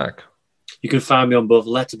 Jack? You can find me on both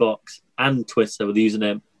Letterboxd and Twitter with the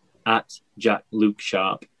username at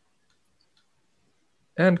JackLukeSharp.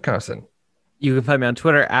 And Carson? You can find me on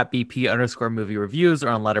Twitter at BP_movie reviews or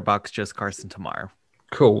on Letterboxd, just Carson Tamar.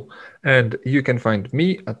 Cool. And you can find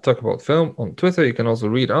me at Talk About Film on Twitter. You can also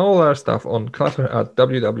read all our stuff on Clapper at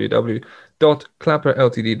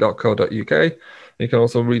www.clapperltd.co.uk. You can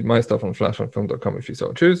also read my stuff on flashonfilm.com if you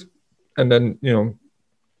so choose. And then,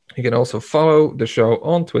 you can also follow the show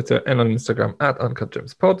on Twitter and on Instagram at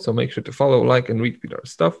UncutGemsPod. So make sure to follow, like, and retweet our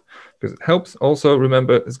stuff because it helps. Also,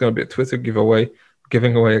 remember, there's going to be a Twitter giveaway,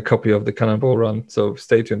 giving away a copy of the Cannonball Run. So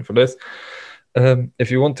stay tuned for this.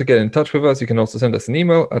 If you want to get in touch with us, you can also send us an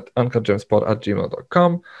email at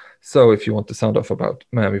uncutgemspod@gmail.com. So if you want to sound off about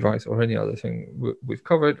Miami Vice or any other thing we've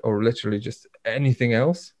covered, or literally just anything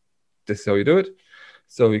else, this is how you do it.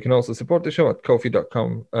 So you can also support the show at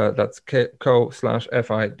ko-fi.com. That's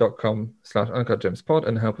ko/fi.com/uncutgemspod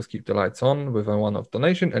and help us keep the lights on with a one-off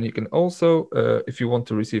donation. And you can also, if you want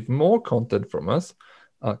to receive more content from us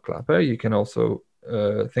at Clapper, you can also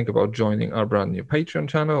think about joining our brand new Patreon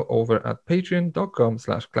channel over at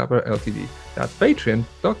patreon.com/clapperltd. That's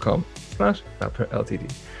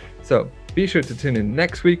patreon.com/clapperltd. So be sure to tune in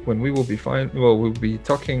next week when we will be we'll be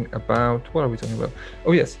talking about, what are we talking about?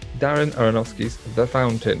 Oh yes, Darren Aronofsky's The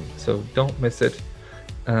Fountain. So don't miss it,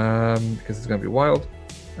 because it's going to be wild.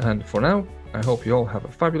 And for now, I hope you all have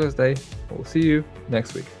a fabulous day. We'll see you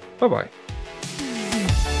next week. Bye-bye.